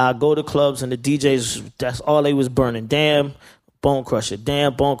 I go to clubs and the DJs, that's all they was burning. Damn, Bone Crusher.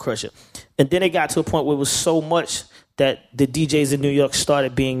 Damn, Bone Crusher. And then it got to a point where it was so much that the DJs in New York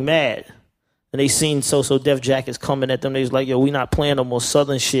started being mad. And they seen So Def Jackets coming at them. They was like, yo, we not playing no more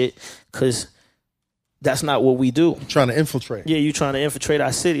Southern shit because that's not what we do. Trying to infiltrate. Yeah, you trying to infiltrate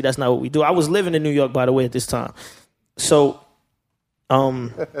our city. That's not what we do. I was living in New York, by the way, at this time. So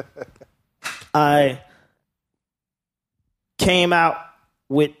I came out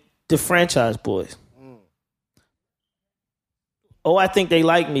with the Franchise Boys. Oh, I Think They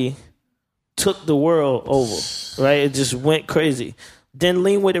Like Me took the world over, right? It just went crazy. Then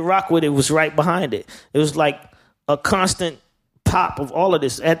Lean With It, Rock With It was right behind it. It was like a constant pop of all of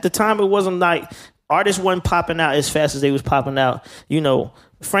this. At the time, it wasn't like artists wasn't popping out as fast as they was popping out. You know,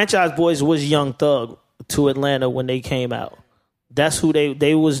 Franchise Boys was Young Thug to Atlanta when they came out. That's who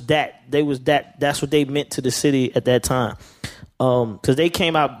they was that. They was that. That's what they meant to the city at that time. Because they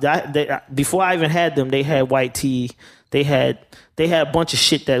came out, before I even had them, they had White Tee. They had a bunch of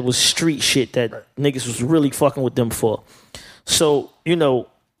shit that was street shit that niggas was really fucking with them for. So, you know,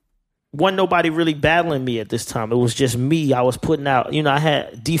 wasn't nobody really battling me at this time. It was just me. I was putting out, you know, I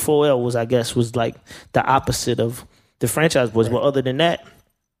had D4L was like the opposite of the Franchise Boys. But other than that,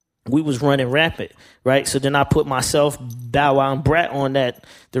 we was running rampant, right? So then I put myself, Bow Wow and Brat on the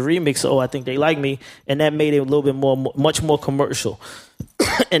remix, I Think They Like Me, and that made it a little bit much more commercial.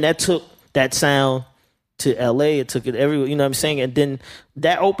 And that took that sound to LA, it took it everywhere, you know what I'm saying? And then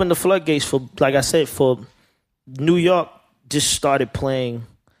that opened the floodgates for, like I said, for New York just started playing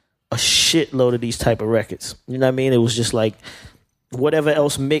a shitload of these type of records. You know what I mean? It was just like whatever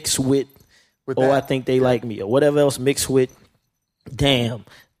else mixed with I Think They Like Me, or whatever else mixed with Damn,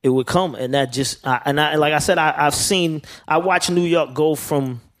 it would come. And that just, like I said, I watched New York go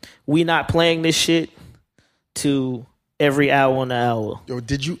from we not playing this shit to every hour on the hour. Yo,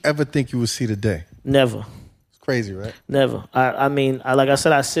 did you ever think you would see the day? Never. It's crazy, right? Never. I mean, like I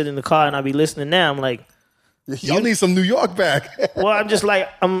said, I sit in the car and I be listening now. I'm like, y'all need some New York back. well, I'm just like,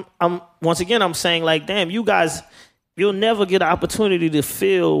 I'm once again, I'm saying like, damn, you guys, you'll never get an opportunity to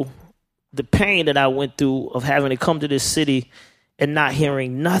feel the pain that I went through of having to come to this city and not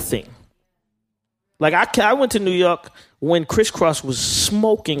hearing nothing. Like I went to New York when Kriss Kross was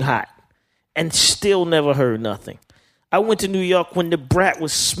smoking hot and still never heard nothing. I went to New York when the Brat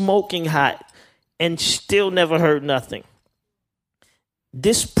was smoking hot and still never heard nothing.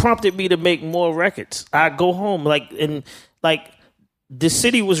 This prompted me to make more records. I go home and the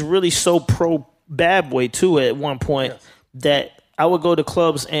city was really so pro Bad Boy too at one point that I would go to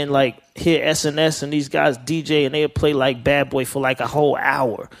clubs and like hear SNS and these guys DJ and they would play like Bad Boy for like a whole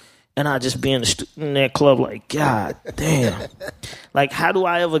hour. And I'd just be in that club like, God damn. Like, how do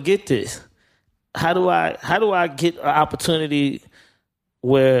I ever get this? How do I get an opportunity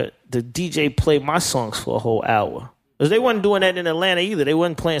where the DJ play my songs for a whole hour? Because they wasn't doing that in Atlanta either. They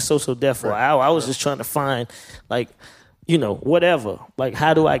wasn't playing So So Def for an hour. I was just trying to find, like, you know, whatever. Like,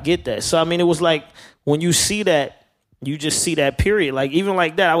 how do I get that? So, I mean, it was like, when you see that, you just see that period. Like, even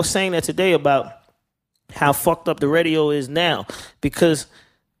like that, I was saying that today about how fucked up the radio is now. Because,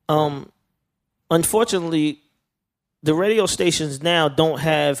 unfortunately, the radio stations now don't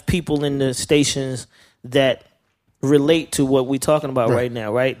have people in the stations that relate to what we're talking about right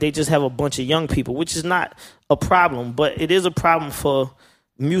now, right? They just have a bunch of young people, which is not a problem, but it is a problem for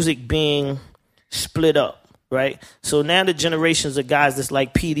music being split up. Right, so now the generations of guys that's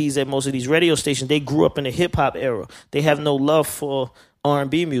like PDs at most of these radio stations, they grew up in the hip hop era. They have no love for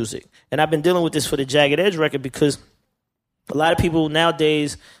R&B music, and I've been dealing with this for the Jagged Edge record because a lot of people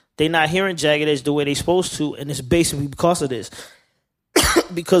nowadays they're not hearing Jagged Edge the way they're supposed to, and it's basically because of this,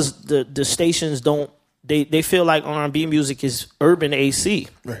 because the stations don't they feel like R&B music is urban AC,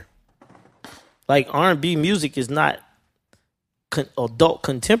 right? Like R&B music is not adult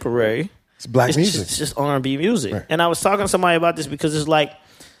contemporary. It's black music. It's just R&B music. Right. And I was talking to somebody about this because it's like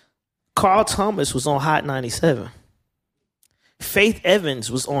Carl Thomas was on Hot 97. Faith Evans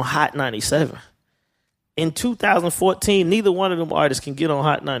was on Hot 97. In 2014, neither one of them artists can get on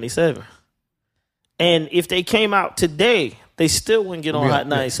Hot 97. And if they came out today, they still wouldn't get on Hot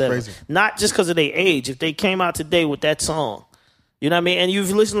 97. Not just because of their age. If they came out today with that song. You know what I mean? And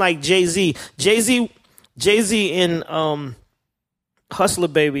you've listened like Jay-Z. Jay-Z in Hustler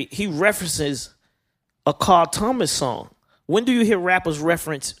Baby, he references a Carl Thomas song. When do you hear rappers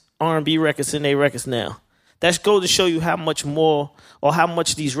reference R&B records in their records now? That's goes to show you how much more or how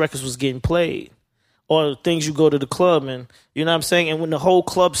much these records was getting played. Or things you go to the club and, you know what I'm saying? And when the whole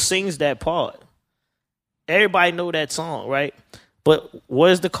club sings that part, everybody know that song, right? But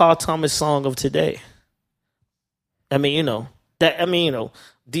where's the Carl Thomas song of today? I mean, you know,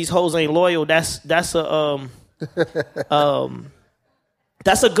 these hoes ain't loyal. That's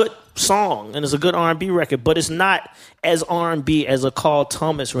a good song and it's a good R&B record, but it's not as R&B as a Carl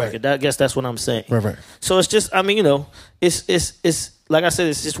Thomas record. I guess that's what I'm saying. Right. So it's just, I mean, you know, it's like I said,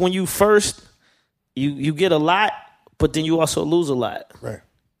 it's just when you first you get a lot, but then you also lose a lot. Right.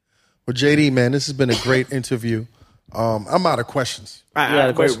 Well, JD, man, this has been a great interview. I'm out of questions. I got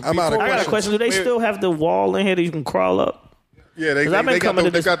a question. I'm out of questions. I got a question. Do they still have the wall in here that you can crawl up? Yeah, they got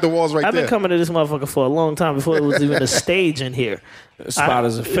the walls right there. I've been coming to this motherfucker for a long time before it was even a stage in here. The spot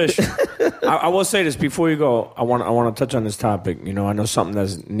is official. I will say this before you go. I want to touch on this topic. You know, I know something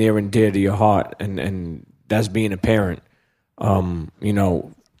that's near and dear to your heart, and that's being a parent. You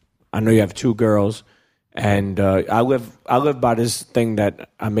know, I know you have 2 girls, and I live by this thing that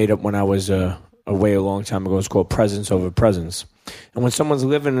I made up when I was away a long time ago. It's called presence over presence. And when someone's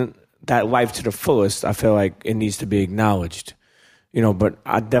living that life to the fullest, I feel like it needs to be acknowledged. You know, but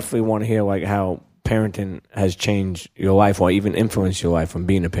I definitely want to hear like how parenting has changed your life or even influenced your life from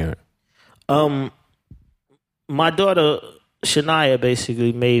being a parent. My daughter Shania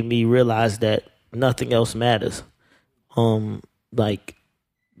basically made me realize that nothing else matters. Like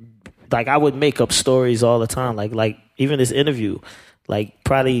I would make up stories all the time. Like even this interview, Like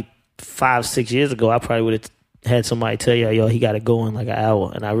probably 5-6 years ago, I probably would have had somebody tell you, yo, he got to go in like an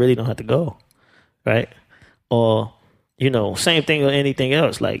hour, and I really don't have to go, right? Or, same thing with anything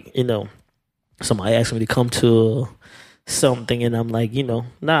else. Like, somebody asked me to come to something, and I'm like,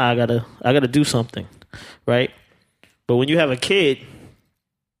 nah, I gotta do something, right? But when you have a kid,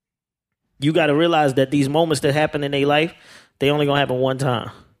 you got to realize that these moments that happen in their life, they only gonna happen one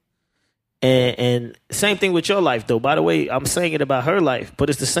time. And same thing with your life, though. By the way, I'm saying it about her life, but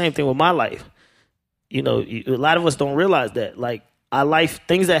it's the same thing with my life. A lot of us don't realize that. Like, our life,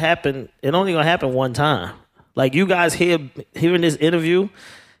 things that happen, it only gonna happen one time. Like, you guys hearing this interview,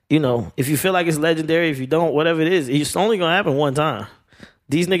 if you feel like it's legendary, if you don't, whatever it is, it's only gonna happen one time.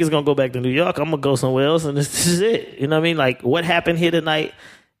 These niggas gonna go back to New York. I'm gonna go somewhere else, and this is it. You know what I mean? Like, what happened here tonight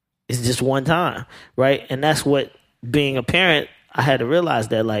is just one time, right? And that's what, being a parent, I had to realize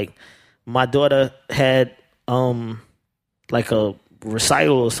that, like, my daughter had like a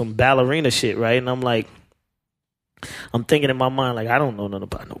recital or some ballerina shit, right? And I'm like, I'm thinking in my mind, like, I don't know nothing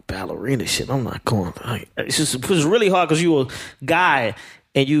about no ballerina shit. I'm not going. Like, it was really hard because you a guy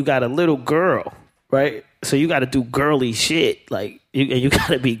and you got a little girl, right? So you got to do girly shit, like, you got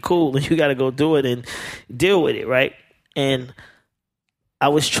to be cool, and you got to go do it and deal with it, right? And I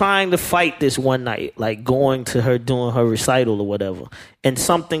was trying to fight this one night, like going to her doing her recital or whatever, and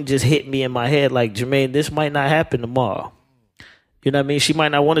something just hit me in my head, like, Jermaine, this might not happen tomorrow. You know what I mean? She might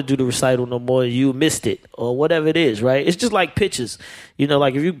not want to do the recital no more. You missed it or whatever it is, right? It's just like pictures.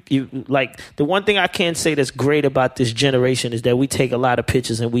 Like, if you like, the one thing I can say that's great about this generation is that we take a lot of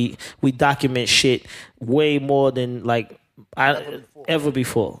pictures and we document shit way more than like ever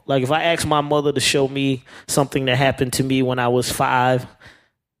before. Like, if I asked my mother to show me something that happened to me when I was 5,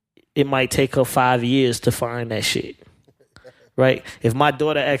 it might take her 5 years to find that shit, right? If my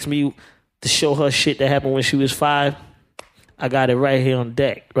daughter asked me to show her shit that happened when she was 5, I got it right here on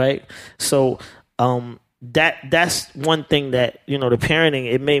deck, right? So that's one thing that, the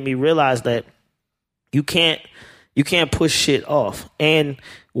parenting, it made me realize that you can't push shit off. And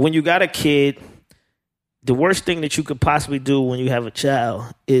when you got a kid, the worst thing that you could possibly do when you have a child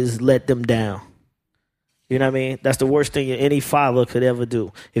is let them down. You know what I mean? That's the worst thing any father could ever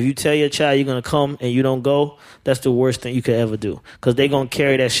do. If you tell your child you're going to come and you don't go, that's the worst thing you could ever do, because they're going to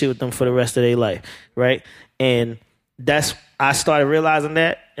carry that shit with them for the rest of their life, right? And I started realizing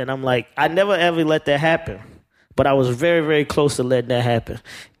that, and I'm like, I never ever let that happen, but I was very, very close to letting that happen.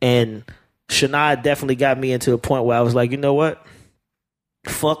 And Shania definitely got me into a point where I was like, you know what?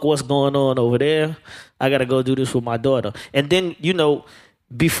 Fuck what's going on over there. I got to go do this with my daughter. And then,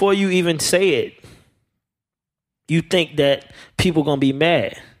 before you even say it, you think that people going to be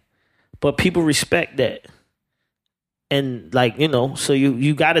mad, but people respect that. And like, so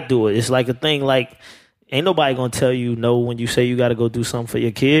you got to do it. It's like a thing, like, ain't nobody going to tell you no when you say you got to go do something for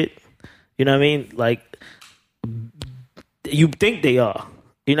your kid. You know what I mean? Like, you think they are.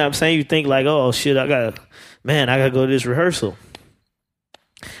 You know what I'm saying? You think like, oh, shit, I got to go to this rehearsal.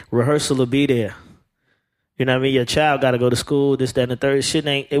 Rehearsal will be there. You know what I mean? Your child got to go to school, this, that, and the third. Shit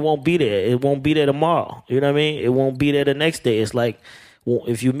it won't be there. It won't be there tomorrow. You know what I mean? It won't be there the next day. It's like, well,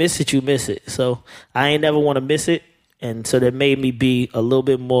 if you miss it, you miss it. So I ain't never want to miss it. And so that made me be a little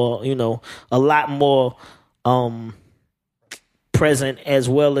bit more, a lot more present, as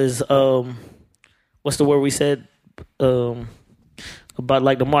well as, what's the word we said about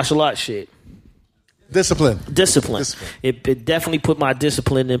like the martial arts shit? Discipline. It definitely put my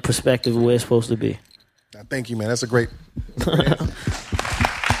discipline in perspective where it's supposed to be. Thank you, man. That's a great.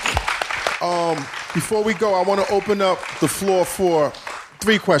 Before we go, I want to open up the floor for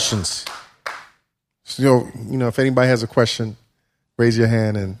 3 questions. So, if anybody has a question, raise your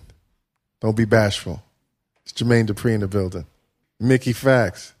hand and don't be bashful. It's Jermaine Dupri in the building. Mickey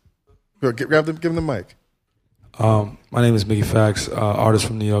Fax. Give him the mic. My name is Mickey Fax, artist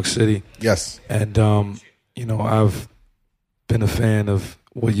from New York City. Yes. And, I've been a fan of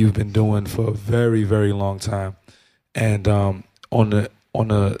what you've been doing for a very, very long time. And on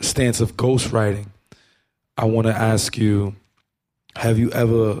the stance of ghostwriting, I want to ask you, have you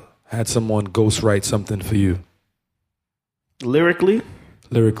ever had someone ghostwrite something for you? Lyrically?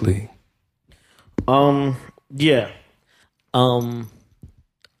 Yeah.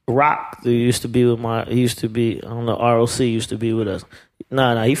 Rock, who used to be with ROC used to be with us.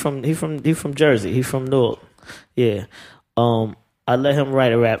 Nah, he from Jersey. He from Newark. Yeah. I let him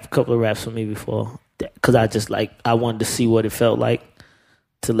write a couple of raps for me before, because I wanted to see what it felt like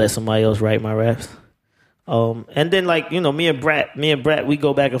to let somebody else write my raps. And then me and Brat, we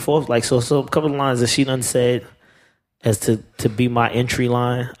go back and forth. Like, so a couple of lines that she done said as to be my entry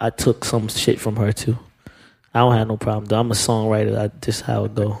line, I took some shit from her too. I don't have no problem, though. I'm a songwriter. Just how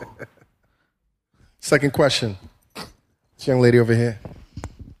it go. Second question. This young lady over here.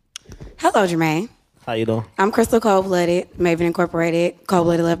 Hello, Jermaine. How you doing? I'm Crystal Cold-Blooded, Maven Incorporated,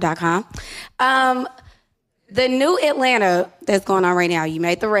 coldbloodedlove.com. The new Atlanta that's going on right now, you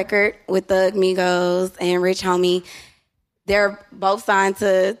made the record with the Migos and Rich Homie. They're both signed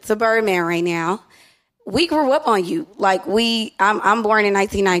to Birdman right now. We grew up on you. Like, I'm born in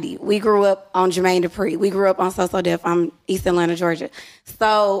 1990. We grew up on Jermaine Dupri. We grew up on So So Def. I'm East Atlanta, Georgia.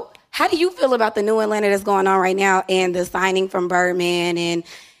 So how do you feel about the new Atlanta that's going on right now and the signing from Birdman and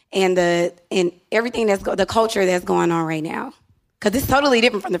everything the culture that's going on right now? Because it's totally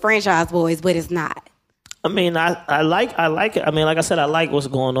different from the Franchise Boys, but it's not. I mean, I like it. I mean, like I said, I like what's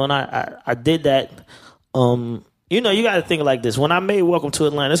going on. I did that. You know, you got to think like this. When I made Welcome to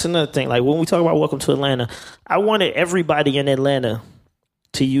Atlanta, it's another thing. Like when we talk about Welcome to Atlanta, I wanted everybody in Atlanta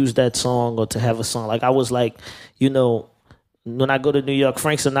to use that song or to have a song. Like I was like, you know, when I go to New York,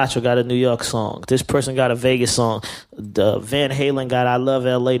 Frank Sinatra got a New York song. This person got a Vegas song. The Van Halen got I Love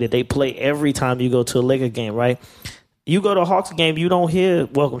L.A. that they play every time you go to a Laker game, right? You go to a Hawks game, you don't hear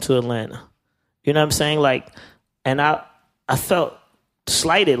Welcome to Atlanta. You know what I'm saying? Like, and I felt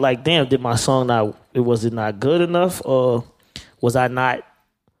slighted. Like, damn, did my song was it not good enough, or did I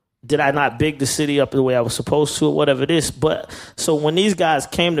not big the city up the way I was supposed to, or whatever it is? But so when these guys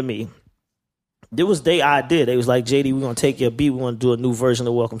came to me, it was their idea. They was like, JD, we're gonna take your beat. We're gonna do a new version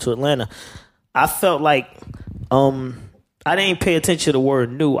of Welcome to Atlanta. I felt like I didn't pay attention to the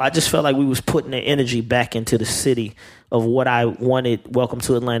word new. I just felt like we was putting the energy back into the city of what I wanted Welcome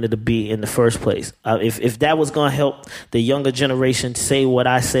to Atlanta to be in the first place. If that was going to help the younger generation say what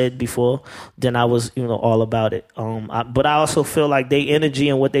I said before, then I was, you know, all about it. But I also feel like they energy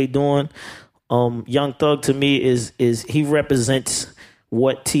and what they doing, Young Thug to me is he represents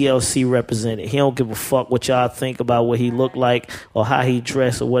what TLC represented. He don't give a fuck what y'all think about what he looked like or how he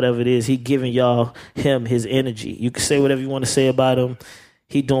dressed or whatever it is. He giving him his energy. You can say whatever you want to say about him.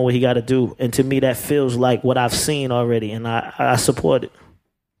 He doing what he got to do. And to me, that feels like what I've seen already, and I support it.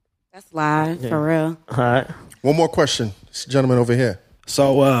 That's live, for real. All right. One more question. This gentleman over here.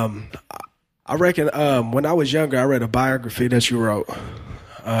 So I reckon when I was younger, I read a biography that you wrote.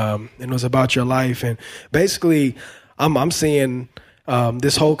 And it was about your life. And basically, I'm seeing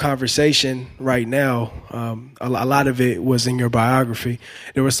this whole conversation right now, a lot of it was in your biography.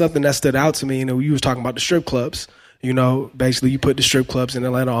 There was something that stood out to me. You know, you was talking about the strip clubs. You know, basically you put the strip clubs in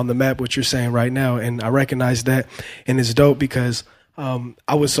Atlanta on the map, what you're saying right now. And I recognize that. And it's dope because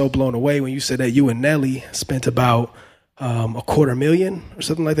I was so blown away when you said that you and Nelly spent about $250,000 or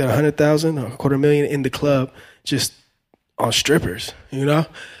something like that, 100,000 or $250,000 in the club just on strippers, you know?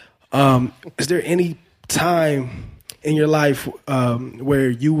 Is there any time in your life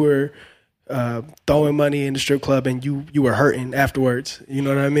where you were throwing money in the strip club and you were hurting afterwards, you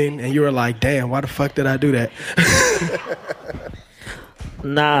know what I mean? And you were like, damn, why the fuck did I do that?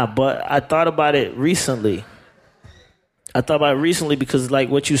 Nah, but I thought about it recently. Because like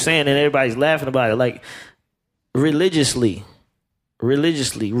what you're saying and everybody's laughing about it, like religiously. I'm going to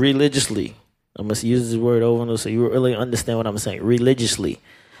use this word over and over so you really understand what I'm saying. Religiously,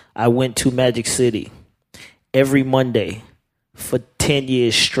 I went to Magic City every Monday for 10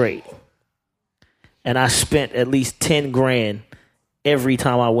 years straight. And I spent at least 10 grand every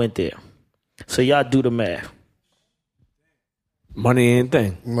time I went there. So y'all do the math. Money ain't a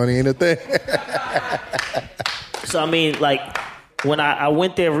thing. Money ain't a thing. So, I mean, like, when I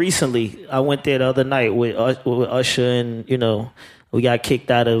went there recently, I went there the other night with Usher and, you know, we got kicked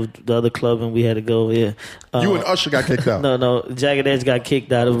out of the other club and we had to go there. You and Usher got kicked out? No. Jagged Edge got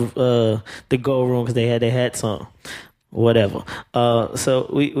kicked out of the Gold Room because they had their hats on. Whatever. So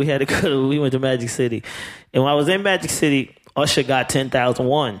we had to go. We went to Magic City, and when I was in Magic City, Usher got 10,000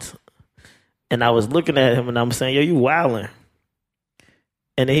 ones, and I was looking at him and I'm saying, "Yo, you wildin'?"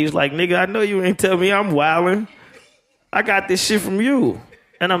 And then he was like, "Nigga, I know you ain't tell me I'm wildin'. I got this shit from you."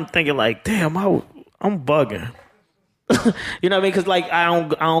 And I'm thinking like, "Damn, I'm bugging." You know what I mean? Because like I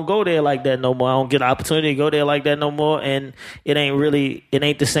don't go there like that no more. I don't get an opportunity to go there like that no more, and it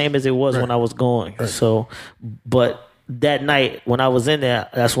ain't the same as it was when I was going. Right. So, but that night when I was in there,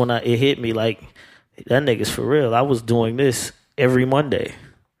 that's when it hit me like, that nigga's for real. I was doing this every Monday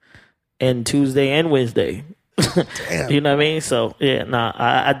and Tuesday and Wednesday. Damn. You know what I mean? So yeah,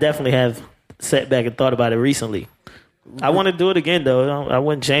 I definitely have sat back and thought about it recently. I want to do it again though. I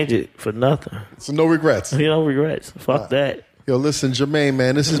wouldn't change it for nothing. So no regrets. No regrets. Fuck that. Yo, listen, Jermaine,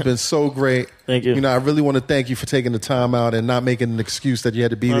 man, this has been so great. Thank you. You know, I really want to thank you for taking the time out and not making an excuse that you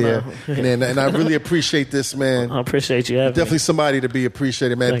had to be there. And I really appreciate this, man. I appreciate you having Definitely me. somebody to be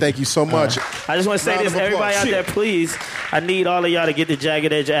appreciated, man. Thank you so much. I just want to say Round this, of applause. everybody out there, please. I need all of y'all to get the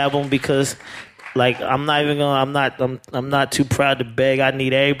Jagged Edge album because, like, I'm not too proud to beg. I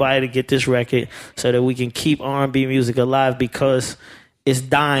need everybody to get this record so that we can keep R&B music alive because it's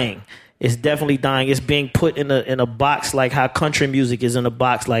dying. It's definitely dying. It's being put in a box like how country music is in a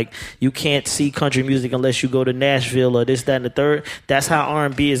box. Like you can't see country music unless you go to Nashville or this, that, and the third. That's how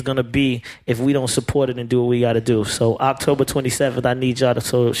R&B is going to be if we don't support it and do what we got to do. So October 27th, I need y'all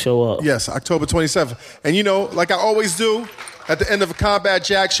to show up. Yes, October 27th. And you know, like I always do, at the end of a Combat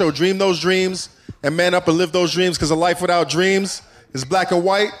Jack show, dream those dreams and man up and live those dreams because a life without dreams is black and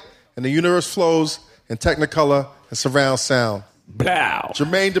white and the universe flows in Technicolor and surround sound. Blow.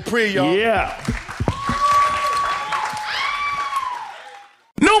 Jermaine Dupri, y'all. Yeah.